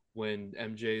 When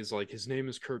MJ is like, his name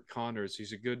is Kurt Connors,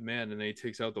 he's a good man, and then he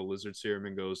takes out the lizard serum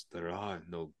and goes, "There are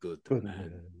no good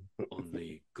men,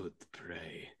 only good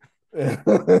prey."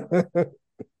 I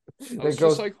It was just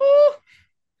goes, like, oh,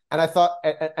 and I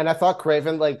thought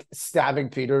Craven like stabbing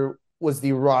Peter was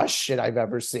the rawest shit I've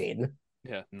ever seen.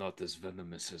 yeah, not as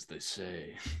venomous as they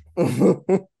say.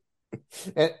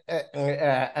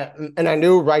 And I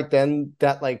knew right then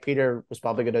that like Peter was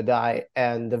probably gonna die,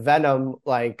 and the venom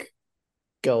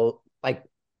go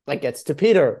like gets to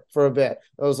Peter for a bit.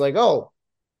 I was like, oh,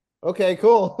 okay,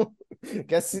 cool.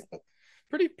 Guess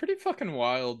Pretty fucking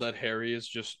wild that Harry is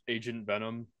just Agent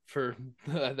Venom for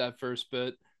that first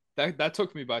bit. That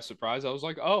took me by surprise. I was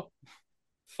like, oh,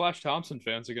 Flash Thompson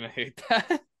fans are gonna hate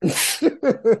that.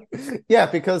 yeah,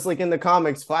 because like in the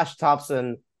comics, Flash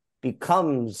Thompson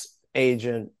becomes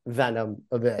Agent Venom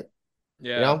a bit,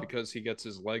 you Yeah, know? because he gets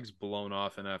his legs blown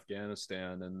off in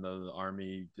Afghanistan, and the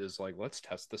army is like, let's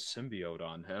test the symbiote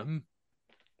on him.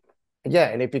 Yeah,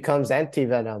 and it becomes anti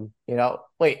Venom, you know?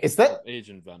 Wait, is that Well,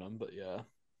 Agent Venom, but yeah.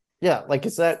 yeah, like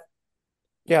is that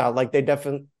yeah, like they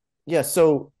definitely yeah,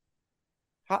 so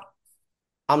how,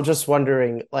 I'm just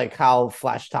wondering like how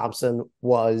Flash Thompson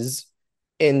was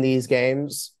in these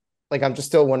games. Like I'm just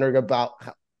still wondering about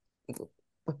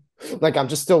Like I'm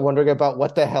just still wondering about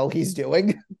what the hell he's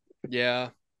doing. Yeah,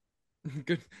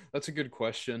 good. That's a good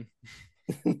question.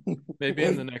 Maybe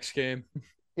in the next game.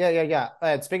 Yeah.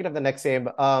 And speaking of the next game,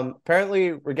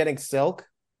 apparently we're getting Silk.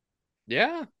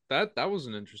 Yeah, that was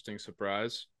an interesting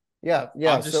surprise. Yeah.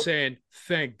 I'm just So saying,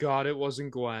 thank God it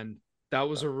wasn't Gwen. That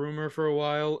was a rumor for a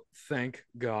while. Thank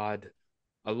God.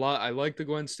 I like the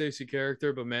Gwen Stacy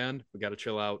character, but man, we gotta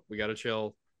chill out. We gotta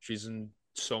chill. She's in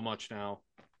so much now.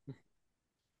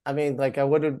 I mean, like I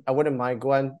wouldn't mind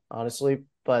Gwen, honestly,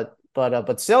 but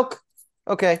Silk,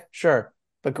 okay, sure.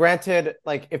 But granted,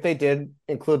 like if they did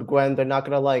include Gwen, they're not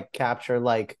gonna like capture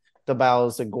like the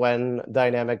Miles and Gwen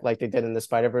dynamic like they did in the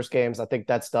Spider-Verse games. I think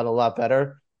that's done a lot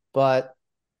better. But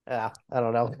yeah, I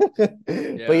don't know. But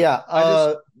Yeah,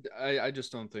 yeah, I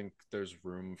just don't think there's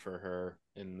room for her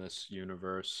in this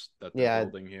universe that they're yeah,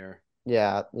 building here.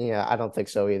 yeah, I don't think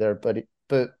so either. But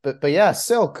yeah,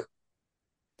 Silk.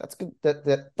 That's good.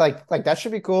 That that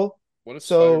should be cool. What if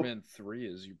So Spider-Man 3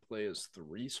 is you play as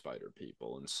three spider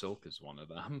people and Silk is one of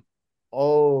them?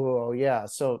 oh yeah.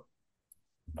 So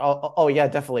oh yeah,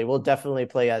 definitely. We'll definitely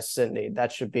play as Sydney.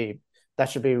 That should be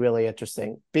really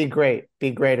interesting. Be great, be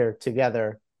greater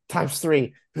together times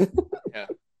three. Yeah,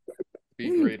 be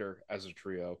greater as a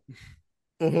trio.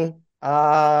 Mm-hmm.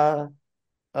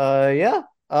 Yeah.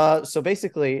 So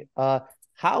basically,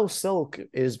 how Silk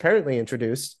is apparently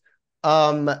introduced.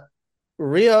 Um,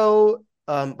 Rio,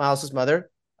 Miles's mother,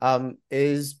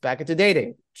 is back into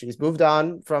dating. She's moved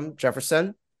on from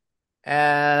Jefferson,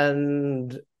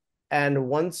 and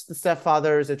once the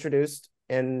stepfather is introduced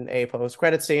in a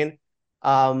post-credit scene,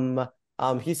 um,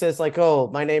 he says like, "Oh,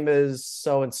 my name is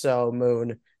so and so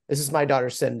Moon. This is my daughter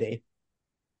Cindy."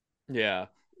 Yeah,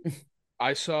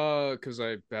 I saw because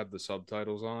I had the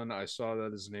subtitles on. I saw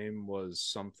that his name was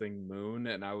something Moon,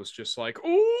 and I was just like,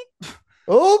 "Oh!"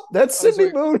 Oh, that's I was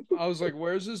Cindy like, Moon.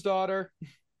 "Where's his daughter?"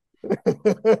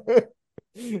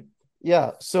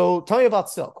 Yeah. So tell me about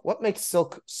Silk. What makes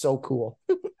Silk so cool?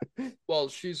 Well,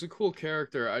 she's a cool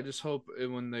character. I just hope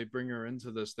when they bring her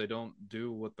into this, they don't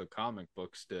do what the comic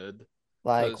books did.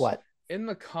 Like Because what? in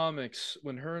the comics,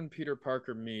 when her and Peter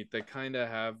Parker meet, they kind of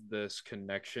have this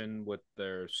connection with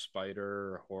their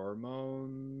spider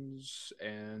hormones,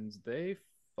 and they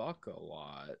fuck a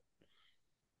lot.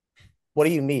 What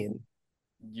do you mean?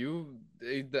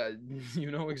 That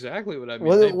you know exactly what I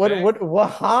mean. They What? What? bang. What? What?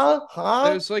 Huh? Huh?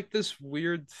 There's like this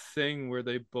weird thing where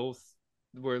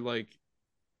where like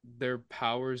their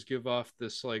powers give off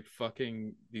this like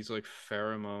fucking these like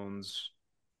pheromones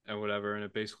and whatever, and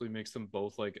it basically makes them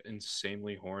both like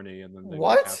insanely horny, and then they like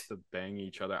What? have to bang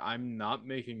each other. I'm not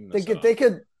making They this could.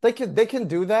 up. They can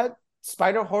do that.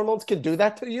 Spider hormones can do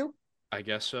that to you. I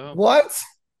guess so. What?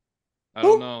 I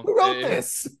don't Who? know. Who wrote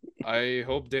this? I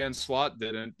hope Dan Slott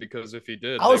didn't, because if he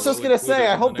did, I they was just will gonna include say. it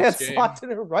I in the hope next that game. Slot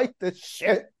didn't write this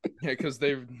shit. Yeah, because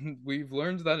we've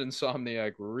learned that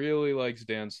Insomniac really likes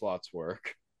Dan Slott's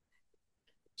work.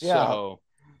 Yeah. So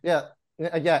Yeah.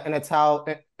 And it's how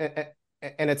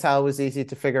it was easy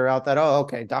to figure out that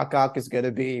okay, Doc Ock is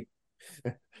gonna be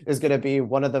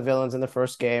one of the villains in the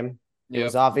first game. It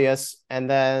was yep. obvious, and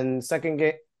then second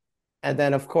game, and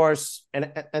then of course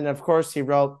he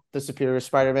wrote the Superior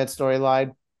Spider-Man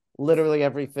storyline. Literally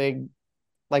everything,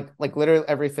 like literally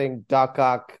everything Doc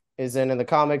Ock is in the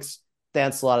comics,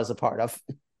 Dan Slott is a part of.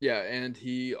 Yeah, and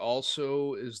he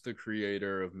also is the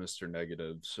creator of Mr.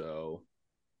 Negative, so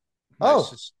nice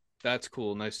to Oh, that's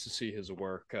cool. Nice to see his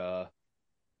work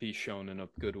be shown in a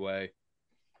good way.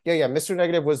 yeah. Mr.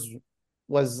 Negative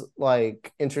was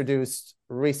like introduced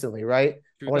recently, right?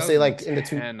 I want to say like in the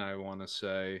two. 2010, I want to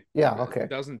say. Yeah, okay.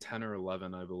 2010 or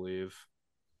 11, I believe.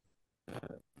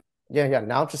 Yeah.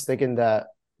 Now I'm just thinking that,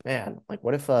 man, like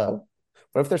what if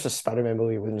there's a Spider-Man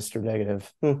movie with Mr. Negative?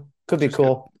 Could be Just get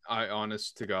cool. I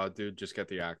honest to God, dude, just get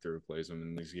the actor who plays him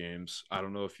in these games. I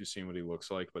don't know if you've seen what he looks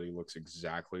like, but he looks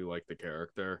exactly like the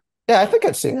character. Yeah, I Like think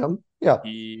I've seen him. Yeah.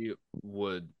 he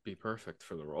would be perfect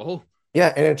for the role.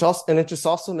 Yeah, and it just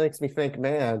also makes me think,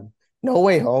 man, No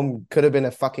Way Home could have been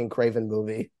a fucking Craven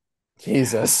movie. Yeah.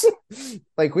 Jesus.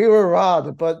 Like we were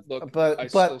robbed, Look, I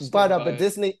still stand by but it.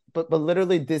 Disney, but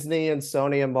literally Disney and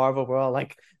Sony and Marvel were all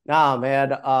like, nah, man,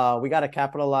 we gotta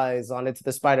capitalize on Into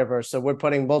the Spider-Verse. So we're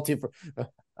putting multiverse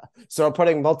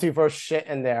shit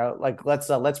in there. Like let's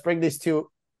bring these two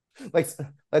like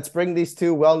let's bring these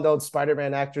two well-known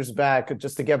Spider-Man actors back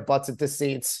just to get butts into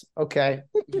seats. Okay.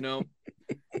 You know,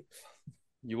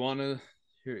 you want to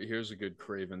here's a good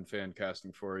Craven fan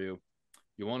casting for you.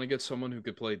 You want to get someone who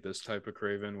could play this type of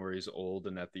Craven where he's old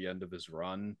and at the end of his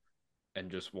run and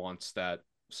just wants that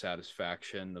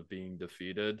satisfaction of being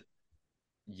defeated.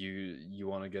 you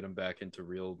want to get him back into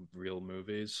real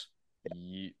movies.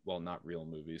 Well, not real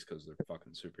movies because they're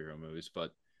fucking superhero movies,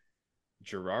 but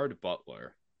Gerard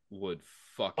Butler would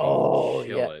fucking Oh yeah.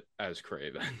 kill it as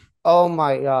Craven. Oh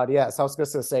my God. Yes, I was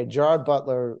just gonna say Gerard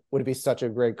Butler would be such a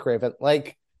great Craven.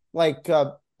 Like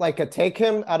a take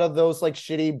him out of those like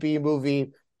shitty B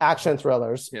movie action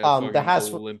thrillers. Yeah, That fucking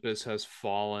has Olympus Has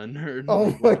Fallen or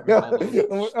oh like my whatever all God. those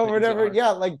Or things whatever. are. Yeah,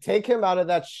 like take him out of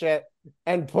that shit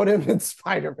and put him in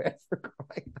Spider-Man for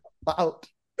crying out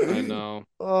I loud. know.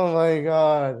 Oh my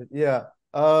God. Yeah.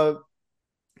 Uh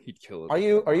He'd kill it are with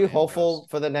you that are you lion hopeful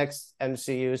mask. for the next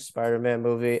MCU Spider-Man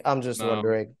movie? I'm just No,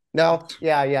 wondering. No,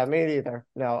 yeah, yeah, me neither.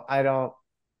 No, I don't.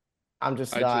 I'm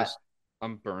just I not. just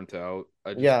I'm burnt out.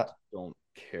 I just Yeah, don't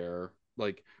care.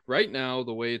 Like right now,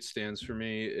 the way it stands for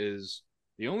me is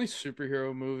the only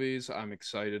superhero movies I'm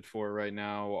excited for right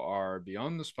now are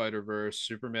Beyond the Spider-Verse,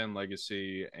 Superman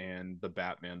Legacy, and The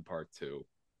Batman Part 2.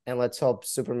 and let's hope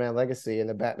Superman Legacy and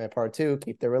the Batman Part Two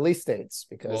keep their release dates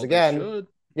because Well, they again, should.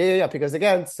 yeah, because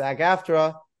again,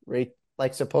 SAG-AFTRA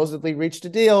like supposedly reached a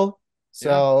deal. Yeah,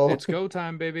 So it's go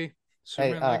time, baby. hey,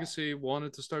 Superman Legacy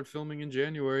wanted to start filming in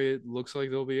January. It looks like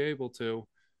they'll be able to.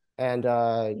 and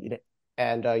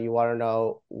you want to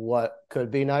know what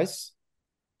could be nice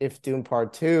if Doom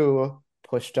Part Two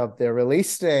pushed up their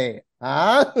release date,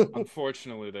 huh?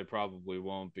 Unfortunately, they probably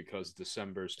won't because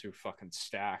December's too fucking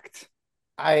stacked.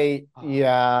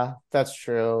 Yeah, that's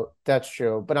true. That's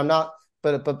true. But I'm not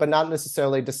but not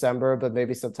necessarily December, but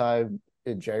maybe sometime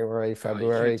in January, Oh,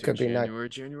 you can't February do could be nice. January.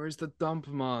 January's the dump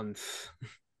month.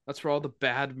 That's where all the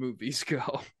bad movies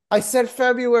go. I said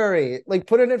February. Like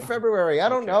put it in February. I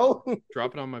don't Okay. know.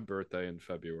 Drop it on my birthday in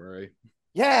February.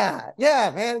 Yeah,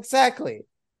 yeah, man, exactly.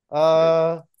 My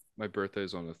Uh my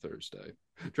birthday's on a Thursday.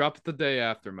 Drop it the day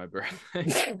after my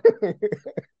birthday.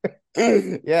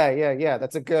 yeah.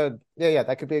 That's a good yeah,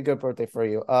 that could be a good birthday for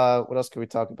you. What else can we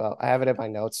talk about? I have it in my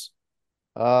notes.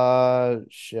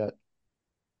 Shit.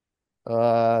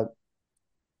 Uh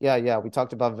yeah, we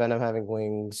talked about Venom having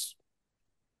wings.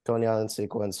 Going out in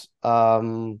sequence.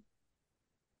 Oh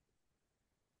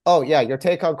yeah, your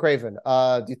take on Craven.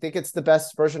 Do you think it's the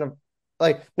best version of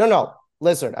like no,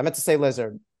 Lizard. I meant to say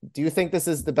Lizard. Do you think this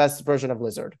is the best version of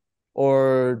Lizard?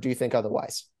 Or do you think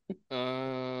otherwise?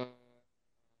 uh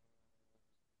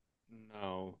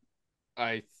no.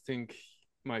 I think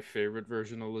my favorite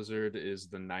version of Lizard is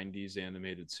the 90s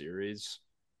animated series.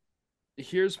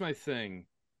 Here's my thing.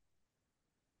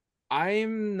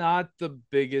 I'm not the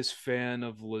biggest fan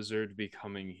of Lizard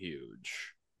becoming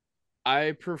huge.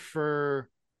 I prefer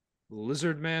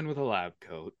Lizard Man with a lab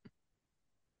coat.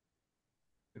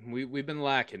 We've been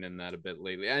lacking in that a bit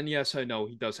lately. And yes, I know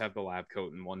he does have the lab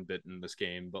coat in one bit in this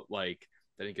game, but like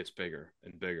then he gets bigger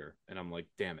and bigger, and I'm like,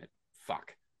 damn it,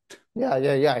 fuck.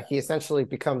 Yeah. He essentially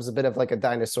becomes a bit of like a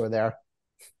dinosaur there.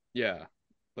 Yeah,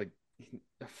 like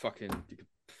fucking you could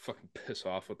fucking piss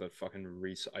off with that fucking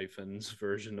Reese Ifans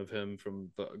version of him from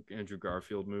the Andrew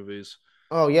Garfield movies.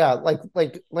 Oh yeah, like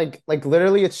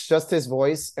literally it's just his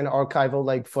voice and archival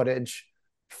like footage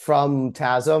from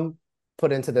TASM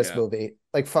put into this Yeah, movie.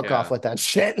 Like fuck off yeah, with that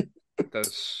shit.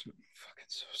 that's fucking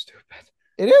so stupid.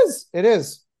 It is. It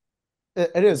is.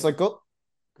 It is like go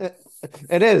it,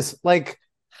 it is like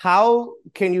how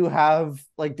can you have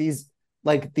like these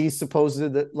supposed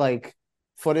like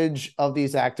footage of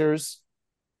these actors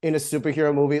in a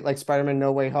superhero movie like Spider-Man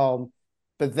No Way Home,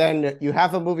 but then you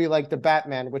have a movie like The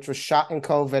Batman, which was shot in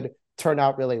COVID, turn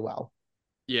out really well.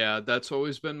 Yeah, that's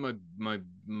always been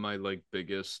my like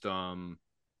biggest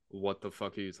what the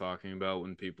fuck are you talking about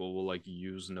when people will like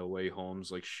use No Way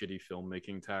Home's like shitty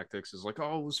filmmaking tactics is like,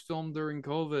 oh, it was filmed during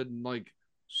COVID and like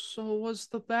so was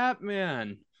the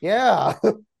Batman. Yeah,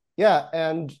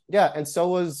 and so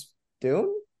was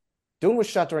Dune. Dune was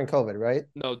shot during COVID, right?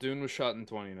 No, Dune was shot in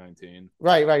 2019.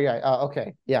 Right.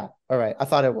 Okay, yeah, all right. I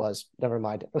thought it was. Never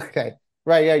mind. Okay,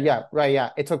 right, Yeah. right. Yeah,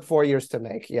 it took 4 years to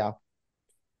make. Yeah.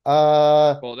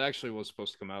 Uh, Well, it actually was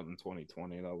supposed to come out in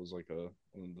 2020. That was like a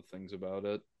one of the things about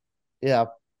it. yeah.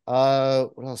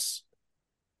 What else?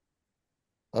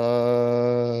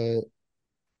 Uh,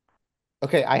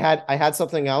 okay. I had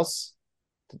something else.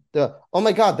 The oh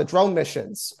my God, the drone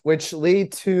missions, which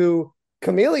lead to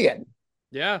Chameleon.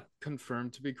 Yeah,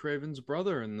 confirmed to be Craven's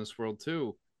brother in this world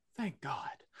too. Thank God.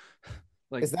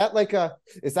 Like, Is that like a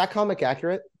is that comic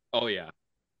accurate? oh yeah.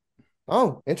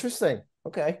 Oh, interesting.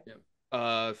 Okay.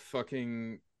 Yeah.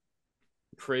 Fucking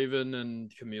Craven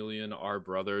and Chameleon are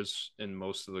brothers in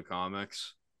most of the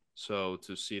comics. So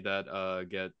to see that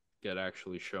get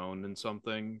actually shown in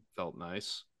something felt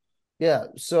nice. Yeah.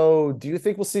 So, do you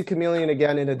think we'll see Chameleon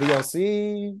again in a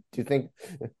DLC? Do you think?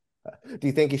 Do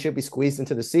you think he should be squeezed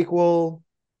into the sequel?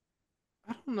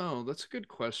 I don't know. That's a good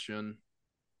question.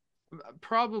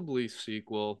 Probably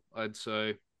sequel, I'd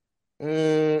say.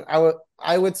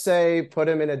 I would say put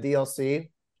him in a DLC.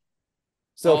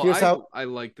 So Oh, here's I how. I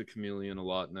like the chameleon a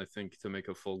lot, and I think to make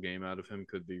a full game out of him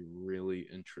could be really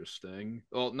interesting.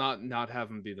 Well, not have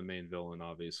him be the main villain,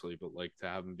 obviously, but like to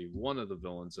have him be one of the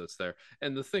villains that's there.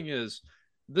 And the thing is,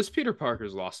 this Peter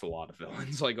Parker's lost a lot of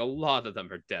villains. Like a lot of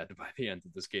them are dead by the end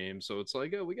of this game. So it's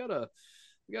like, we gotta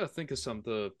think of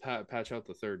something to patch out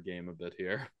the third game a bit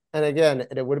here. And again,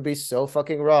 it would be so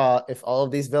fucking raw if all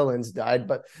of these villains died,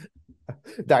 but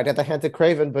died at the hand of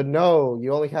Craven. But no,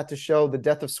 you only had to show the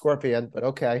death of Scorpion. But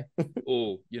okay.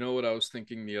 Oh, you know what I was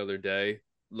thinking the other day?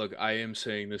 Look, I am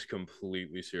saying this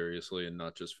completely seriously and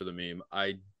not just for the meme.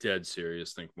 I dead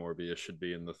serious think Morbius should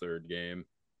be in the third game.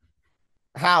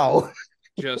 How?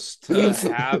 Just to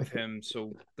have him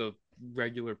so the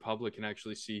regular public can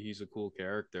actually see he's a cool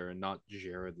character and not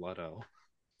Jared Leto.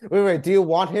 Wait. Do you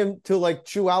want him to like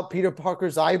chew out Peter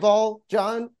Parker's eyeball,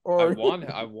 John? I Or want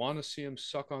I want to see him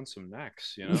suck on some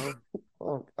necks, you know?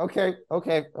 oh, okay,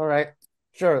 all right,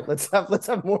 sure. Let's have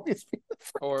Morbius be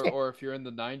Or if you're in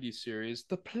the 90s series,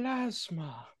 the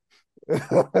plasma.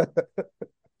 the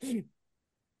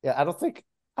yeah, I don't think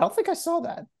I saw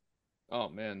that. Oh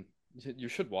man, you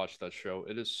should watch that show.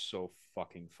 It is so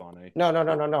fucking funny. No.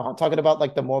 I'm talking about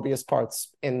like the Morbius parts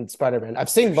in Spider-Man. I've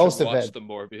You seen should most of watch it. the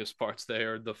Morbius parts. They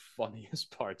are the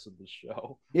funniest parts of the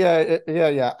show. Yeah.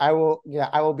 I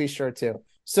will be sure to.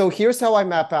 So here's how I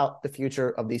map out the future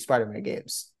of these Spider-Man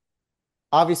games.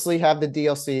 Obviously, have the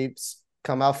DLCs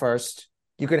come out first.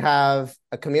 You could have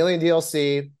a Chameleon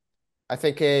DLC. I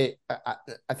think a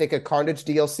Carnage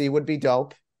DLC would be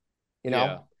dope. You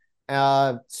Yeah,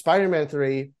 know, Spider-Man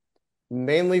 3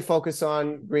 mainly focus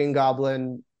on Green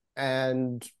Goblin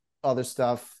and other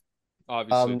stuff.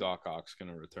 obviously Um, Doc Ock's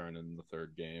gonna return in the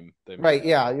third game. They made right, that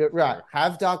yeah, very you're right. clear.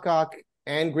 Have Doc Ock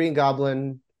and Green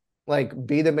Goblin like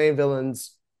be the main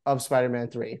villains of Spider-Man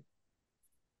 3.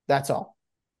 That's all.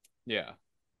 Yeah,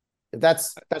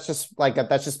 That's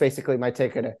just basically my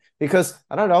take on it. Because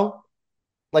I don't know,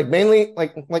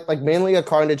 mainly a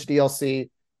Carnage DLC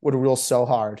would rule so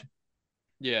hard.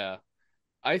 yeah.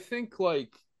 I think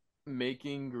like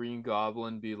making Green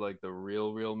Goblin be like the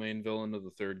real main villain of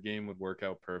the third game would work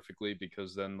out perfectly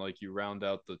because then like you round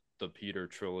out the Peter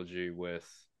trilogy with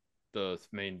the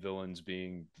main villains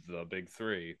being the big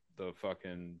three, the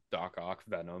fucking Doc Ock,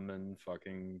 Venom, and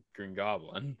fucking Green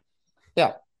Goblin.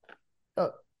 Yeah. Uh,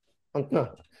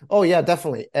 no. Oh yeah,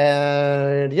 definitely.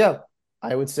 And yeah,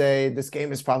 I would say this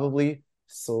game is probably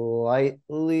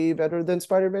slightly better than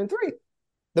Spider-Man 3,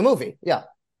 the movie. Yeah.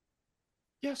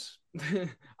 Yes,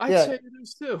 I'd Yeah. say it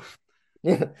is too.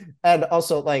 Yeah. And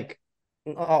also like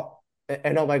oh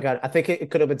and oh my God, I think it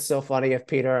could have been so funny if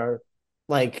Peter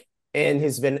like in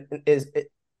his Ven is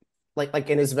like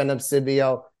in his Venom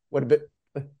symbiote would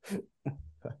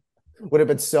have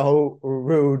been so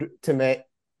rude to me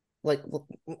like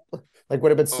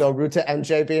would have been Oh, so rude to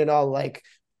MJ being all like,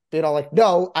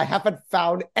 no, I haven't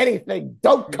found anything.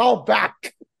 Don't call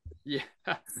back. yeah.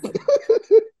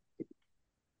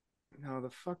 No, the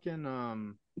fucking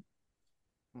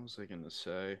what was I gonna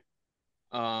say?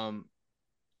 Um,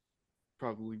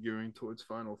 Probably gearing towards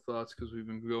final thoughts because we've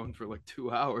been going for like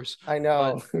 2 hours. I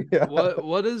But know. Yeah.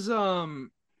 what is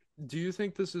do you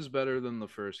think this is better than the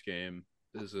first game?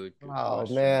 Is a good Oh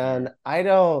question man, here.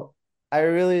 I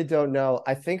really don't know.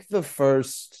 I think the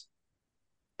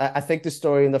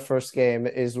story in the first game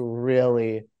is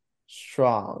really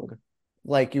strong.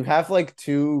 Like you have like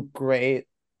two great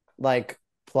like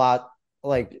plot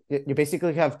like you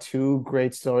basically have two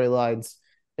great storylines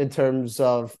in terms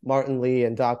of Martin Lee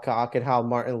and Doc Ock and how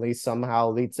Martin Lee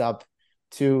somehow leads up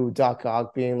to Doc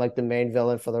Ock being like the main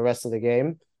villain for the rest of the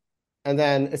game. And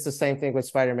then it's the same thing with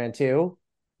Spider-Man 2,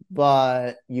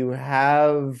 but you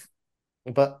have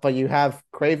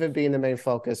Craven being the main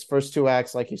focus. First two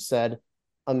acts, like you said,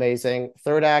 amazing.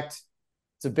 Third act,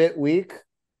 it's a bit weak,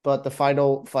 but the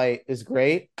final fight is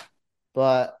great.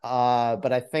 But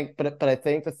I think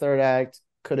the third act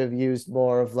could have used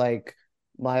more of like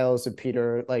Miles and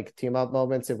Peter like team up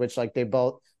moments in which like they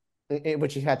both in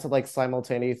which you had to like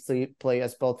simultaneously play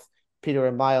as both Peter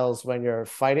and Miles when you're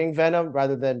fighting Venom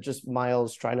rather than just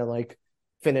Miles trying to like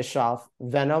finish off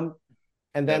Venom.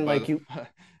 And Yeah, then by like the you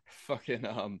fucking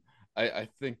I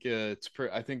think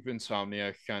I think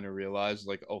Insomniac kind of realized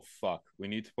like, oh fuck, we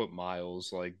need to put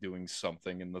Miles like doing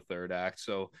something in the third act.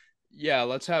 So yeah,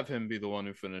 let's have him be the one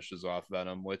who finishes off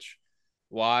Venom. Which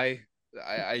why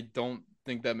I don't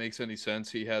think that makes any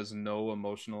sense. He has no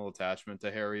emotional attachment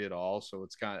to Harry at all, so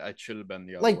it should have been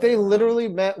the other Like way they around. literally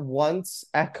met once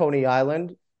at Coney Island,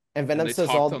 and And Venom they says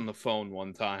talked all on the phone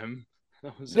one time.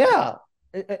 That was it. yeah.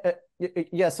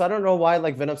 Yeah, so I don't know why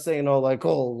like Venom's saying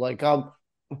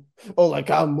like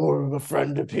I'm more of a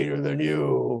friend to Peter than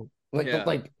you. Yeah.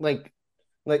 Like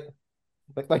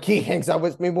like he hangs out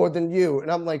with me more than you.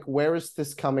 And I'm like, where is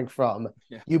this coming from?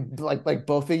 Yeah. You like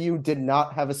both of you did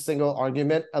not have a single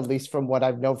argument, at least from what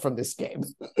I've known from this game.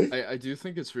 I do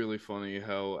think it's really funny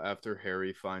how after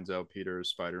Harry finds out Peter is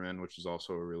Spider-Man, which is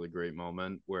also a really great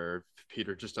moment where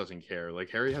Peter just doesn't care. Like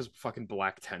Harry has fucking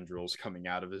black tendrils coming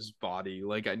out of his body.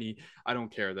 I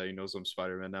don't care that he knows I'm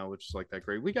Spider-Man now, which is like that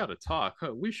great. We gotta talk.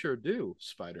 Huh, we sure do,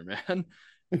 Spider-Man.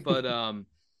 But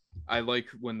I like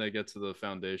when they get to the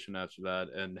foundation after that,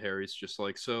 and Harry's just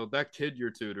like, "So that kid you're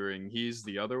tutoring, he's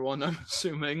the other one." I'm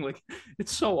assuming, like,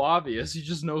 it's so obvious. He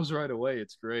just knows right away.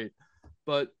 It's great,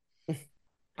 but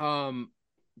um,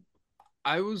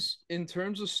 I was in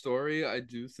terms of story, I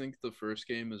do think the first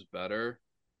game is better,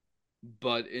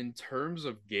 but in terms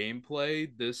of gameplay,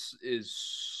 this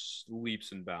is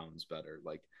leaps and bounds better.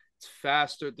 Like, it's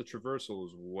faster. The traversal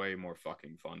is way more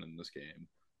fucking fun in this game.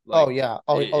 Oh Like, yeah.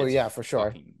 Oh it's yeah, for sure.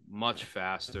 fucking much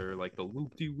faster. Like the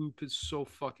loop de loop is so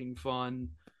fucking fun.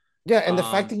 Yeah, and the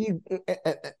fact Um, that you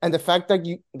and the fact that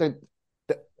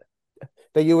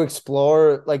that you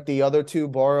explore like the other two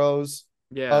boroughs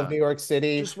of yeah. New York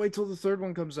City Just wait till the third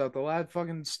one comes out. They'll add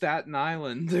fucking Staten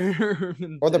Island or the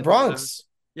and whatever. Bronx.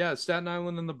 Yeah, Staten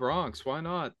Island and the Bronx. Why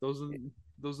not? Those are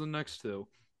the next two.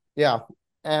 Yeah.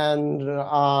 And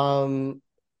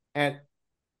and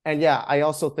yeah, I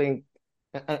also think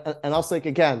and also like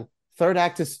again, third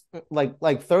act is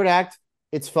like third act,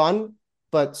 it's fun,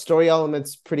 but story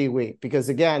elements pretty weak because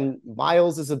again,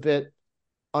 Miles is a bit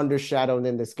undershadowed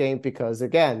in this game because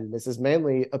again, this is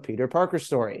mainly a Peter Parker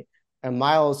story, and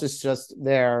Miles is just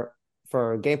there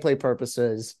for gameplay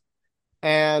purposes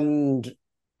and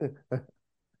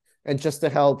and just to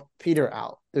help Peter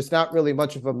out. There's not really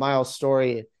much of a Miles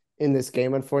story in this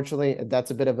game, unfortunately, and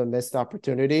that's a bit of a missed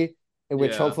opportunity. In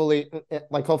which Yeah.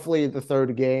 hopefully the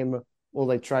third game will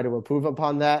like try to improve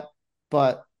upon that.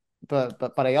 But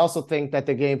but I also think that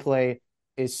the gameplay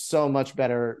is so much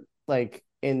better like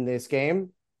in this game,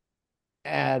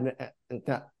 and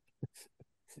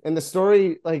and the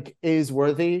story like is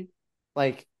worthy,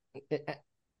 like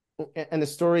and the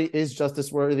story is just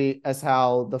as worthy as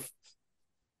how the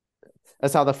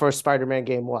first Spider-Man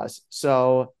game was.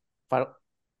 So, final,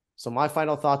 so my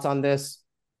final thoughts on this.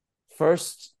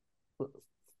 First,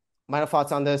 my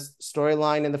thoughts on this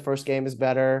storyline in the first game is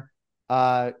better.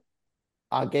 Uh,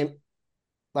 game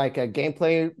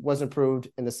gameplay was improved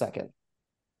in the second.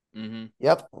 Mm-hmm.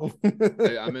 Yep.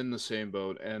 I'm in the same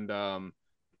boat, and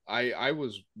I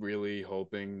was really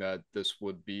hoping that this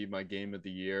would be my game of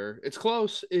the year. It's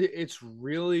close. It's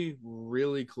really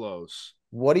really close.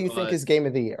 What do you think But is game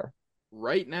of the year?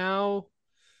 right now,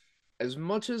 as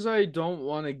much as I don't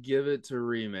want to give it to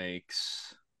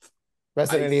remakes, I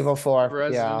Resident Evil 4.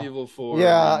 Resident Yeah. Evil 4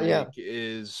 Yeah. Yeah. remake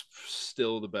is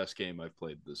still the best game I've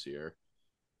played this year.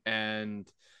 And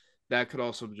that could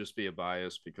also just be a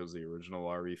bias because the original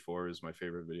RE4 is my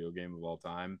favorite video game of all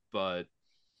time, but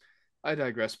I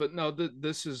digress. But no,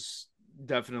 this is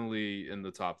definitely in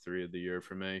the top 3 of the year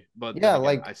for me. But then Yeah. again,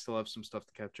 Like I still have some stuff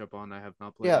to catch up on. I have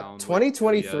not played yeah, Alan Wake 2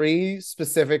 yet. 2023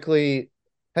 specifically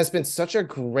has been such a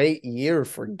great year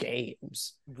for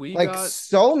games. We Like got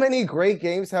so many great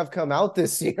games have come out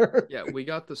this year. Yeah, we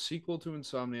got the sequel to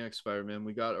Insomniac Spider-Man.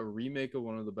 We got a remake of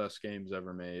one of the best games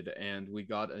ever made, and we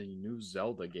got a new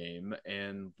Zelda game,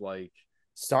 and like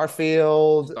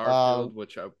Starfield, Starfield,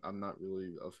 which I'm not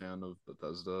really a fan of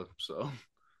Bethesda, so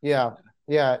yeah,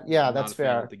 yeah, not that's a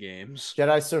fan of fair. the games.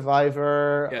 Jedi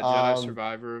Survivor, Yeah, Jedi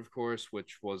Survivor, of course,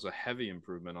 which was a heavy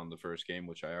improvement on the first game,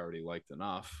 which I already liked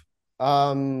enough.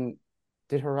 um,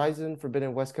 did Horizon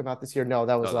Forbidden West come out this year? No,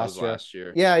 that was No, that was last year. last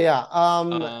year. Yeah, yeah.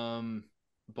 Um,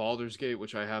 Baldur's Gate,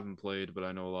 which I haven't played, but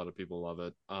I know a lot of people love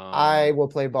it. I will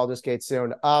play Baldur's Gate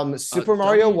soon. Super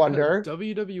Mario W Wonder.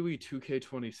 WWE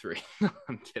 2K23.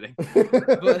 I'm kidding.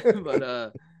 But Yeah,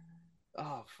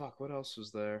 oh fuck, what else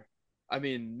was there? I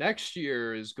mean, next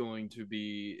year is going to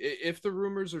be if the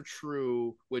rumors are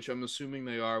true, which I'm assuming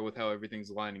they are with how everything's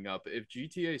lining up. If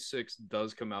GTA 6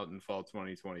 does come out in fall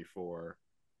 2024,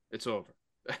 it's over.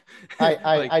 Like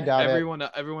I doubt it.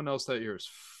 everyone else that year is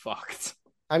fucked.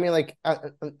 I mean, like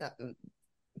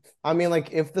I mean,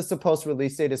 like if the supposed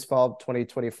release date is fall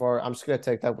 2024, I'm just gonna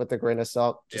take that with a grain of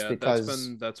salt, just Yeah, that's because.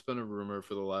 been that's been a rumor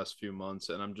for the last few months,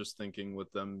 and I'm just thinking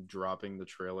with them dropping the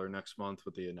trailer next month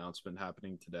with the announcement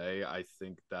happening today, I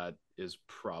think that is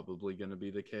probably going to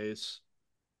be the case.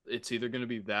 It's either going to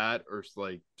be that or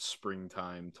like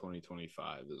springtime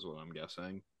 2025 is what I'm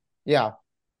guessing. Yeah,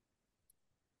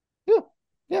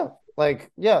 yeah,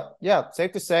 yeah. Yeah.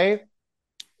 Safe to say,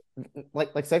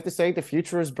 safe to say, the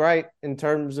future is bright in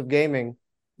terms of gaming.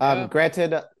 Yeah,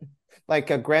 Granted,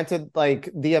 granted, like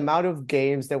the amount of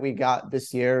games that we got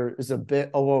this year is a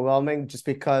bit overwhelming, just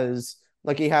because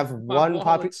like you have my one popular.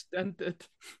 wallet's dented.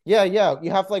 Yeah, you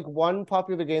have like one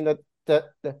popular game that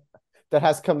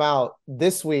has come out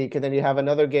this week, and then you have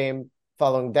another game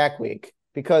following that week.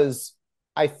 Because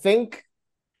I think,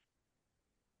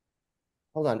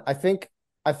 hold on, I think,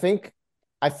 I think,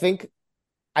 I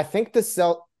think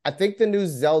the new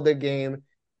Zelda game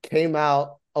came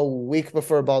out a week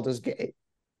before Baldur's Gate. Did it?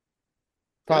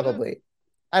 Probably.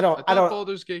 I I thought don't.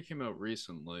 Baldur's Gate came out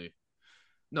recently.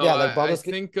 No, Yeah, like Baldur's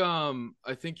Gate.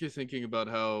 I think you're thinking about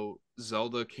how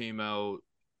Zelda came out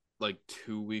like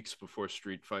 2 weeks before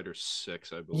Street Fighter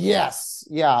 6, I believe. Yes,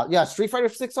 yeah. Street Fighter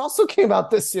 6 also came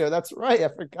out this year. That's right. I Yeah.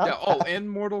 forgot Oh, that. and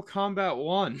Mortal Kombat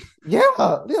 1. Yeah.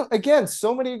 Again,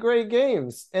 so many great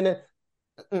games, and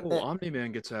Oh, Omni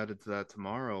Man gets added to that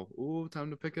tomorrow. Ooh, time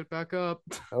to pick it back up.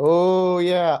 oh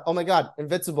yeah. Oh my God,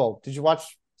 Invincible. Did you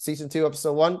watch season 2,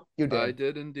 episode 1? You I did.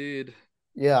 did indeed.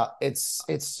 Yeah, It's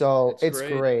it's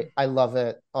great. great. I love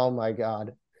it. Oh my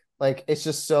God. Like it's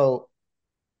just so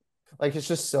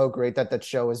great that that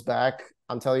show is back.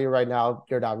 I'm telling you right now,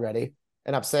 you're not ready.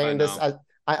 And I'm I saying this know.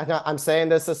 as I'm saying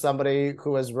this as somebody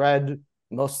who has read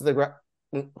most of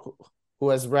who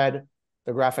has read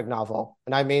the graphic novel.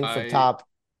 And I mean from I top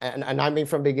and I mean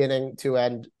from beginning to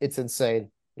end. It's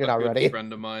insane. You're A not good ready.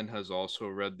 friend of mine has also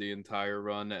read the entire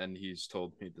run, and he's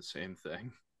told me the same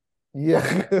thing.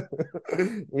 Yeah.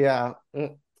 Yeah.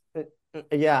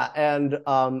 Yeah, and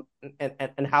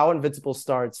how Invincible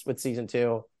starts with season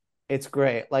 2, it's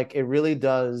great. Like it really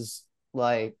does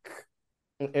like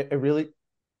it really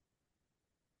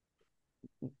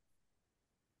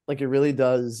it really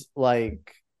does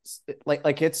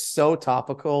it's so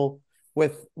topical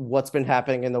with what's been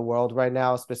happening in the world right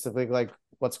now, specifically like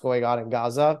what's going on in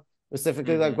Gaza,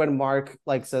 specifically like Hmm. when Mark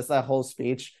like says that whole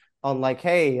speech on like,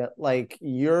 hey, like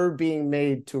you're being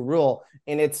made to rule,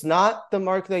 and it's not the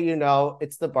Mark that you know,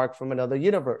 it's the Mark from another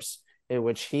universe in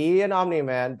which he and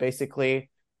Omni-Man basically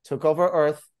took over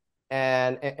Earth,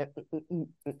 and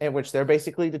in which they're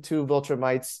basically the two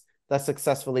Viltrumites that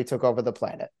successfully took over the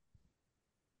planet.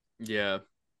 Yeah.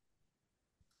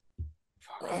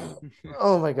 Fuck.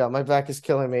 Oh my God, my back is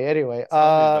killing me. Anyway, Tell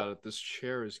me about it. This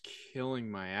chair is killing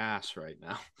my ass right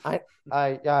now. I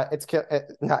yeah,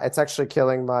 no, it's actually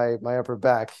killing my upper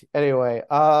back. Anyway,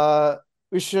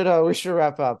 we should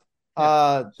wrap up.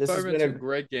 Yeah. This has Spider-Man been 2, a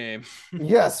great game.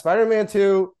 yeah, Spider-Man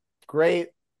 2, great,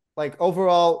 like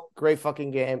overall great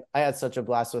fucking game. I had such a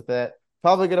blast with it.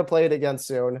 Probably gonna play it again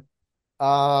soon.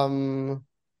 Um,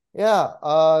 yeah,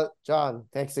 John,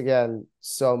 thanks again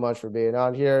so much for being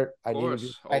on here. Of I needed you.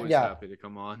 course. Always Yeah, happy to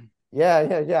come on.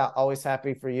 yeah. Always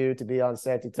happy for you to be on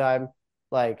Santy Time.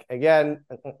 Like again,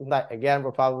 like again,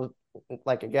 we'll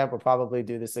probably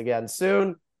do this again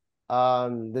soon.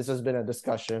 This has been a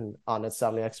discussion on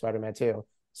Insomniac Spider-Man 2.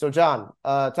 So John,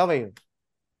 tell me,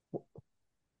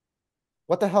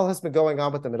 what the hell has been going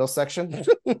on with the middle section?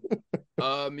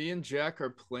 Me and Jack are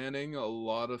planning a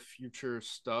lot of future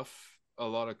stuff, a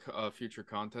lot of future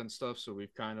content stuff. So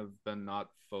we've kind of been not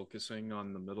focusing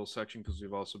on the middle section because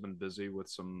we've also been busy with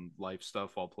some life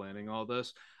stuff while planning all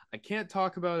this. I can't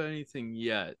talk about anything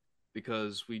yet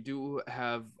because we do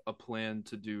have a plan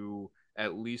to do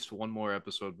at least one more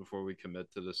episode before we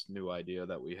commit to this new idea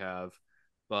that we have.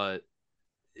 But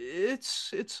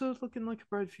it's looking like a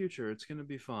bright future. It's gonna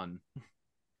be fun.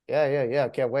 Yeah.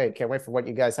 Can't wait for what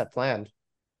you guys have planned.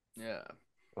 Yeah.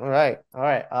 All right.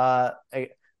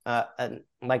 And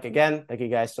like again, thank you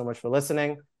guys so much for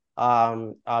listening.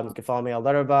 You can follow me on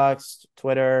Letterboxd,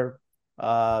 Twitter,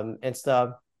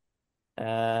 Insta,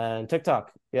 and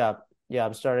TikTok. Yeah.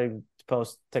 I'm starting to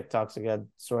post TikToks again.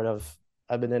 Sort of.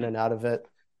 I've been in and out of it.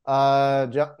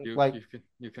 Like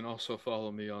You can also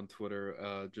follow me on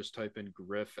Twitter. Just type in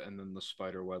Griff and then the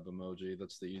spider web emoji.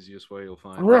 That's the easiest way you'll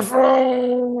find me.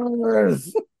 Griffin.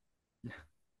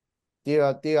 Do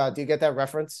you get that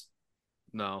reference?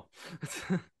 No.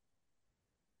 Oh,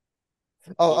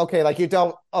 Oh, okay. Like you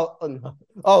don't. No.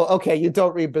 Oh, okay. You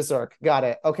don't read Berserk. Got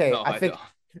it. Okay. no, I I don't. think.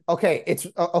 Okay. It's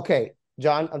okay,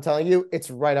 John. I'm telling you, it's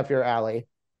right up your alley.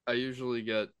 I usually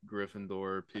get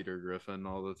Gryffindor, Peter Griffin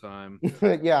all the time.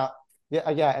 Yeah,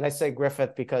 yeah. And I say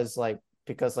Griffith because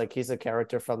he's a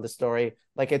character from the story.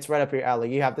 Like it's right up your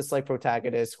alley. You have this like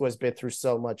protagonist who has been through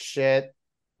so much shit.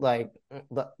 Like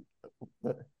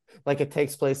like it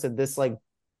takes place in this like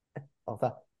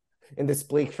oh, in this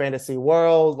bleak fantasy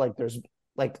world. Like there's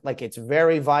like it's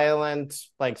very violent.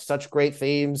 Like such great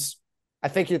themes. I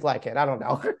think you'd like it. I don't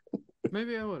know.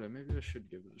 Maybe I would. Maybe I should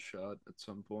give it a shot at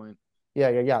some point.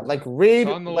 Yeah. Like It's read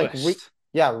on the like re- list.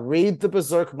 yeah, read the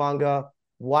Berserk manga.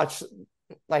 Watch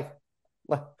like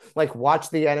like watch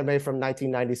the anime from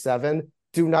 1997.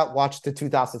 Do not watch the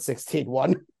 2016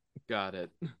 one. Got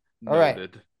it. All right.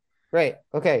 Noted. Great.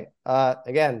 Okay.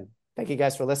 Again, thank you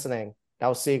guys for listening. I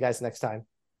will see you guys next time.